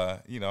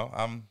 But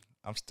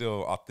I'm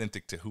still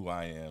authentic to who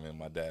I am and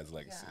my dad's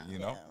legacy.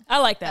 I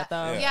like that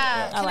though. Yeah.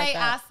 Yeah. I Can like I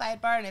that.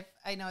 ask sidebar? And if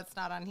I know it's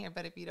not on here,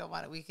 but if you don't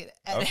want it, we could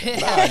edit Okay. it.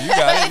 Nah, you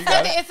got it. You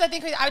got it. It's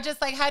something crazy. I was just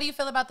like, how do you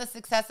feel about the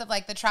success of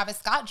like the Travis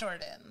Scott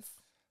Jordans?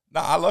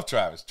 No, I love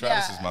Travis.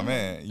 Travis Yeah. is my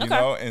man, you Okay.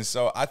 know? And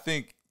so I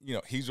think,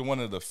 he's one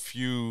of the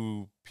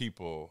few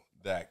people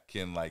that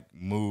can like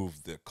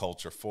move the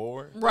culture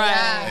forward. Right.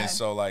 Yeah. And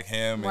so like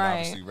him Right. and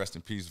obviously rest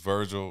in peace,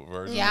 Virgil,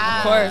 Yeah.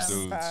 of Of course.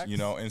 dudes, Facts.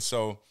 and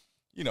so,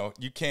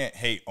 you can't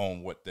hate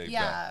on what they've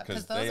Yeah, done because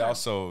 'cause those they are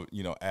also,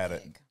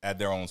 add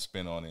their own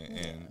spin on it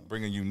and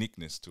bring a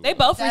uniqueness to They it.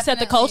 both reset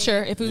the Definitely.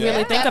 culture. If we Yeah.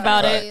 really think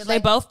about it, Definitely. they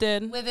Like, both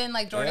did. Within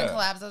like Jordan Yeah.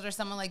 collabs, those are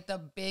some of like the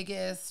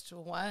biggest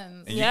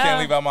ones. And you Yeah. can't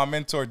leave out my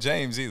mentor,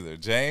 James, either.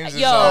 James is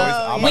Yo, always,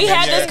 I'm we up in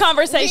had this here-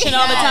 conversation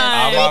all the Yes.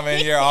 time. I'm in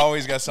here,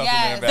 always got something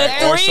Yes. in the The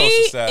back. Or social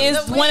 3 status.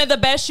 is one of the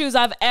best shoes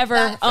I've ever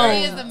That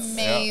three is owned.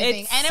 amazing.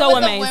 It's and so it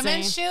was amazing. a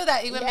women's shoe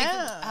that even makes it.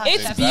 Yeah. Oh,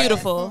 It's that's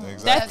beautiful.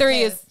 Exactly. That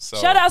 3 is.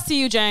 So- Shout outs to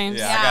you, James.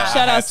 Yeah, Yeah. I Shout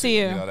had outs to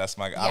you. That's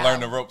my. I Yeah.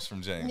 learned the ropes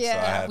from James. Yeah. So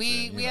I had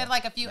We to, we had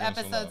like a few give him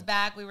some episodes love.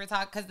 back. We were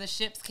talking because the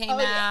ships came Oh,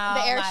 yeah. out. The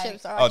like-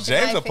 airships are Oh, actually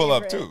James my will pull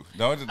up favorite. too.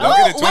 Don't get it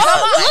Oh, twisted.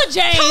 look,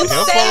 James.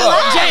 He'll pull Say up.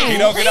 what? James. He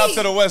don't get out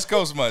to the West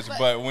Coast much,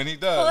 but when he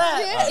does, Pull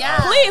up. Yeah.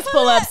 Please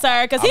pull up,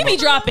 sir, because he I'm be a-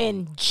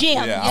 dropping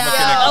gems. yeah, I'm Yeah. gonna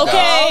connect the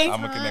Okay. dots.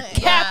 I'm gonna connect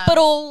the Yeah. dots.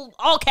 Capital,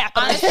 all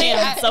capital Honestly,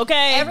 gems,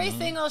 okay? Every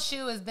single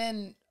shoe has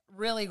been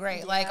really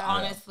great. Like Yeah.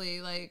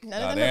 honestly, like None Nah,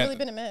 of them they're- have really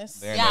been a miss.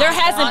 they're- Yeah. there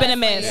hasn't been a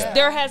honestly, miss. yeah.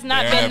 There has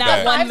not They're been in not their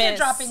bag. one Fives miss. are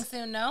dropping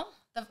soon. No,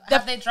 The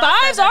have they dropped?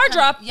 fives or are they're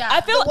dropped. coming? Yeah,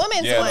 I feel The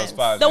women's Yeah, ones. those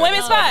fives. The yeah,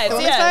 women's those fives, The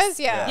fives. women's yes. fives,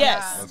 yeah.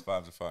 Yes. Those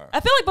fives are fire. I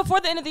feel like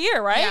before the end of the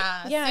year, right?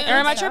 Yeah, Yeah, soon. or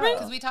am I tripping?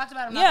 Because we talked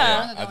about him Yeah. not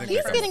too long I ago. think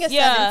He's they're getting a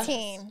Yeah.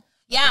 17.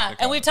 Yeah,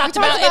 and we've talked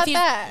about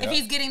if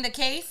he's getting the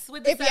case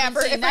with the 17. If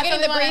we're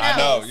getting the briefcase. I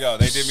know, yo,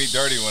 they did me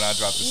dirty when I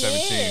dropped the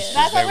 17.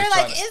 That's what we're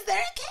like, is there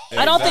a case?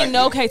 I don't think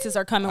no cases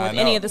are coming with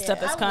any of the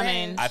stuff that's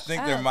coming. I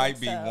think there might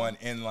be one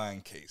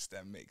inline case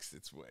that makes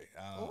its way.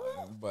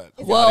 But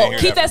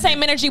keep that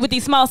same energy with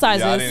these small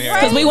sizes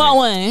because we want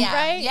one. Yeah.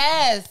 Right?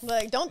 Yes.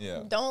 Like, don't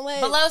let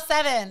below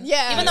 7.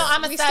 Yeah. Even though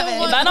I'm a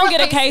 7. If I don't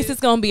get a case,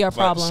 it's gonna be our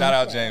problem. Shout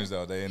out James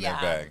though. They in their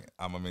bag.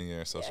 I'm a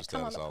millionaire, social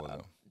status, all of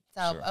them.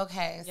 So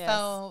okay,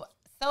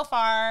 so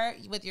far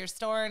with your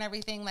store and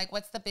everything, like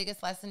what's the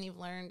biggest lesson you've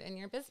learned in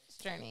your business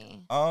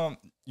journey?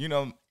 You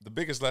know, the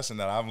biggest lesson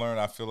that I've learned,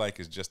 I feel like,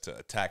 is just to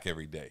attack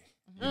every day.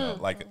 You know,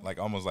 like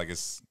almost like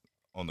it's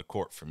on the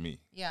court for me.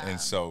 Yeah. And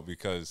so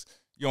because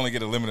you only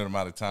get a limited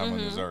amount of time on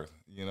this earth,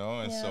 you know,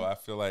 and so I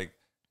feel like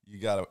you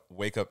gotta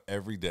wake up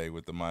every day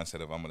with the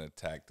mindset of I'm gonna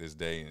attack this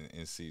day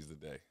and seize the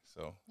day.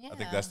 So I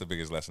think that's the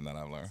biggest lesson that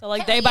I've learned. So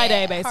like day by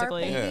day,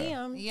 basically.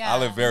 I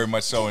live very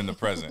much so in the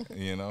present,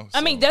 you know. So.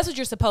 I mean, that's what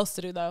you're supposed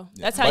to do, though.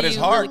 That's how you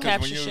really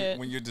capture shit.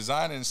 When you're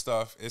designing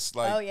stuff, it's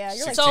like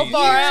 16, so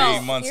far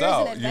 18 months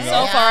out. You know?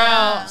 So far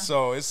out.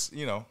 So it's,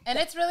 you know. And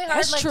it's really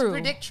hard to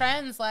predict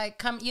trends.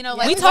 Like, you know,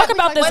 like we talk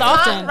about this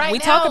often. We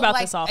talk about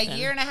this often. A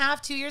year and a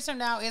half, 2 years from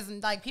now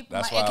isn't like people.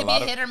 It could be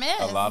hit or miss.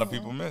 A lot of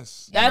people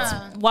miss.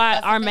 That's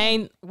why our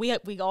main. We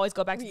always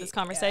go back to this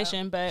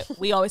conversation, but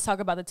we always talk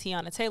about the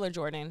Tiana Taylor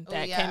Jordan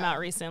that came out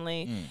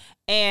recently.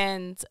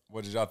 And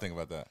what did y'all think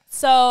about that?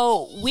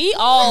 So we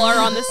all are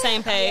on the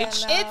same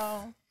page.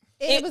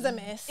 It was a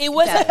miss. It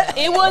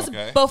was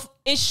both.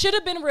 It should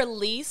have been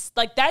released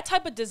like that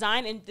type of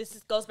design, and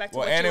this goes back to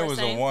what you were saying. And it was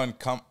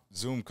a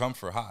Zoom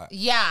Comfort High.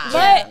 Yeah,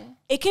 but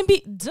it can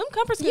be Zoom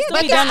Comforts can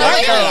still be done right.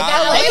 It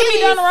can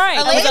be done right.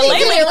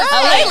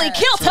 Elaina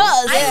killed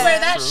us. I wear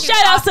that.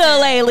 Shout out to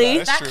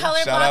Elaina. That color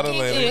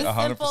blocking is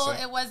simple.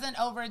 It wasn't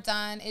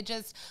overdone. It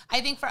just, I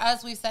think for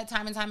us, we've said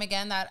time and time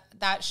again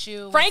that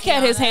shoe. Frank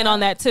had his hand on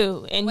that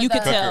too, and you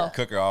could tell.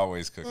 Cooker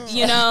always cooking.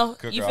 You know,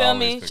 you feel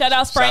me? Shout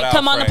out Frank.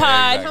 Come on the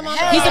pod.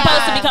 He's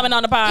supposed to be coming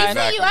on the pod. He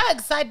sent you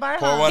Uggs sidebar.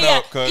 Pour one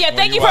up, Cook. Yeah,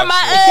 thank you for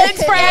my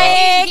Uggs,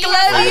 Frank.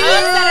 Love you.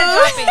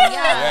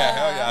 Yeah,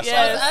 hell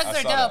yeah. Those Uggs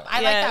are dope.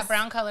 I like that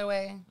brown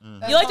colorway.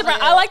 You like the brown?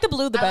 I like the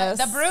blue the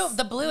best.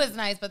 The blue is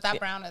nice, but that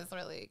brown is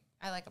really.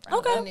 I like a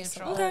brown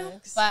neutral. Okay.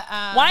 But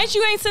why ain't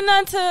saying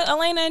nothing to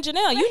Elaina and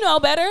Janelle? You know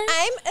better.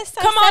 I'm a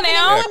size Come on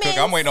now. Yeah, Cook,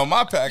 I'm waiting on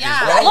my package,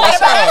 yeah. bro.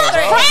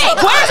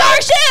 Frank, where's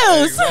our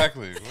shoes?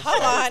 Exactly.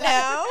 Come on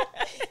now.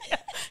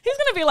 He's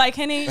gonna be like,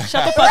 Henny,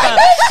 shut the fuck up.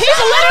 He's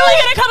literally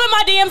gonna come in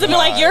my DMs and be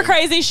like, you're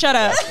crazy, shut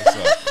up.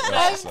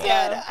 I'm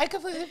good. I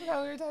completely forgot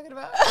what we were talking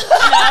about.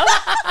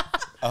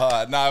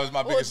 No, it was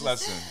my biggest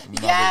lesson.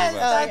 Yes,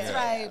 that's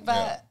right.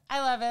 But I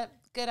love it.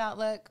 Good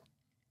outlook.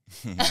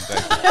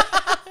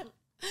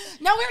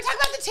 No, we were talking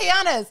about the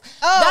Tianas.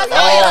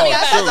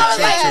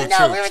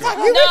 True. We were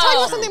talking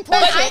about something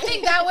important. But I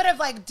think that would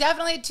have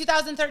definitely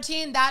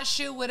 2013. That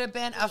shoe would have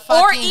been a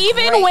fucking or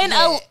even great when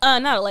hit.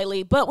 not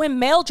lately, but when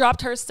Mel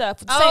dropped her stuff.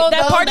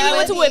 That party we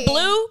went to with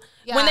Blue.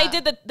 Yeah. When they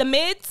did the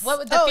mids.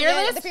 What, the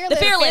Fearless? Yeah, the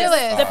Fearless.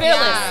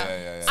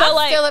 Yeah. So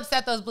I'm still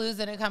upset those blues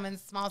didn't come in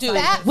small dude,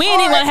 size. we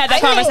ain't even have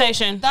that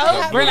conversation. We're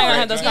not going to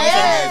have those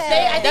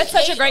conversations. That's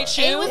such a great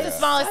shoe. It was the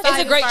smallest size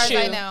it's a great as far shoe.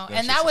 as I know.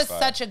 And that was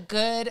such a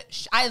good,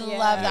 I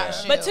love that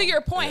shoe. But to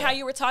your point, how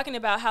you were talking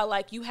about how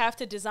you have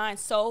to design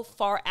so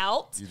far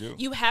out. You do.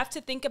 You have to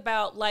think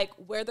about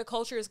where the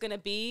culture is going to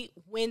be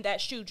when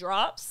that shoe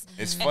drops.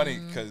 It's funny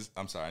because,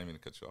 I'm sorry, I didn't mean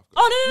to cut you off.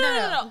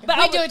 Oh, no. But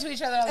we do it to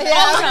each other all the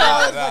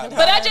time.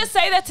 But I just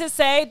say that to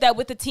say that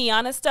with the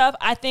Tiana stuff,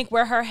 I think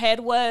where her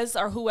head was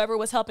or whoever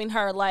was helping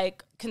her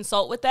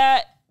consult with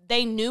that,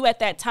 they knew at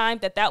that time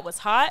that was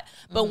hot.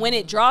 But when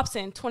it drops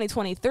in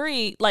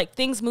 2023,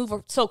 things move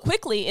so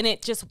quickly and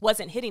it just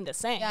wasn't hitting the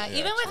same. Yeah,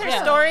 even with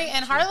her story,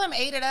 and Harlem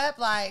ate it up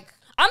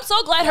I'm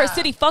so glad her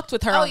city fucked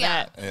with her on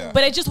that. Yeah.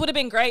 But it just would have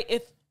been great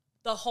if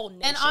the whole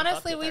nation. And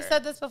honestly, we've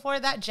said this before.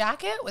 That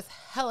jacket was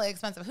hella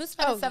expensive. Who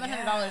spent $700 on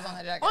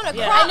that jacket? On a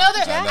I know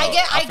that.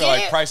 I feel get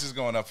like it. prices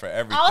going up for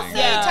everything. I'll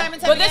say time and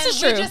time again. This is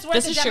true. We just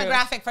weren't the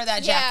demographic for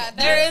that jacket.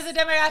 There is a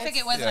demographic.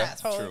 It wasn't us.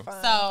 Totally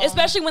fine. So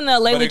especially when the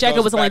Elaina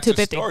jacket was only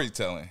 $250.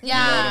 Storytelling.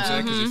 Yeah. You know what I'm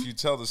saying? Because if you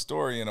tell the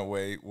story in a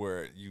way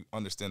where you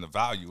understand the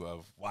value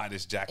of why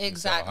this jacket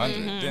is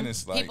 $100, then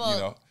it's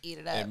people eat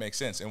it up. It makes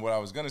sense. And what I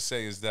was gonna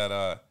say is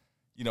that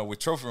with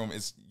Trophy Room,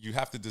 you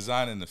have to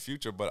design in the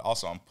future, but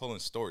also I'm pulling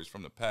stories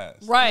from the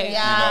past. Right.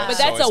 Yeah. But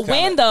that's a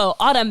win, though.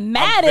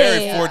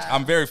 Automatic.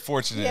 I'm very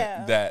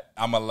fortunate that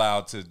I'm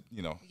allowed to,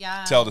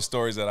 tell the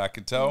stories that I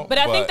can tell. But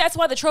I think that's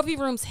why the Trophy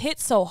Rooms hit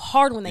so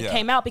hard when they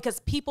came out, because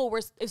people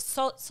it's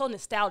so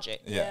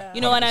nostalgic. Yeah.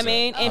 You know what I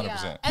mean? And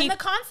the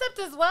concept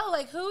as well,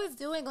 who is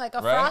doing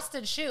a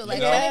frosted shoe?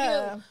 But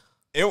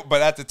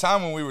at the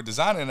time when we were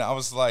designing it, I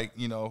was like,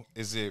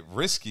 is it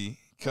risky?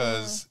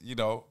 Because,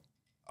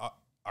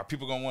 are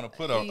people going to want to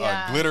put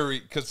a glittery,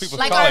 because people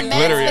call it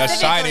glittery, a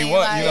shiny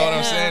one, you know what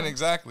I'm saying?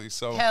 Exactly.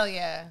 So hell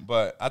yeah.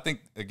 But I think,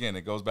 again,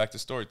 it goes back to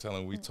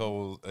storytelling. We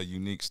told a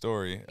unique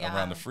story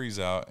around the freeze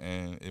out,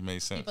 and it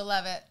made sense. People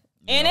love it.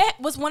 And it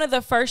was one of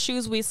the first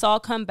shoes we saw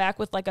come back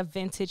with like a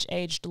vintage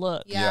aged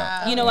look.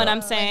 Yeah. You know what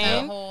I'm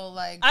saying? Like whole,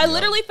 like, I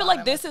literally feel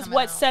like this is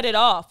what set it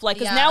off. Like,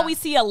 because now we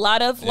see a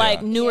lot of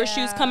like newer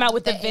shoes come out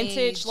with the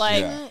vintage,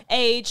 like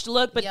aged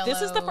look. But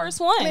this is the first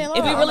one. Man,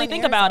 if we really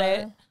think about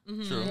it.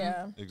 True.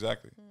 Yeah.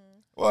 Exactly.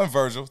 Well, and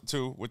Virgil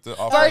too with the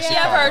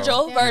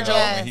Virgil.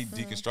 And he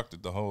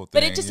deconstructed the whole thing.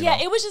 But it just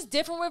it was just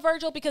different with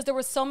Virgil because there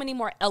were so many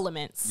more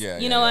elements.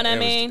 You know what I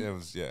mean? It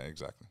was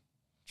exactly.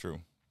 True.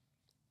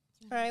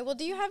 All right. Well,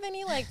 do you have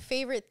any like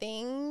favorite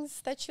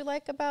things that you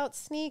like about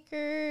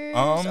sneakers,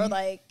 or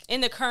like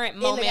in the current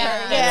moment?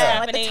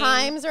 Like the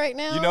times right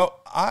now. You know,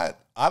 I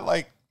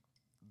like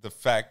the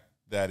fact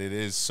that it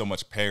is so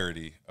much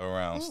parity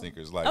around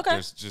sneakers. Like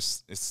there's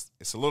just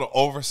it's a little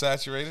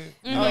oversaturated.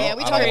 You know? Oh yeah,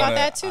 we talk about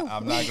that too.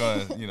 I'm not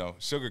gonna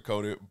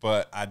sugarcoat it,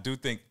 but I do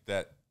think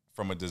that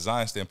from a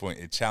design standpoint,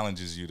 it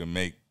challenges you to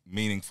make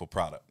meaningful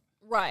product.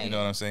 Right. You know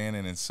what I'm saying?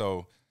 And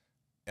so.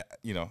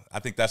 I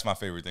think that's my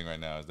favorite thing right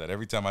now is that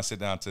every time I sit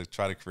down to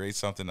try to create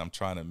something, I'm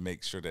trying to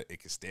make sure that it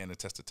can stand the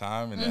test of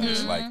time and that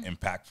it's like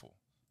impactful,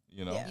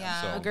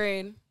 Yeah. So,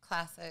 agreed.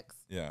 Classics.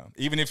 Yeah.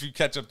 Even if you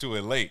catch up to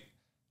it late,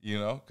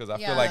 because I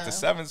feel like the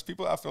sevens,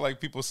 I feel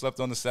like people slept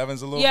on the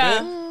sevens a little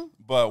bit.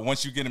 But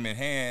once you get them in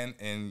hand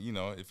and,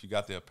 if you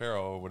got the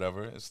apparel or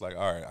whatever, it's like,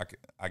 all right,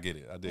 I get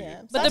it. I dig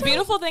it. But the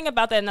beautiful thing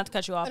about that, not to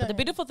cut you off, but the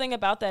beautiful thing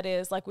about that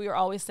is, like we were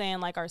always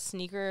saying, like our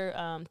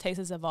sneaker taste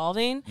is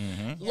evolving.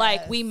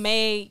 Like we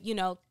may,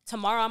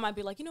 tomorrow I might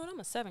be like, you know what, I'm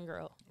a 7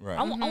 girl. Right.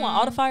 I want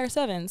all the fire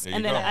 7s.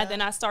 And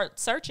then I start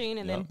searching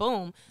and then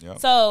boom. Yep.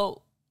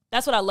 So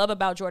that's what I love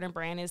about Jordan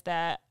Brand is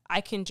that I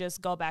can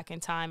just go back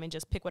in time and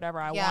just pick whatever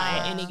I want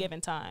at any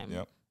given time.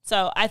 Yep.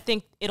 So I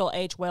think it'll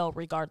age well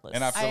regardless.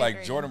 And I feel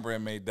like Jordan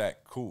Brand made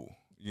that cool.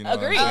 You know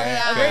Agreed.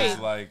 Because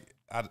like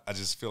I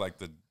just feel like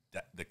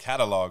the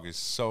catalog is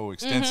so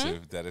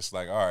extensive that it's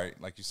like, all right,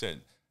 like you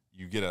said,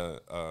 you get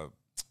a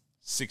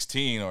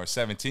 16 or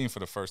 17 for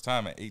the first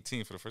time and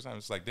 18 for the first time.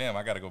 It's like, damn,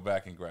 I got to go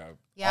back and grab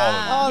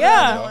all of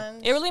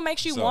them. It really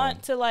makes you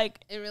want to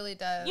like. It really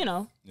does.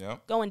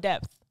 Go in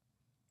depth.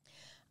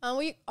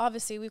 We've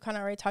kind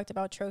of already talked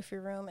about Trophy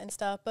Room and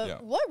stuff,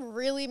 but what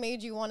really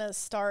made you want to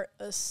start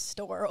a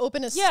store,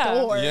 open a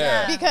store?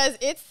 Yeah. Because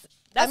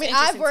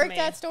I've worked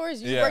at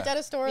stores, you've worked at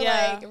a store,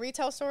 like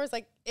retail stores,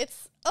 like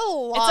it's a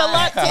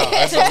lot.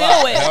 It's a lot to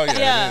deal with. Hell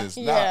yeah, it is.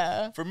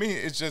 Nah, for me,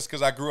 it's just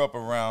because I grew up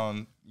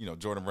around,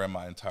 Jordan Brand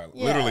my entire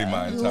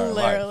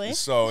life.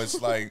 So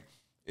it's like,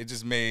 it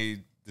just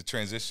made the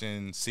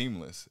transition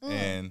seamless.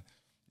 And,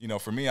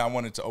 for me, I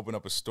wanted to open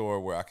up a store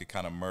where I could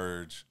kind of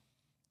merge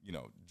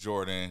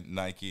Jordan,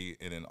 Nike,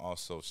 and then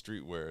also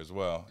streetwear as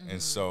well.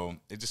 And so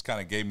it just kind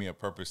of gave me a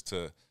purpose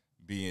to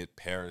be at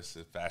Paris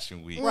at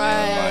Fashion Week.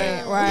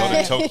 Right.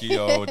 Go to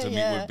Tokyo to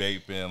meet with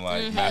Bape and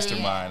like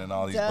Mastermind and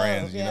all these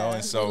brands,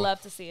 And so we'd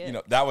love to see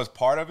it. That was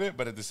part of it,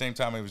 but at the same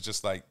time, it was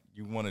just like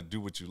you want to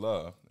do what you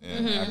love.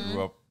 And I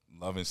grew up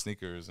loving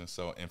sneakers and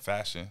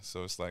fashion.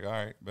 So it's like, all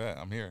right, bet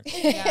I'm here.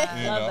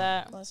 Yeah, love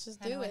that. Let's just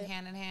do it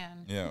hand in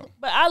hand. Yeah.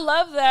 But I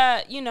love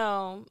that,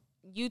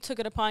 you took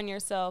it upon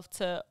yourself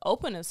to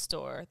open a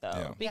store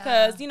though,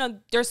 because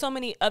there's so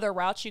many other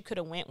routes you could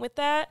have went with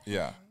that.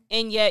 Yeah.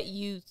 And yet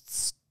you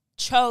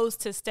chose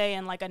to stay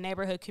in like a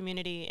neighborhood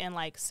community and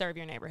like serve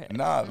your neighborhood.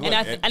 Nah, look,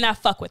 and I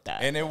fuck with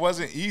that. And it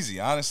wasn't easy,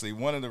 honestly.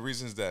 One of the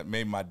reasons that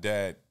made my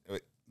dad,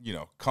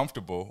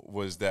 comfortable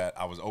was that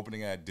I was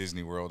opening at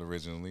Disney World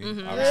originally.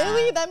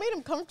 Really? That made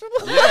him comfortable?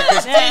 Yeah,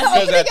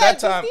 because at that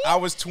time I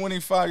was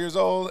 25 years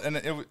old, and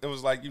it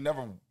was like you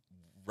never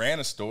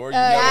ran a store. You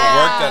never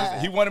worked at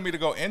it. He wanted me to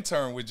go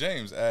intern with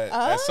James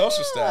at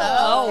Social Staff.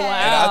 Oh, wow.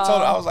 And I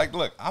told him, I was like,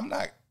 look, I'm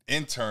not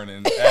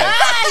interning.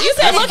 You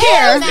said, look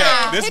here.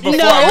 Yeah, this is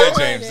before I met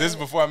James. This is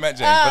before I met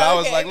James. But I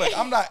was like, look,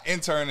 I'm not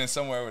interning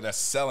somewhere that's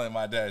selling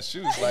my dad's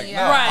shoes. Like, no.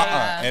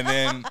 And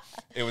then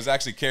it was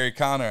actually Carrie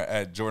Connor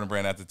at Jordan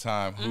Brand at the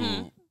time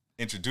who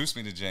introduced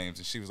me to James.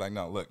 And she was like,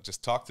 no, look,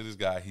 just talk to this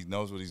guy. He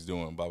knows what he's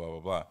doing, blah, blah, blah,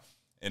 blah.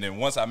 And then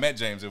once I met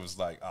James, it was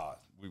like,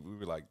 we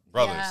were like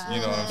brothers. Yeah.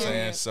 You know what I'm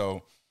saying?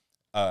 So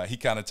he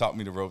kind of taught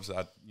me the ropes.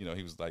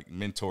 He was like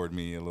mentored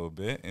me a little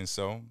bit. And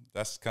so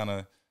that's kind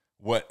of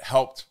what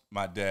helped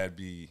my dad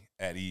be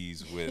at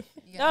ease with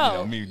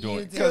me doing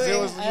it. Because it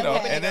was,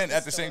 and then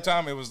at the same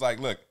time, it was like,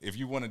 look, if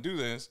you want to do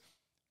this,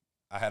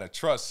 I had a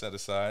trust set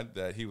aside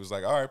that he was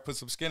like, all right, put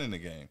some skin in the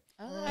game.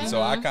 And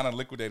so I kind of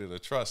liquidated a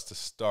trust to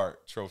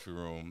start Trophy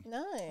Room.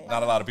 Nice.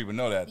 Not a lot of people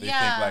know that. They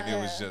think like it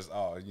was just,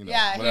 whatever.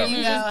 Here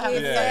you go.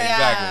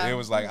 Exactly. It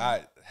was like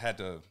I had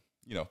to,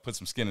 put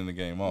some skin in the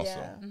game also.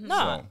 Yeah.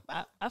 No,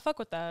 I fuck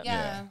with that.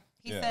 Yeah.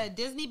 He said,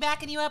 Disney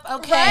backing you up?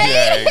 Okay.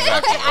 Yeah,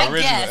 exactly. Okay,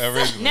 I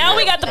guess. Now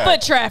we got the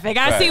foot traffic.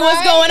 I see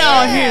what's going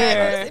on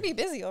here. They'd be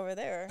busy over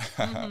there.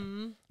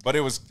 But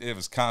it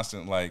was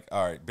constant, like,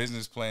 all right,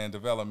 business plan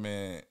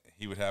development.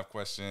 He would have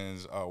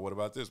questions. Oh, what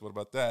about this? What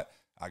about that?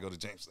 I go to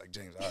James, like,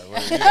 James, all right,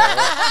 what we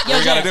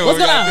got to do? What we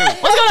got to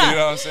do? What's going on? You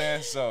know what I'm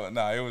saying? So,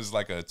 it was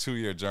like a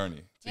 2-year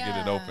journey to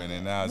get it open,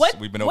 and now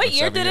we've been open. What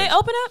year 7 did years. it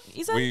open up?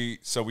 You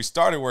said we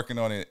started working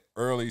on it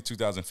early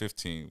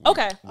 2015.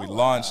 We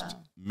launched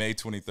May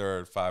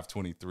 23rd,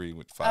 5/23,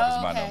 which 5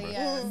 is my number.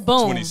 Yeah.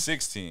 Boom.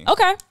 2016.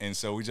 Okay. And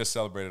so we just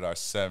celebrated our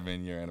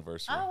 7-year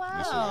anniversary. Oh,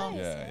 wow. This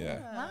year.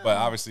 Yeah. Wow. But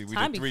obviously, we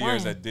Time did be 3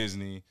 years flying. at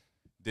Disney.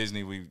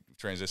 Disney, we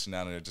transitioned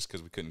out of there just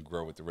because we couldn't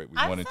grow at the rate we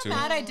I'm wanted so to.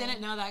 mad I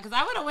didn't know that because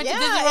I would have went to Yeah,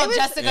 Disney it World was-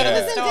 just to go Yeah. to the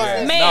Disney. store.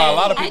 Man. No, a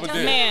lot of I people don't-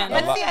 did. Man. A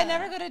But lot- see, I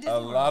never go to Disney A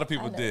World. lot of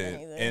people I never did.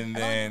 went either. And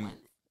then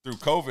through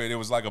COVID, it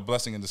was like a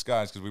blessing in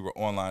disguise because we were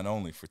online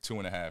only for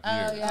 2.5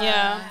 years.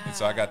 Yeah. And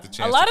so I got the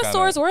chance A lot to of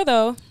stores were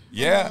though.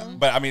 Yeah,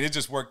 but I mean, it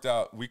just worked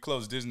out. We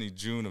closed Disney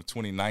June of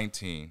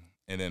 2019,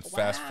 and then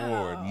fast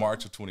forward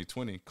March of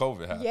 2020,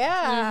 COVID happened.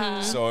 Yeah.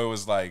 So it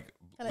was like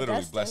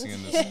literally destined. blessing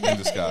in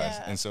disguise.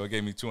 Yeah. And so it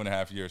gave me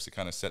 2.5 years to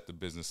kind of set the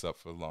business up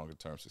for longer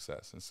term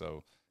success. And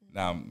so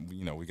now,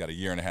 we got a 1.5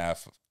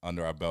 years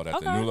under our belt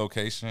at the new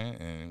location,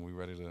 and we're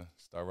ready to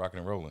start rocking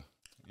and rolling.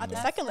 At the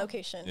second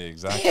location. Yeah,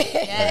 exactly.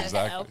 Yes.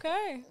 Exactly.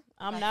 Okay.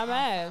 I'm not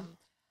mad.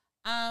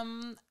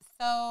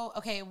 So,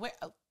 okay,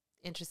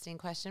 interesting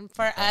question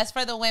for us,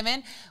 for the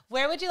women.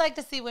 Where would you like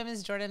to see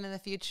women's Jordan in the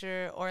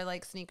future, or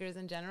like sneakers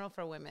in general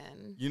for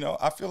women?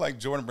 I feel like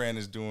Jordan Brand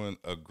is doing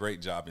a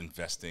great job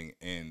investing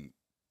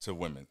into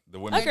women. The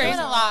women Agree. Doing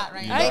a lot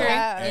right you now. I agree.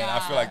 And I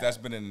feel like that's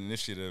been an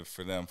initiative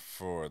for them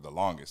for the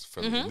longest, for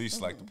at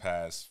least like the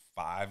past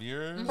 5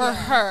 years. For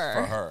her.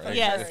 For her.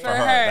 Yes, Exactly. for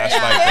her. That's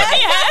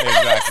like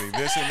exactly.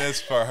 This and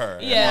this for her.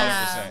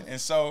 Yeah. 100%.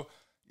 And so,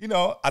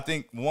 I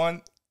think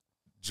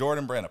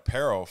Jordan Brand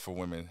apparel for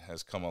women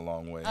has come a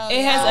long way.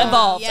 It has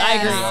evolved. I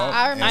agree.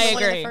 I remember I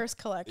one of agree. the first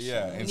collections.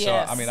 Yeah, and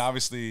Yes. so I mean,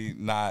 obviously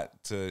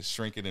not to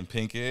shrink it and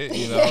pink it.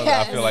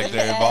 I feel like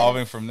they're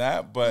evolving from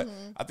that, but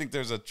I think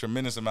there's a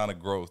tremendous amount of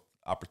growth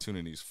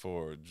opportunities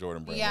for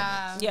Jordan Brand.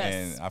 Yeah. women. Yes.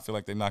 And I feel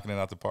like they're knocking it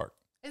out the park.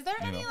 Is there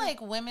any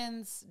like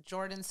women's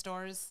Jordan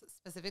stores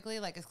specifically,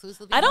 like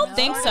exclusively? I don't women's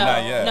think stores? so.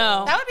 Not yet.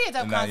 No. That would be a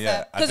dope Not yet.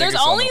 concept. I Because think there's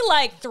it's on only the-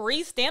 like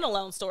 3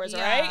 standalone stores,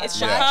 Yeah. right? It's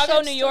Yeah. Chicago,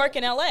 Ship New store. York,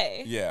 and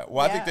LA. Yeah.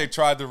 Well, I think Yeah. they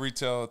tried the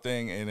retail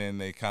thing, and then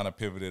they kind of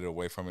pivoted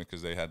away from it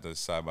because they had the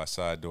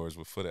side-by-side doors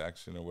with foot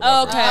action or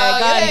whatever. Okay, Oh,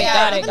 got yeah, it, yeah.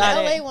 got it, Even got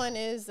the LA it. one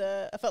is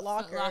a Foot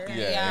Locker. Foot Locker.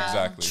 Yeah, Yeah.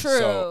 exactly. True.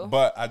 So,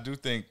 but I do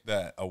think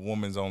that a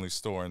woman's only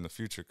store in the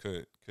future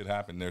could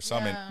happen. There's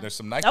some there's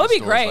some Nike That would be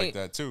stores great. like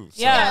that too.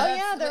 So, Yeah. Oh,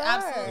 yeah, there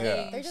Absolutely. are.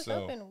 Yeah, They just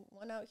so- opened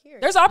one out here.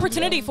 There's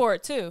opportunity for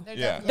it too. There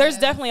Yeah. definitely There's is.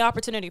 definitely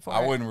opportunity for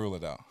I it. wouldn't rule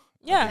it out.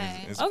 Yeah. I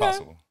think it's Okay.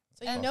 possible.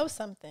 So you know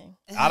something.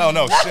 I don't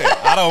know shit.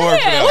 I don't work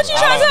for Yeah, them. what you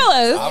trying to tell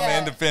us? I'm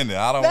independent.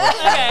 I don't work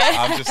for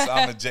them.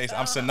 I'm adjacent.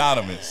 I'm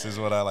synonymous is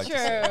what I like to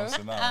say. I'm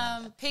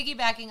synonymous.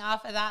 Piggybacking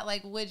off of that,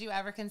 like, would you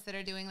ever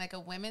consider doing like a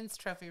women's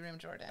trophy room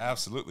Jordan?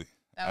 Absolutely.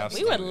 That would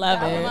be We would love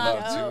I would it.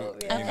 love Oh,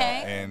 to. yeah.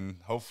 Okay. And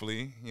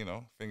hopefully,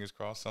 fingers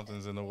crossed,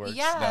 something's in the works.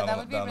 Yeah, down that the-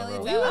 would be down the really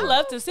road. We would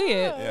love to see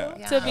it. Yeah.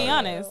 Yeah. To be Yeah.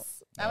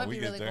 honest. That would we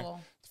be get really there.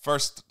 cool.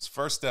 First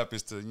step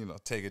is to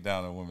take it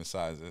down to women's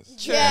sizes.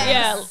 True.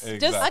 Yeah. Exactly.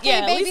 Just Okay, yeah,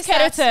 at baby least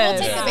cater steps. to We'll us.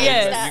 take the Yeah. baby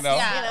Yes. steps.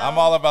 Yeah. I'm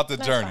all about the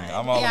That's journey. fine.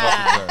 I'm all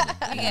Yeah. about the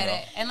journey. I get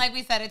it. And like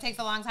we said, it takes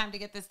a long time to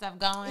get this stuff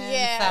going.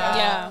 Yeah. So.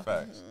 Yeah.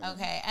 Facts.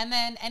 Okay. And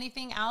then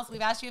anything else?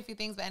 We've asked you a few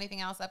things, but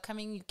anything else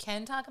upcoming you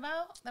can talk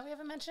about that we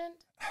haven't mentioned?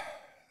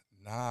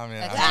 Nah, man.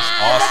 Like,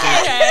 I'm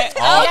just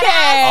Okay. all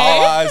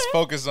Okay. eyes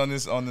focused on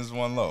this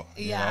one low.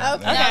 Yeah.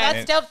 Okay. No, that's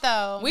And- dope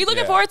though. We looking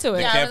Yeah. forward to The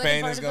it. Yeah, we're looking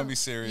campaign forward is to gonna the- be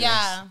serious.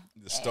 Yeah.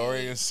 The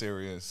story is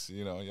serious.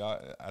 Y'all.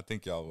 I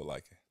think y'all will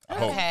like it. I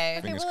hope. Okay.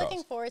 Okay, Fingers we're crossed.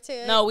 looking forward to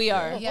it. No, we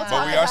are. Yeah. But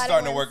talk we are about it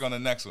starting to once- work on the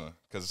next one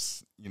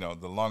because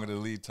the longer the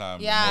lead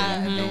time, Yeah. the more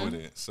we can do with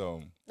it.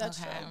 So That's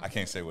Okay. true. I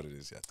can't say what it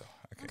is yet, though.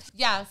 I can't.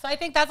 Yeah. So I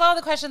think that's all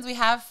the questions we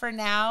have for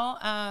now.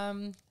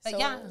 But So-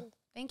 yeah,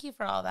 thank you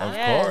for all that. Of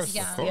Yes. course,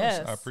 Yeah. of course. Yes.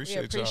 I We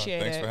appreciate appreciate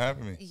y'all. Thanks it. for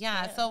having me.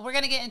 Yeah, so we're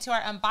going to get into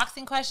our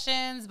unboxing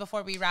questions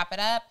before we wrap it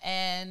up.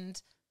 And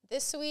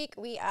This week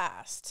we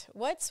asked,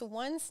 what's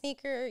one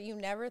sneaker you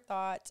never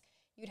thought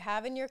you'd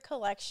have in your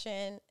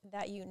collection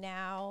that you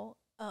now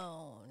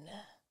own?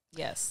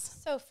 Yes.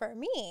 So for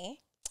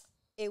me,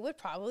 it would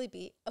probably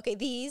be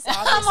these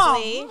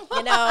obviously,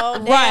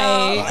 damn.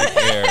 Right. Bike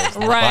airs.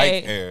 Right.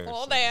 Bike airs.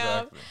 Well,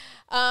 damn.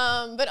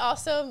 Exactly. But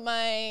also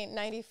my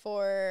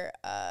 94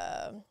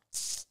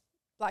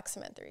 black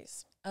cement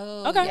threes.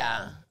 Okay.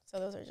 yeah. So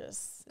those are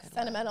just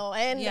sentimental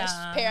and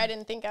Yeah. a pair I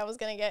didn't think I was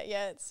gonna get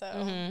yet. So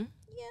Mm-hmm.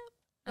 yeah,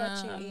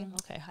 what you E?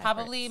 Okay. high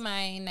Probably praise.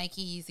 my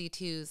Nike Yeezy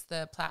 2s,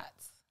 the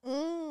plats.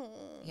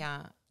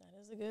 Yeah, That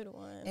is a good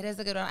one. it is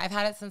a good one. I've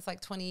had it since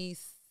like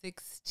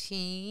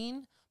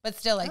 2016, but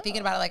still, like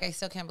thinking about it, like I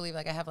still can't believe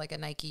like I have like a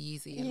Nike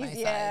Yeezy in my size.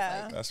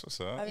 Yeah. Like, That's what's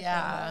up. I've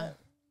yeah.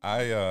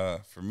 done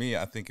that. For me,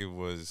 I think it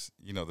was,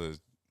 the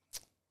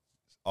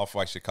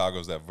Off-White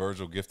Chicago's that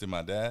Virgil gifted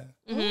my dad.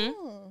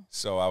 Mhm.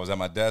 So I was at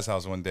my dad's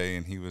house one day,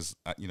 and he was,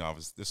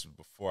 this was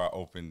before I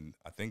opened,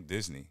 I think,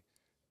 Disney.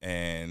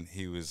 And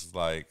he was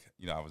like,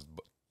 I was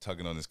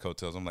tugging on his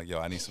coattails. I'm like, yo,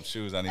 I need some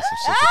shoes. I need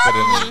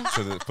some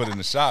shit to put in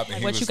the shop. And Like,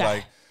 he what you was got?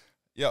 like,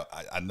 yo,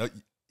 I know.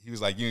 He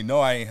was like, I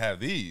ain't have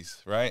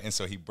these, right? And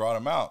so he brought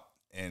them out.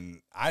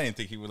 and I didn't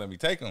think he would let me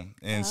take them.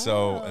 And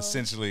so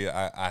essentially,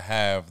 I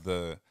have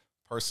the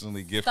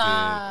personally gifted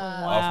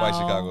Off-White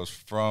Chicagos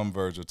from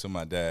Virgil to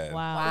my dad in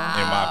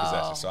my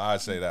possession. So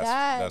I'd say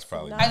that's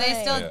probably Are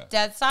they still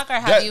dead stock or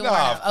have you worn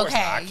them?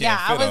 Okay,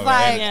 I was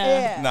like,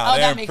 no,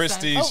 they're in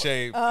pristine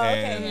shape,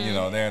 and you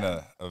know they're in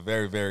a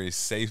very, very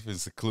safe and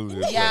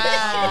secluded place.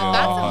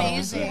 That's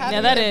amazing.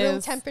 Yeah, that room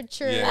is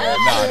temperature. Yeah,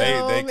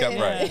 no, they kept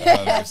right,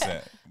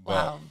 100%.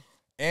 Wow.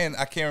 And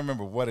I can't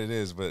remember what it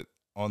is, but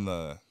on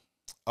the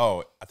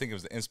I think it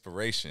was the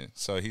inspiration.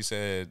 So he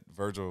said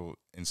Virgil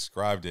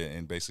inscribed it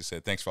and basically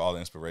said, "Thanks for all the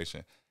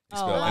inspiration." He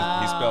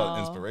spelled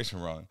inspiration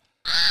wrong.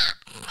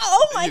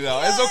 Oh my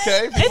God. It's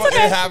okay.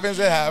 It happens.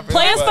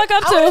 Players fuck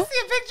up too. I want to see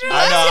a picture.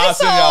 I know. I'll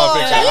send y'all a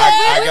picture.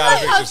 I got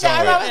a picture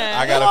somewhere.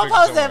 I got a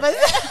picture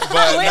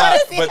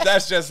somewhere. But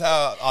that's just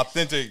how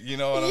authentic, you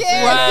know what I'm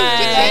saying?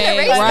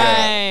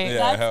 Right.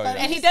 Yeah,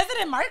 and he does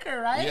it in marker,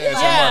 right? Yeah,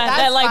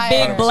 that like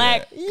big 100%.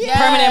 black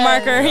permanent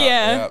marker.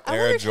 Yeah.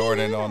 Air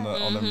Jordan on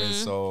the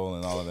midsole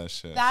and all of that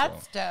shit.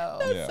 That's dope.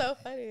 That's so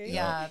funny.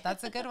 Yeah,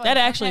 that's a good one. That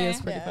actually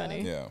is pretty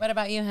funny. Yeah. What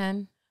about you,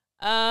 Hen?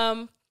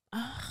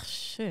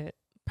 Shit.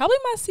 Probably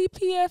my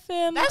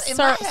CPFM. That's in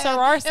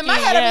Swarovski. In my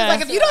head, I was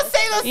like, if you don't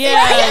say those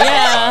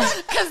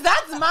things, because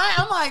that's mine.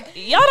 I'm like,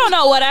 y'all don't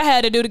know what I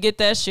had to do to get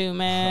that shoe,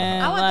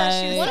 man. I want that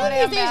shoe. One of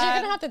these days, you're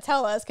gonna have to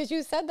tell us because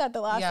you said that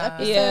the last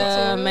episode.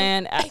 Yeah, too.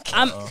 man.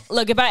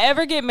 Look, if I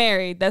ever get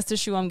married, that's the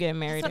shoe I'm getting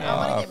married in. I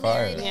want to get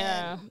married in.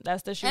 Yeah,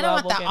 that's the shoe. And I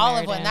want that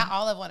olive one. In. That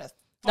olive one is.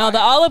 No, the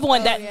olive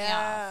one.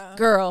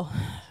 Girl.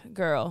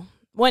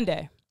 One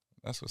day.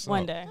 That's what's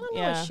One up. day. I don't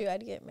know what shoe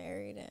I'd get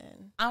married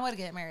in. I would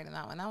get married in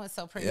that one. That was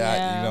so pretty.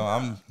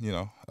 Yeah,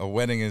 a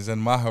wedding is in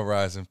my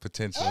horizon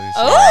potentially.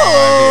 So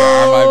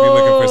I might be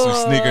looking for some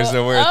sneakers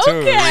to wear too.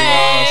 You know what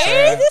I'm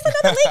saying? Is this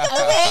another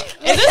leak?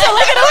 Is this a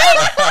leak of the week?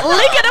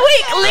 Leak of the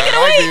week. Leak of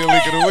the week. Might be a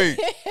leak of the week.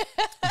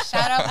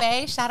 Shout out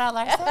Bay. Shout out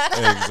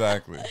Larsa.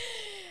 Exactly. All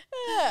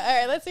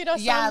right, let's read off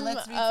some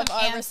let's read of some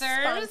our answers.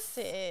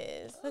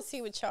 responses. Let's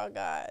see what y'all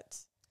got.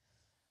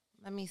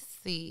 Let me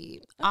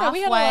see. Okay,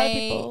 we had a lot of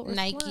people Off-White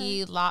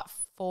Nike Lot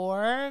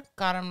 4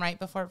 got them right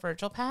before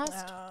Virgil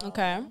passed.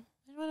 Okay.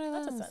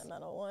 That's a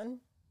sentimental one.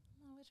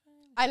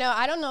 I know.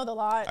 I don't know the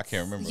lot. I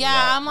can't remember.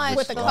 Yeah, I'm like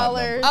with the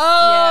colors.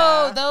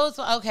 Oh, those.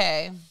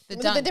 Okay, the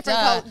different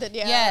colors.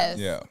 Yes.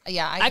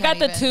 Yeah. I got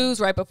the twos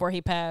right before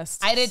he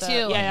passed. I did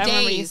too. Yeah, I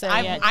remember you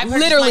saying. I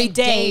literally mine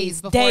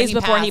days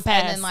before he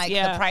passed, and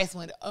then the price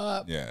went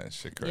up. Yeah,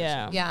 shit crazy.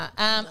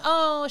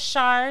 Yeah.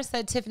 Shar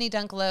said Tiffany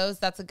Dunk Lows.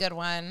 That's a good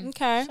one.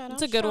 Okay,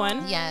 that's a good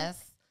one. Yes.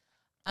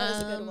 That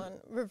was a good one.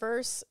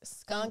 Reverse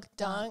skunk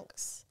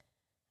dunks.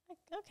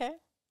 Okay.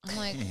 I'm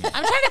like, I'm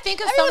trying to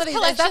think of some of these.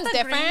 Is that the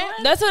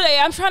different? That's what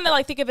I'm trying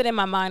to think of it in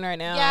my mind right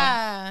now.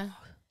 Yeah.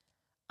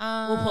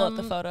 We'll pull up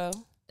the photo.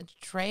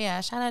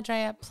 Drea, shout out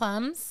Drea.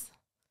 Plums.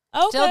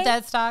 Okay. Still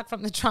dead stock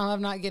from the trauma of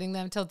not getting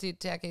them till 2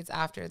 decades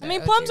after. I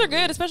mean, plums are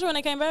good, especially when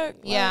they came back.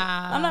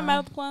 Yeah. I'm not mad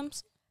with the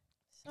plums.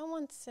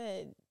 Someone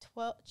said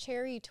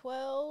cherry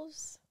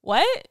 12s.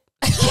 What?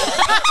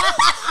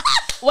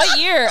 What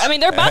year? I mean,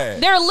 they're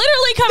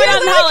literally coming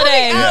out in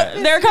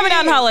holiday. They're coming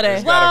out in holiday.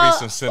 There's gotta be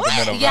some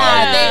sentimental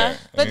value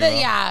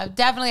there.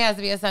 Definitely has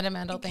to be a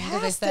sentimental thing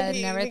because they said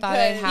never thought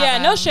I'd have. Yeah,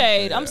 no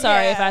shade. I'm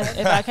sorry if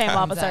I came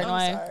off a certain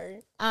way. Sorry.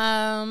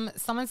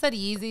 Someone said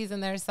Yeezys in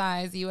their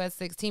size US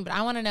 16, but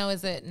I want to know,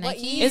 is it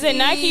Nike? Is it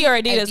Nike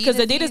or Adidas? Because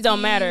Adidas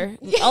don't matter.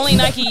 Only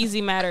Nike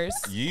Yeezy matters.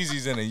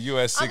 Yeezys in a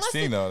US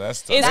 16 though.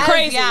 That's tough. It's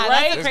crazy,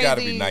 right? There's got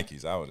to be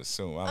Nikes. I would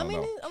assume. I don't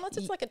know. Unless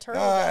it's like a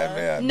turtle.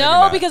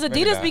 No, because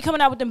Adidas be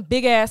coming out with them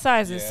big ass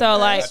sizes. So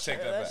like, I take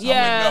that back.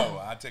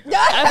 yeah. I take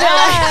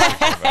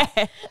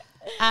that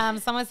I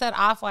someone said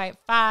Off-White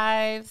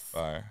 5s.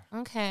 Fire.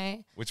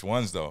 Okay. Which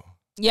ones though?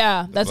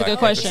 Yeah, that's a good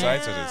question. The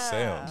sites or the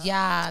sales?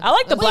 Yeah. I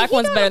like the black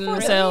ones better than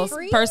the sales,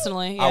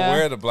 personally. Yeah. I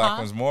wear the black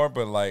ones more,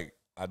 but like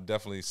I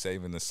definitely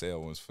saving the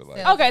sale ones for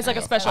like. Okay, it's like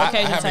a special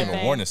occasion type thing. I haven't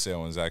even worn the sale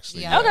ones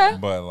actually. Yeah. Okay.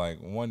 But like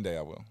one day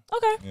I will.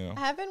 Okay. You know?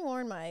 I haven't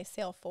worn my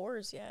sale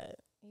 4s yet.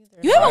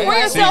 Either. You haven't worn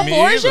your sale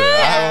 4s yet?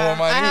 I haven't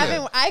worn mine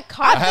either. I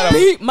caught them.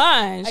 Beat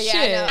mine. Yeah,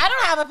 Shit. I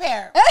don't have a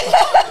pair. What? You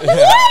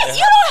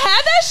don't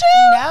have that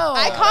shoe? No.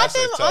 I caught That's a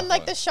them tough on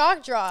like one. the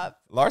shock drop.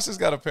 Larson's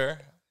got a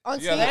pair. On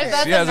She sneakers.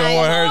 hasn't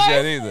worn hers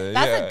yet either.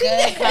 That's a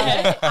good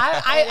color.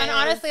 And is.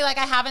 honestly, like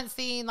I haven't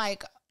seen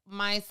like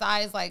my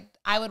size. Like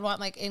I would want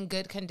like in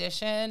good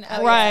condition.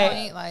 At Right. this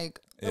point. Like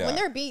When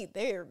they're beat,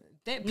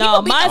 No,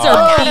 mine the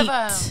are shit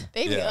out of beat.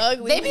 they be Yeah.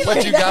 ugly. They be But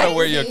like you gotta that.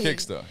 wear your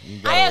kicks though.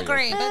 I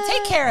agree, but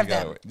take care of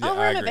them. I'll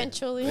wear I them agree.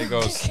 eventually. It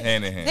goes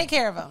hand in hand. Take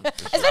care of them,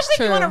 especially if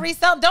you want to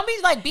resell. Don't be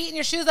like beating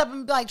your shoes up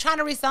and like trying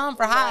to resell them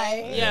for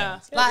high. Yeah.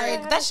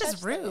 Like that's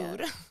just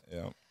rude.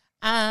 Yeah.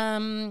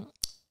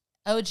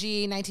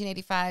 OG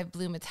 1985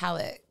 blue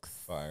metallics.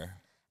 Fire.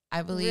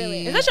 I believe.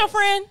 Really? Is that your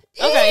friend?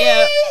 Okay,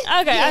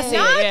 yeah. Okay, I see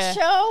Not it. Yeah.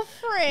 your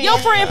friend. Your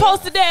friend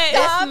posted that.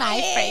 That's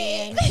my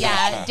friend.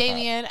 Yeah,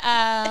 Damien.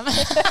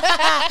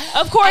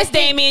 Of course,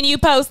 Damien, you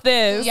post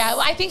this. Yeah,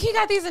 well, I think he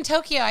got these in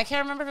Tokyo. I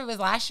can't remember if it was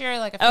last year or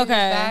like a few years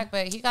back,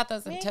 but he got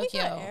those in Tokyo. He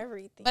got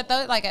everything. But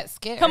those like at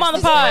Skip. Come on the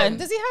pod.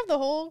 Does he have the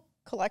whole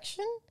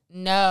collection?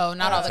 No,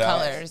 not all the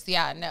Metallic. colors.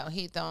 Yeah, no,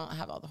 he don't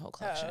have all the whole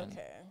collection. Oh,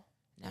 okay.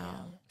 No,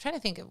 I'm trying to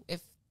think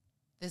if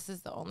this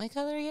is the only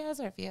color he has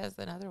or if he has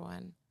another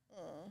one.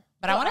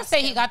 But I want to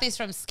say he got these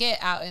from Skit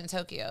out in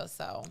Tokyo.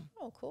 So,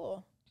 Oh,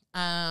 cool.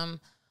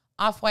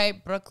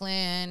 Off-White,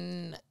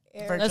 Brooklyn,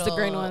 Virgil, That's the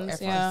green ones, Air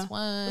Force yeah.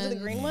 One. Was it the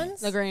green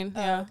ones? The green, Oh,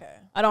 yeah. okay.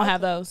 I don't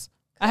have those.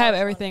 I have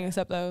everything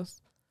except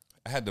those.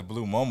 I had the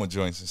blue MoMA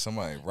joints and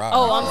somebody robbed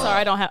Oh, me I'm for sorry.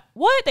 it. I don't have.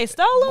 What? They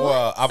stole them?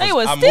 Well, They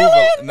was I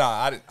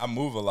stealing? I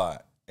move a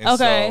lot. And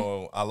Okay.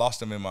 so I lost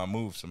them in my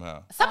move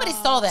somehow. Somebody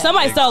stole that.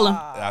 Somebody stole them.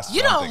 That's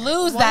You what I'm don't thinking.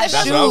 lose that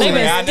That's shoe what I'm They saying.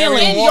 been I never stealing.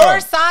 even in wore your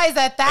them. size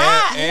at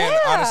that. And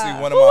honestly,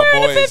 one of Who my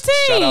wearing the boys,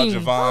 shout out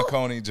 15?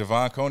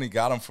 Javon Coney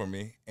got them for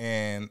me,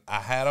 and I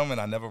had them, and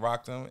I never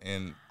rocked them,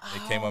 and they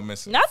came up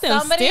missing. Not them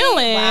Somebody-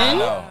 stealing.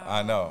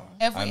 I know.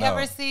 If I we know.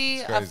 ever see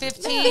It's a crazy.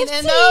 15 in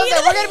those,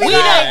 then we're gonna be We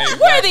like, don't- Exactly.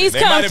 where these They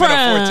come might have been a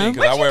from? 14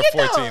 because I wear Where'd you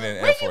get 14 those? in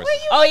Air Where'd Force.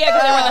 you Oh, yeah,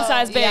 because they run a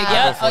size big.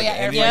 Yeah. Yep. Oh, yeah, Air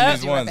And Force even Ones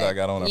these you wear ones big. I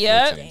got on a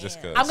Yep. 14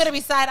 just because. I'm gonna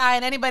be side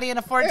eyeing anybody in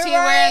a 14 Right.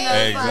 wearing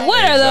those. Exactly.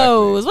 What are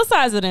those? What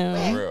size are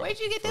them? For real. Where'd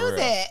you get For those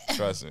real. at?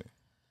 Trust me.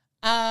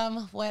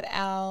 What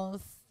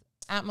else?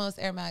 Atmos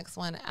Air Max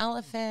 1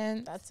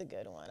 Elephant. That's a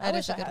good one. That I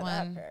is wish a I good had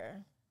one. that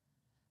pair.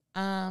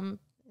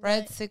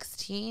 Red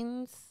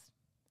 16s.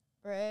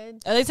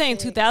 Red. Are they saying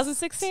 16s.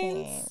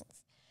 2016?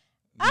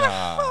 Nah.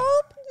 I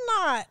hope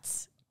not.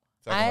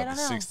 Talking I about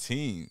don't the know.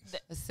 16s.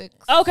 The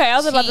 16s. Okay, I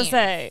was about to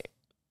say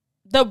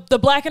the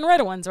black and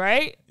red ones,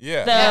 right?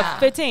 Yeah. The Yeah.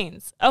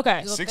 15s.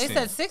 Okay. They 16.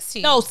 said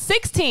 16. No,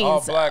 16s.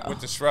 All black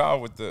with the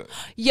shroud with the.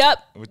 Yep.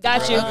 With the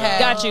Got red you. on it.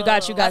 Got you.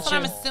 Got you. That's Got what you.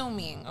 I'm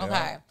assuming. Yeah,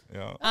 Okay.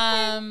 Yeah.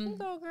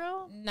 Go,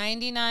 girl.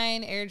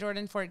 99 Air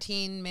Jordan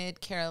 14 Mid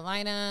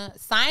Carolina.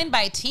 Signed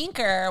by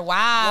Tinker. Wow.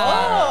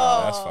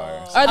 Fire. That's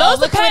fire. Are those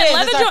the look who it patent is.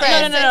 leather? It's our No,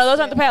 friends. those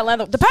aren't the patent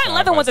leather. The patent Signed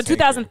leather by ones are Tinker.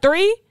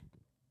 2003.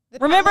 The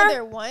Remember?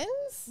 Their ones?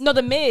 No,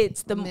 the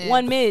mids. The Mids.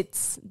 one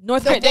mids.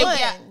 North The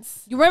Carolina.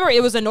 ones. You remember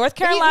it was a North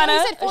But he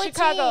Carolina, said a 14.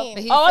 Chicago.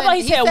 But Oh, I thought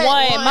he said one.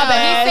 My No,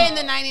 bad. he's saying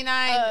the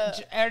 99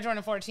 Air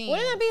Jordan 14.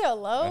 Wouldn't that be a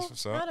low? That's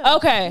what's up. Not a-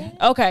 Okay.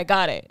 Okay.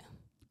 Got it.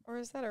 Or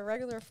is that a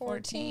regular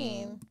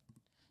 14?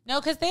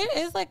 No, because there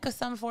is like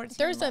some 14.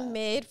 There's a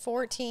mid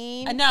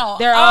 14. No.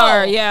 There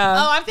are,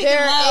 yeah. Oh, I'm thinking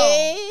There low.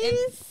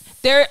 is.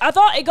 There, I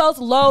thought it goes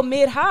low,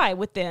 mid, high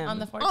with them. On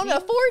the 14. On the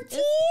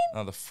 14?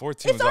 No, the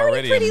 14 was It's already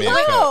already a pretty mid low.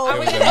 cut. Are It we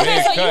was a gonna- mid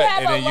Okay, so you cut, have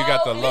and then a you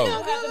got the low, low.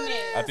 and you have the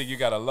mid. I think you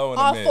got a low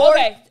and A a mid. four-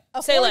 Okay,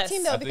 A say 14 less. though,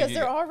 I think because you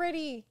they're got-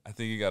 already. I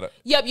think you got a.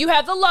 Yep, you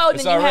have the low,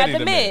 It's then you have already the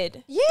the mid.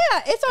 mid. Yeah,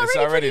 it's already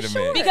already pretty the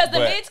mid. short. Because the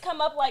But- mids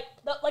come up like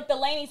the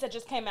Laneys that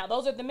just came out.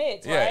 Those are the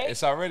mids, Yeah, right?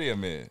 it's already a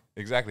mid.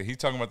 Exactly. He's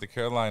talking about the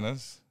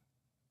Carolinas,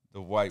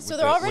 the white So with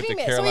they're the, already with the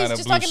mid. So Carolina he's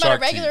just blue talking about a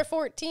shark regular tee.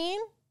 14?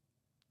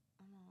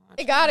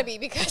 It gotta be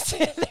because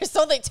there's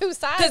only two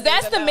sizes. Because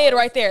that's of the those. mid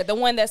right there, the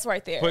one that's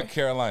right there. Put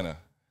Carolina.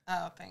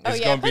 Oh, thank Oh It's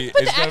you. yeah, gonna be-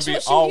 put it's the gonna actual be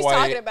shoe all he's white.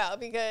 talking about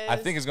because I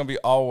think it's gonna be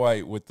all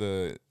white with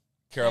the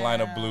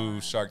Carolina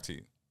blue shark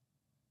tee.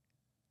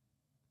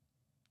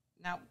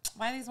 Now,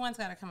 why these ones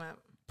gotta come up?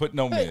 Put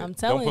no mid. I'm Don't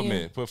telling put you.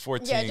 mid. Put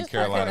 14 Yeah, just put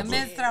Carolina The 14. blue.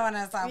 men's throwing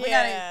us off. We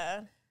gotta. yeah.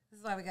 This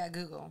is why we got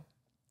Google.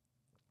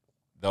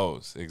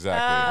 Those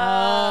exactly.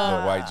 Oh.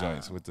 The white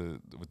joints with the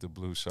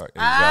blue shark. Exactly.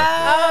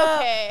 Ah.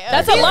 Okay.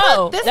 That's okay. a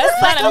low. This That's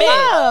is not like a mid.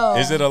 low.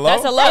 Is it a low?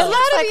 That's a It low. looks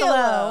gotta like be a a low.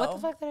 low. What the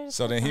fuck? That is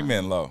So then he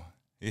meant low.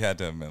 He had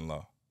to have meant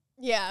low.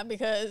 Yeah,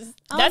 because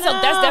That's no.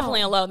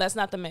 definitely a low. That's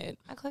not the mid.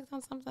 I clicked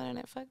on something and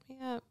it fucked me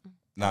up.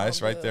 Nah,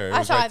 it's right there. It I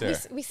was right thought there.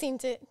 we seen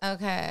it.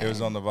 Okay. It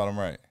was on the bottom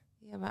right.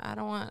 Yeah, but I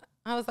don't want.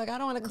 I was like, I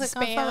don't want to click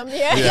Spam. on something.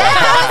 Yeah. Y'all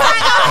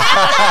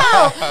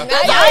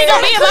ain't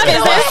gonna be in my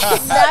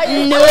business.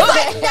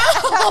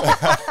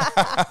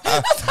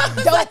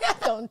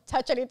 Don't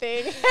touch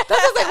anything. This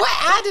is like, what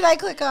ad did I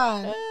click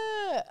on?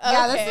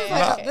 Yeah, this is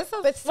like okay. this is.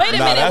 But Wait a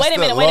Nah, minute. that's Wait a the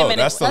minute. Wait a low.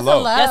 minute. That's the That's a low.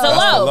 low. That's a That's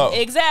the low. low.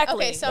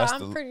 Exactly. okay, so That's I'm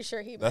the- pretty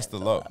sure he. That's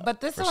meant the low. But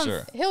this For one's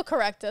sure. He'll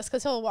correct us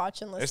because he'll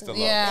watch and listen. It's the to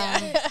low. it. Yeah.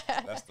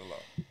 That's the low.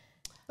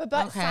 But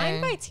Okay.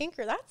 signed by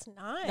Tinker, that's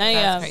nice.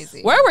 Damn.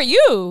 crazy. Where were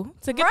you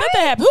to get that to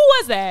happen? Who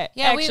was that?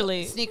 Yeah,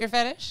 actually. sneaker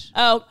fetish.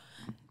 Oh.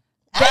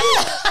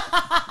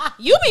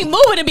 You be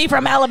moving to be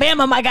from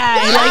Alabama, my guy.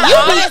 Like you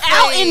be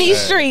out in these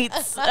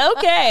streets.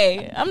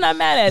 Okay. I'm not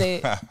mad at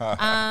it.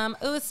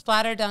 Ooh,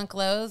 splatter dunk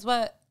lows.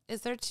 What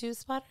is there? 2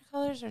 splatter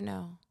colors or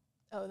no?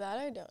 Oh, that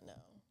I don't know.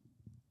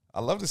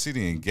 I love to see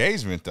the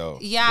engagement though.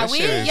 Yeah, This we-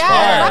 shit is yeah,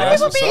 fire. a lot of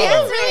That's people what's be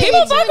up. into it.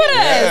 People fuck with us.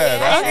 Yeah,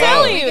 that's I'm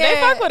telling dope. you, they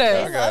fuck with I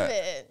us. Okay. love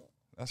it.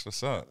 That's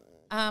what's up.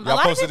 A Y'all lot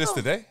of posted this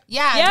people- today?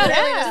 Yeah, Yeah.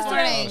 literally Yeah. this Oh,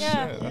 morning.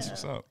 Yeah. shit. That's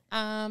what's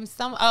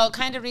up.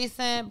 Kind of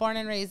recent, born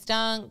and raised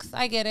dunks.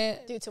 I get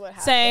it. Due to what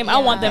happened. Same. I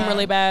want them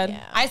really bad.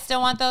 Yeah. I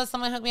still want those.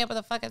 Someone hook me up with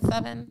a fuck at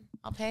 7.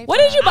 I'll pay. What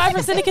did you buy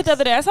from Syndicate the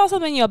other day? I saw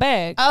something in your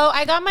bag. Oh,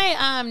 I got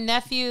my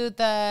nephew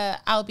the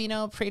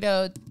albino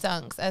Prito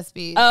Dunks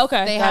SBs. Oh,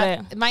 okay. Got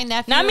it. My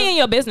nephew. Not me and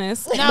your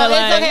business. No, but it's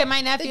like, okay. My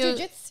nephew.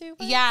 The jujitsu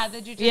ones? Yeah,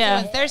 the jujitsu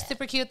ones. They're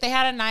super cute. They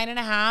had a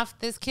 9.5.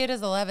 This kid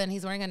is 11.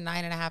 He's wearing a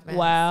 9.5.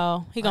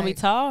 Wow. He gonna be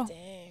tall.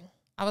 Dang.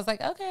 I was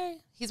like, okay.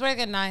 He's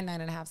wearing a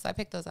 9.5. So I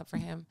picked those up for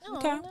him. Oh,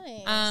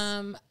 Okay.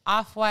 nice.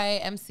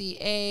 Off-White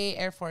MCA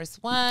Air Force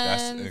One.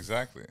 That's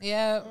exactly.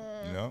 Yep.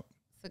 You know,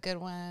 It's a good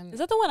one. Is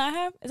that the one I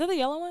have? Is that the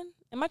yellow one?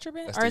 Am I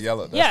tripping? that's Or the is-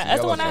 yellow. yeah, that's the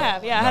yellow one I joint.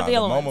 have. Yeah, I have the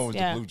yellow The one. Momo was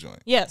Yeah. the blue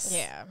joint. Yes.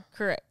 Yeah.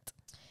 Correct.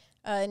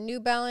 New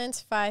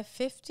Balance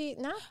 550.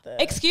 Not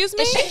the. Excuse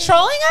me? Is she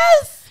trolling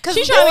us? Because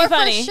She trying to be For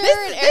funny. sure,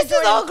 This- an this is Air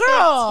old Jordan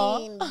girl.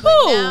 15, but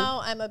Who?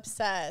 Now I'm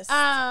obsessed.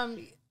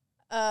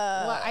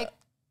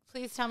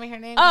 Please tell me her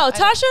name. Oh,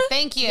 Tasha?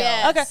 Thank you.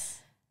 Yes. Okay.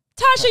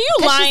 Tasha, you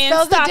 'Cause she lying.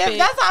 spells Stop it. it.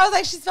 That's how I was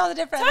like, she spelled it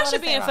different. I don't Tasha wanna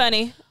say being it wrong.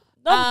 funny.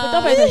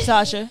 Don't pay attention to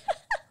Tasha.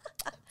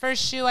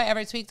 First shoe I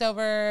ever tweaked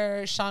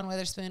over, Sean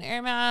Witherspoon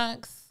Air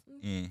Max.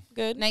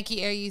 Good.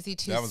 Nike Air Yeezy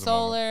 2 That was a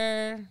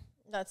Solar.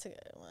 That's a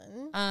good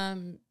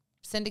one.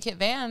 Syndicate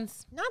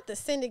Vans. Not the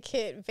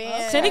Syndicate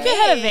van. Syndicate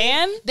had a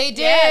van? They did.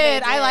 Yeah,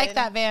 they I like did.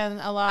 that van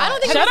a lot. I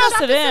don't think Shout we outs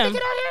to them.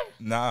 Syndicate out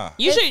here? Nah.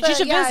 You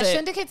should Yeah, visit.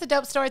 Syndicate's a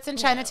dope store. It's in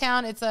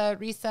Chinatown. It's a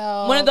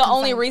resale. One of the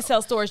only consignment.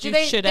 resale stores you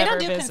They should they ever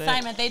don't do visit.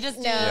 consignment. They just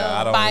do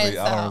Yeah, I buy don't and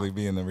sell. really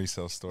be in the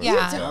resale store. Yeah.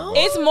 like that, don't?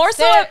 bro. It's more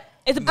so. They're-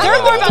 They're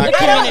more about the I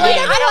can't- community.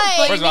 I don't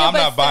blame First of all, I'm you,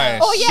 not but buying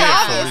Oh, shit yeah,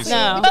 for obviously.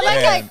 resale. No. But like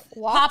And-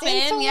 walked pop into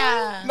in, one?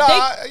 yeah. No,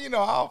 They-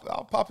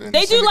 I'll pop in.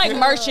 They do like Syndicate.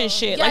 merch and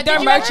shit. Yeah, Like did their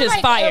you merch remember, is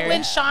like, fire.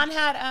 when Sean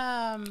had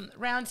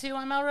round 2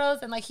 on Melrose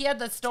and like he had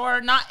the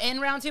store not in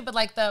round 2 but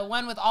like the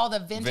one with all the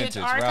vintage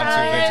archives.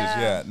 round 2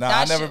 vintage, yeah. No,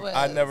 That I shit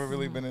was- never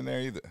really been in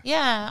there either.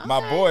 Yeah. My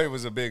okay. boy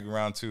was a big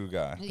round 2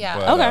 guy. Yeah.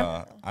 But,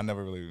 Okay. I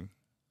never really.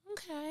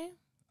 Okay.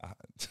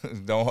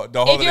 don't hold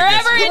If it you're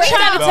against ever me. in Don't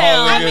hold it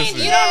Chinatown, I against mean,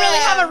 me. you don't really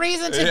have a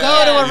reason to Yeah,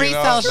 go to a you know,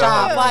 resale so-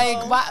 shop. True.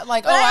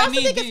 Like, But oh, I I also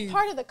need think these. it's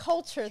part of the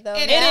culture, though.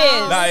 It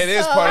now. is. Nah, it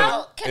is So- part How-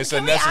 of. can, It's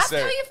can a we ask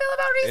necessary. how you feel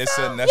about resale? It's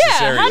a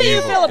necessary how do you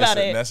evil. feel about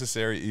it's it? a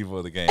necessary evil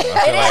of the game. I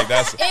feel like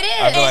that's. It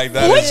is. I feel like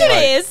that Which is it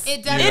like, is. It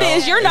you does. know, It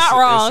is. You're it's not a-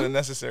 wrong. It's a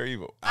necessary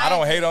evil. I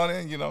don't hate on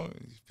it. You know,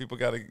 people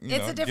got to It's a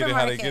get it different how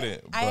market. they get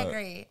it. I but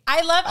agree.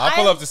 I I'll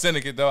pull up the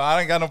Syndicate though. I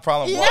ain't got no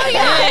problem. walking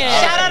yeah.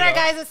 around. Shout out You our know?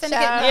 guys at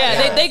Syndicate. Shout out.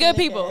 Yeah, they good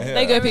people. Yeah,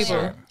 They good for people.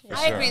 sure, for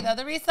I sure. agree though.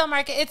 The resale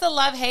market, it's a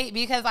love-hate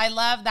because I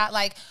love that,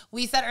 like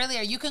we said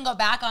earlier, you can go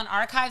back on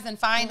archives and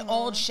find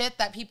old shit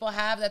that people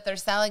have that they're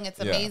selling. It's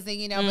Yeah. amazing,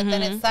 you know, but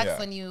then it sucks Yeah.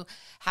 when you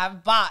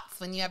have bots,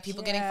 when you have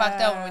people getting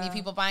fucked over, when you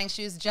people buying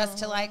shoes just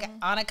to like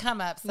on a come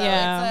up. So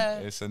Yeah.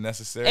 It's a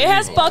necessary. It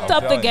has evil. fucked I'm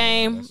up the telling you,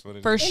 game that's what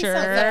it for is. sure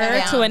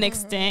yeah. to an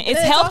extent. It's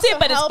But it's helped it, also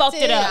but it's helped fucked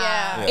it it, up.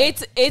 yeah. Yeah,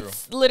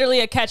 It's literally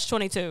a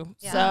catch-22.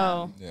 Yeah.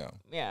 So Yeah.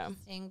 yeah.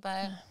 interesting,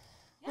 but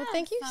Well,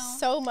 thank you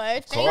so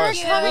much for course.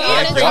 coming Yeah,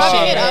 in and thank talking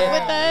you. it up Yeah.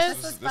 with us.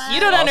 This is You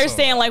don't awesome.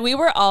 understand. Like we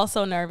were all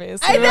so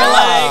nervous. I We were know.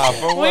 like,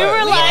 For we what?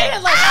 were We like, I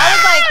was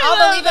like,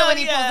 I'll believe it when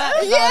he pulls up.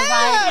 'cause I was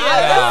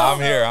like,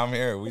 Yeah, I'm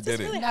here. We did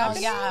it. really no,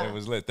 happening. yeah. It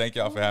was lit. Thank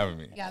y'all for having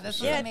me. Yeah, this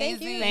For was sure. thank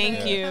amazing. you.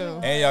 thank you.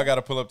 And y'all got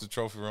to pull up the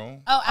trophy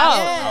room. Oh,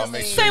 I'll absolutely.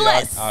 make Say sure y'all,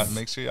 less. I'll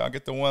make sure y'all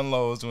get the one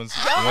lows once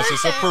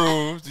it's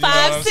approved. You know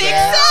 5, what I'm 6,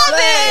 saying?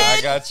 7. I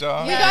got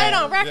y'all. We got it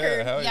on record.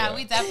 Yeah, hell Yeah,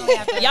 we definitely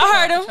have to. Y'all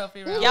heard him.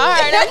 Trophy room. Y'all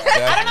heard him.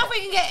 I don't know if we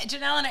can get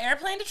Janelle in an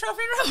airplane to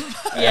trophy room.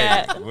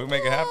 Yeah. We'll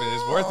make it happen.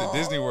 It's worth it.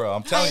 Disney World.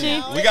 I'm telling you.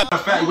 know. We got a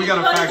fact check that. We got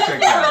a fact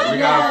check.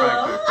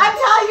 I'm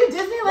telling you,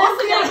 Disneyland.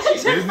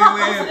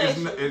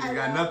 Disneyland it's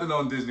got nothing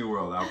on Disney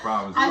World. I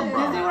promise.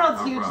 Disney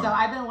World's huge though.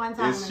 I've been one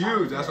time. It's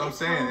huge. That's what I'm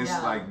saying. It's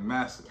like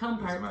massive. Home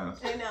It's park.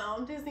 massive. I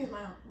know.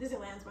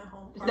 Disneyland's my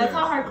home. That's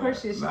how hardcore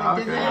she is. She's Nah,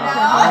 like okay.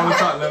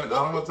 Disneyland. I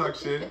don't want to talk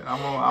shit.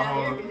 I'm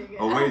on you're good.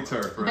 away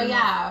turf right But now.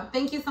 yeah,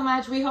 thank you so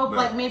much. We hope But-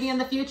 like maybe in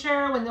the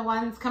future when the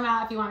ones come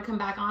out, if you want to come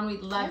back on,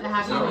 we'd love to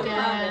have you Sure.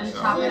 again.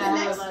 Sure. Chop it Is up.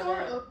 next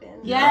door open?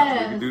 We Yes.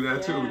 can do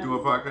that too. We do a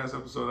podcast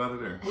episode out of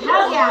there.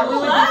 Hell yeah, we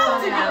would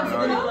love to Yeah. go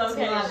to the Yeah.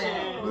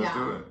 location. Let's Yeah.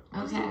 do it.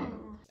 Let's Okay. do it.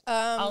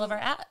 All of our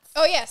ads.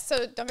 Oh, yes.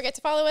 So don't forget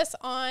to follow us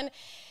on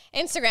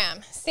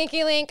Instagram,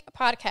 Stinky Link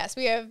Podcast.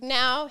 We have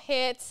now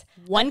hit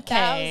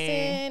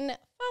 1K 1,000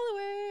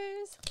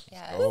 followers.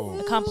 Yes. Oh.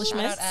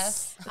 accomplishments. Shout out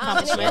us. And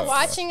if you're Accomplishments.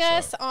 watching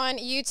us on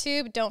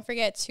YouTube, don't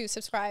forget to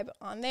subscribe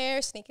on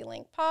there, Sneaky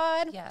Link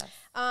Pod. Yes.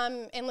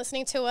 And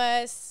listening to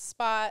us,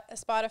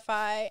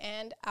 Spotify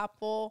and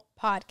Apple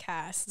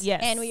Podcasts.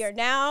 Yes. And we are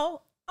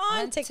now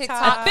on On TikTok.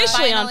 TikTok.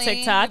 Officially on Finally,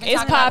 TikTok. we've been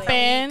It's talking about it for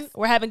popping. weeks.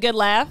 We're having good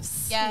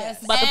laughs.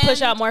 Yes. About to push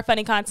And- out more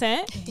funny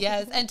content.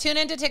 Yes, and tune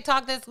into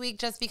TikTok this week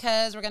just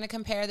because we're going to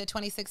compare the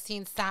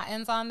 2016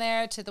 satins on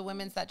there to the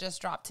women's that just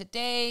dropped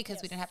today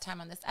because we didn't have time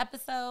on this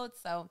episode.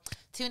 So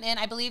tune in.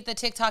 I believe the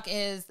TikTok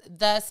is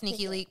the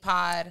Sneaky Leak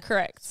Pod.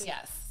 Correct.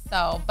 Yes.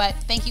 So, but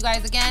thank you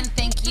guys again.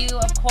 Thank you,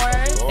 of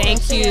course.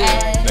 Thank you.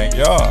 And Thank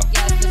y'all. yeah,